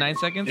what? 9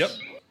 seconds? Yep.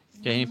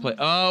 Okay, you play.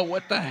 Oh,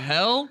 what the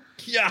hell?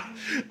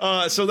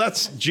 Yeah. So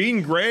that's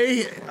Jean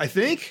Grey, I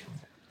think.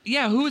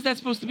 Yeah, who is that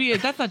supposed to be?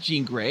 That's not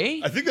Jean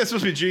Grey. I think that's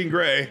supposed to be Jean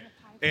Grey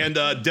and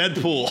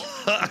Deadpool.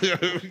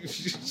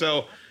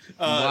 So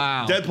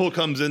wow. Deadpool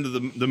comes into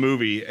the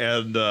movie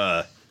and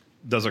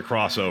does a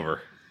crossover.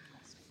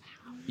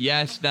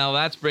 Yes, now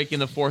that's breaking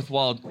the fourth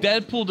wall.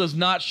 Deadpool does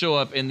not show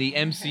up in the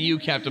MCU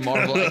Captain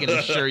Marvel, I can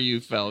assure you,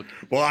 Felk.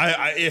 Well,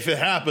 if it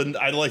happened,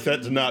 I'd like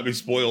that to not be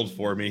spoiled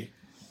for me.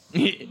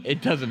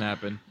 It doesn't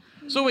happen.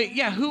 So wait,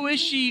 yeah, who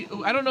is she?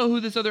 I don't know who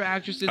this other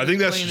actress is. I think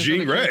that's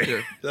Jean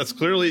Grey. That's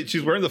clearly,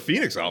 she's wearing the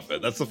Phoenix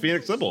outfit. That's the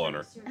Phoenix symbol on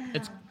her.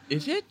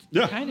 Is it?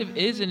 Yeah. It kind of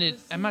is, and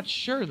I'm not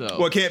sure, though.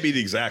 Well, it can't be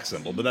the exact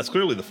symbol, but that's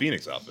clearly the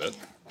Phoenix outfit.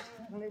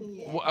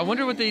 I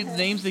wonder what the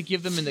names they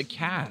give them in the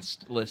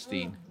cast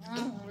listing.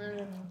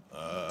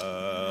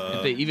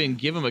 If they even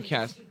give them a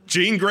cast.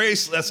 Jean Grey,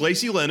 that's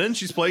Lacey Lennon.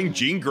 She's playing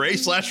Jean Grey /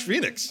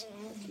 Phoenix.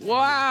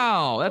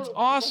 Wow, that's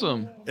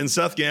awesome. And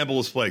Seth Gamble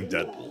is playing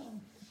Deadpool.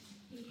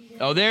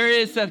 Oh, there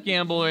is Seth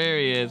Gamble. There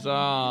he is.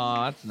 Oh,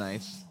 that's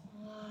nice.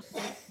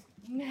 All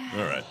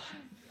right.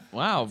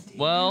 Wow.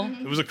 Well,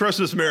 it was a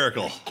Christmas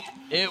miracle.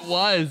 It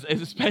was,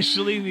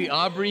 especially the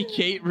Aubrey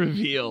Kate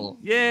reveal.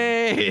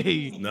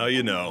 Yay! Now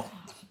you know.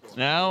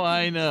 Now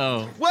I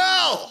know.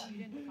 Well,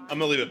 I'm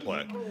gonna leave it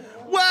play.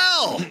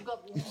 Well,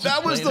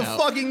 that was the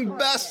fucking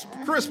best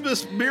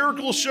Christmas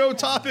miracle show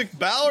topic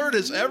Ballard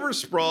has ever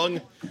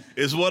sprung,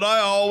 is what I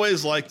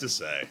always like to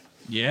say.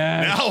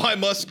 Yeah. Now I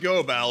must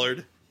go,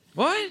 Ballard.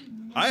 What?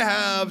 I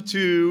have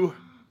to,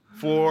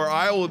 for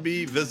I will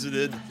be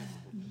visited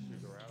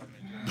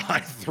by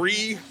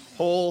 3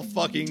 whole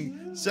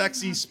fucking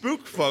sexy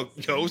spook folk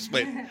ghosts.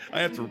 Wait,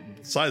 I have to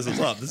size this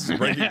up. This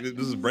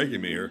is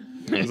breaking me here.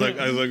 As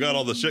I got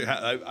all the shit.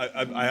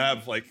 I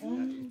have like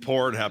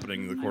porn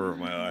happening in the corner of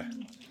my eye.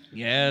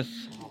 Yes.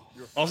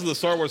 Also, the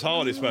Star Wars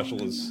Holiday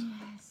Special is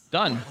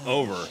done.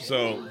 Over.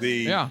 So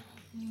the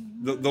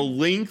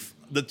length,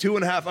 the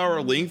 2.5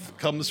 hour length,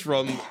 comes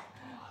from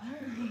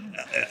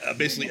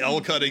basically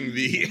cutting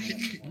the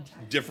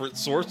different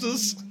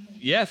sources.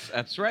 Yes,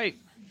 that's right.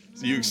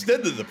 So you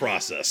extended the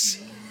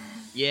process.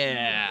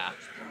 Yeah.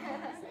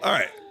 All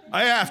right.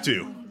 I have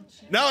to.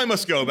 Now I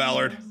must go,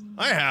 Ballard.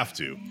 I have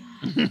to.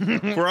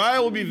 For I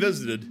will be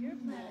visited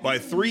by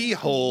 3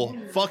 whole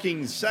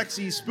fucking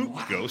sexy spook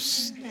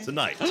ghosts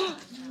tonight.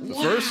 The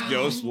first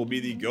ghost will be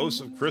the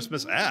ghost of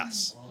Christmas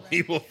ass.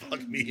 He will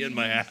fuck me in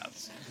my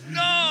ass.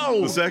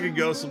 No! The second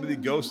ghost will be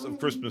the ghost of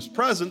Christmas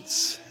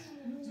presents.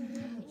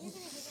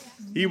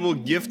 He will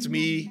gift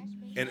me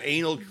an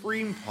anal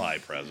cream pie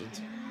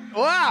present.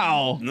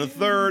 Wow! And the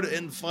third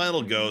and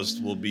final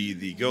ghost will be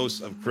the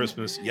ghost of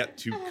Christmas yet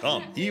to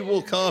come. He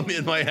will come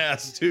in my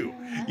ass too.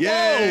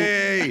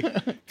 Yay!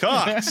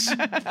 Cocks,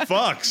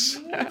 fucks,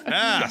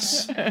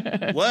 ass,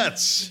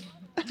 let's,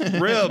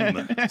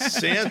 rim,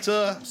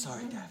 Santa,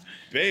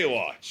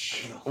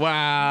 Baywatch.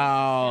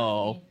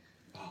 Wow.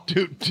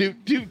 Doot,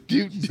 doot, doot,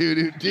 doot,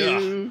 doot, doot.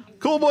 Yeah.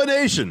 Cool Boy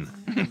Nation.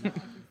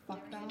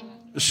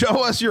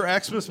 Show us your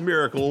Xmas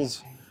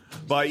miracles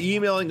by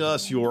emailing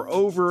us your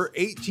over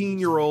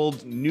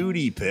 18-year-old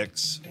nudie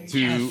pics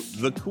to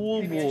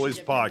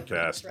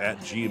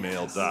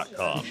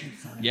thecoolboyspodcast@gmail.com.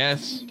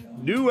 Yes.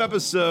 New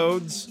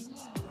episodes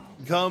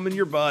come in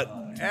your butt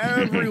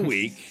every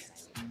week,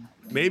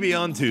 maybe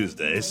on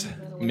Tuesdays.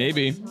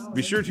 Maybe.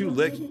 Be sure to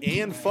lick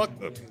and fuck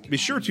the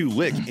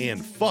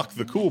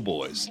Cool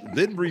Boys.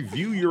 Then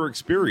review your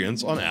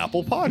experience on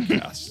Apple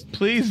Podcasts.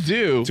 Please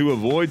do. To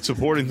avoid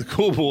supporting the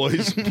Cool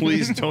Boys,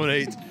 please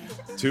donate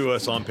to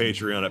us on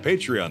Patreon at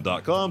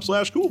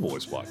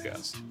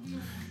patreon.com/coolboyspodcast.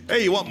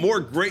 Hey, you want more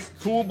great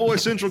Cool Boy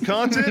Central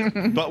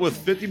content, but with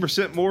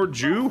 50% more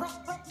Jew?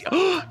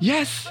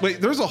 Yes.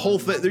 Wait, there's a whole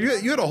thing.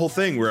 You had a whole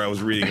thing where I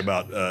was reading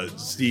about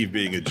Steve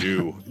being a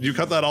Jew. Did you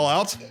cut that all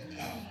out?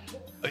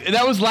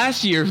 That was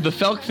last year, the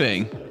Felk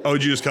thing. Oh,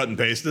 did you just cut and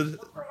pasted?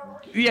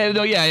 Yeah,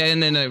 no, yeah,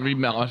 and then I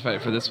remodified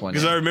it for this one.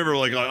 Because I remember,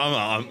 like,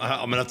 I'm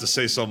gonna have to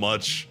say so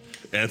much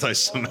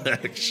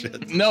anti-Semitic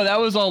shit. No, that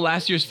was all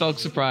last year's Felk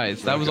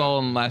surprise. That was all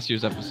in last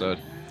year's episode.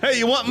 Hey,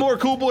 you want more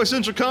Cool Boy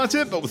Central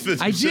content, but with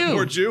 50%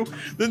 more Jew?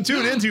 Then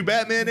tune into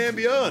Batman and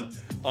Beyond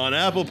on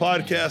Apple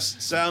Podcasts,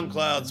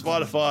 SoundCloud,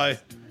 Spotify,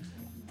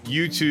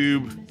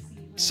 YouTube,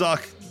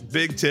 Suck,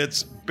 Big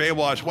Tits,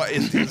 Baywatch. Why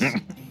is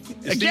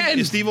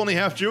Steve only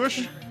half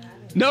Jewish?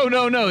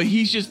 No.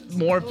 He's just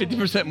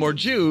 50% more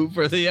Jew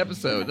for the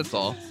episode. That's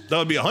all. That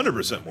would be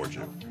 100% more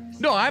Jew.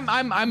 No,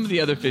 I'm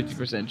the other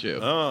 50% Jew.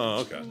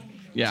 Oh, okay.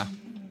 Yeah.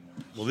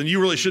 Well, then you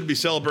really should be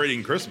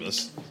celebrating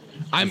Christmas.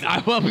 I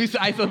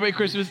celebrate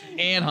Christmas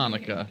and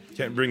Hanukkah.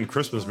 Can't bring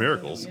Christmas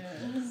miracles.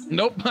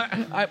 Nope.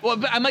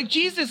 I'm like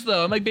Jesus,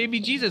 though. I'm like baby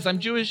Jesus. I'm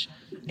Jewish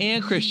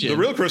and Christian. The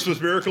real Christmas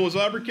miracle was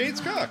Aubrey Kate's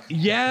cock.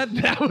 Yeah,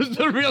 that was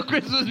the real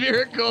Christmas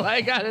miracle,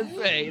 I gotta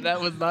say.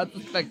 That was not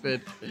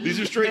suspected. These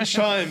are strange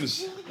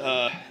times,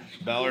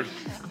 Ballard,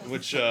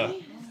 which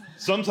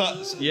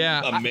sometimes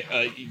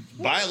a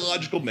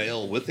biological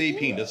male with a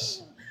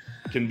penis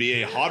can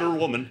be a hotter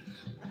woman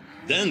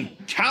than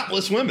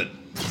countless women.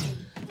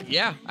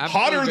 Yeah,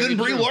 hotter than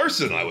Brie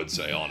Larson, I would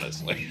say,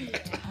 honestly.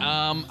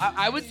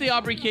 I would say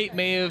Aubrey Kate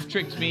may have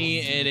tricked me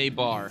in a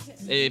bar.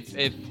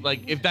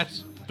 If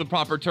that's the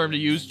proper term to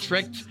use,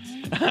 tricked.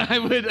 I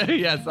would,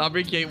 yes,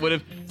 Aubrey Kate would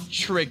have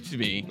tricked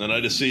me. And I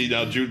just see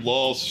now Jude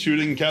Law's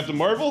shooting Captain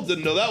Marvel.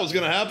 Didn't know that was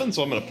going to happen,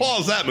 so I'm going to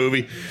pause that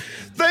movie.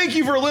 Thank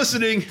you for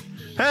listening.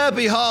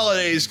 Happy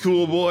holidays,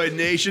 Cool Boy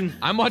Nation.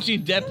 I'm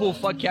watching Deadpool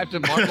fuck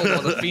Captain Marvel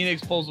while the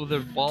Phoenix pulls with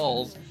his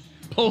balls.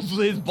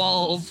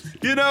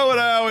 You know what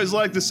I always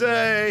like to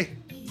say?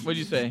 What'd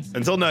you say?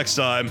 Until next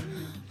time.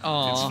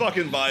 Aww. It's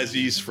fucking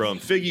Vizies from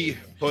Figgy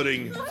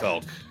Pudding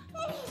Felk.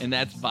 And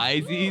that's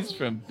Vizies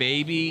from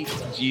Baby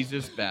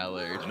Jesus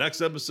Ballard. The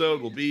next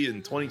episode will be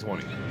in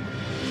 2020.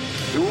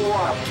 You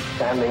are an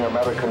outstanding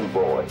American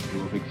boy.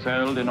 You've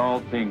excelled in all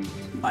things.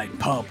 I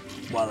pump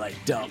while I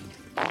dump.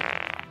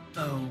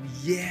 Oh,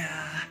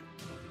 yeah.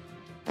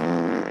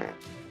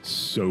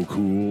 So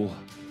cool.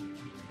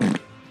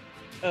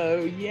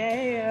 Oh,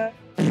 yeah.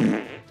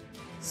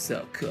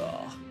 So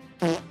cool.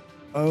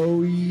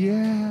 Oh,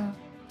 yeah.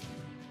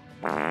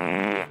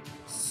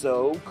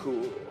 So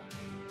cool.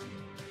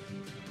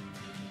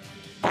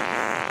 Oh,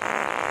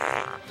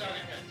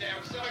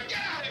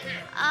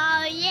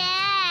 yeah.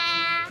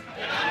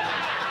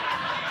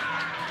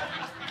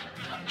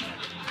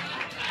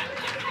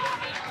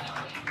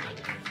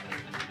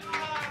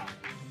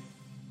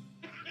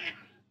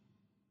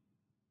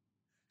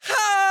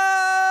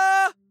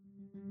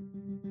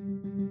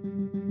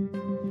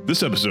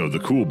 This episode of the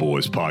Cool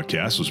Boys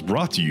podcast was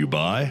brought to you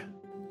by...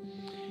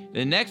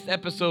 The next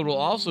episode will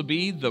also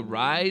be the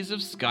Rise of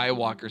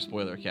Skywalker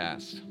spoiler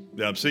cast.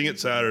 Yeah, I'm seeing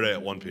it Saturday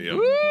at 1 p.m.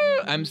 Woo!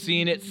 I'm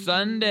seeing it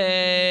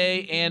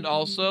Sunday and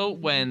also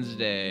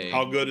Wednesday.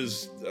 How good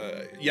is...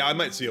 yeah, I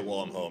might see it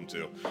while I'm home,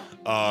 too.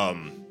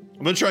 I'm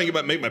going to try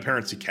and make my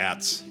parents see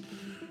Cats.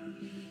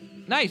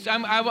 Nice.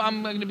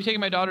 I'm going to be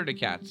taking my daughter to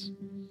Cats.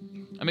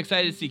 I'm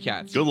excited to see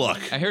Cats. Good luck.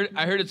 I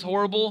heard it's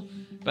horrible,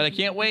 but I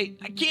can't wait.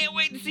 I can't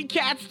wait to see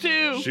Cats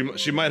too.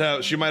 She might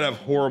have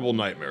horrible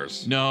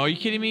nightmares. No, are you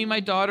kidding me? My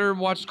daughter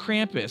watched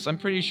Krampus. I'm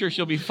pretty sure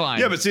she'll be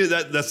fine. Yeah, but see,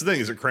 that's the thing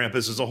is that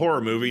Krampus is a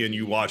horror movie, and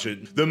you watch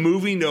it. The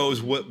movie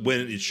knows when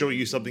it's showing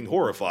you something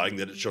horrifying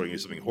that it's showing you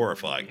something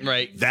horrifying.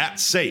 Right.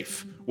 That's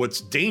safe. What's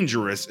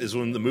dangerous is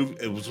when a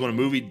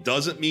movie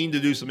doesn't mean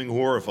to do something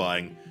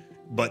horrifying,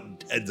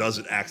 but it does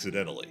it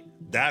accidentally.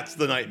 That's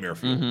the nightmare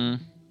for me.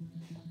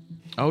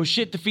 Oh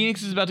shit! The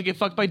Phoenix is about to get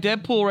fucked by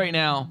Deadpool right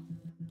now.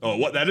 Oh,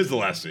 what? That is the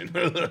last scene.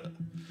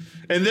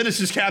 And then it's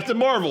just Captain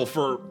Marvel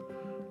for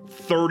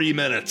 30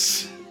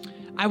 minutes.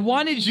 I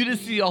wanted you to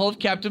see all of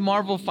Captain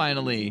Marvel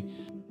finally.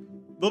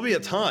 There'll be a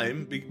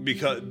time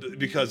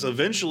because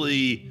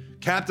eventually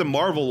Captain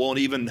Marvel won't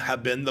even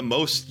have been the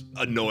most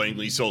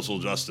annoyingly social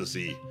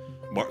justice-y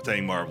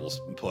thing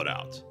Marvel's put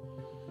out.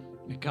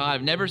 God,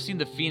 I've never seen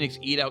the Phoenix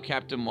eat out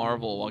Captain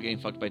Marvel while getting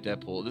fucked by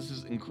Deadpool. This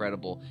is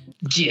incredible.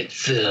 Get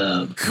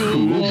some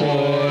Cool boys.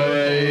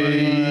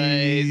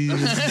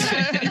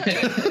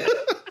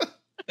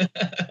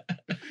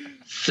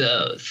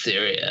 So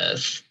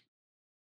serious.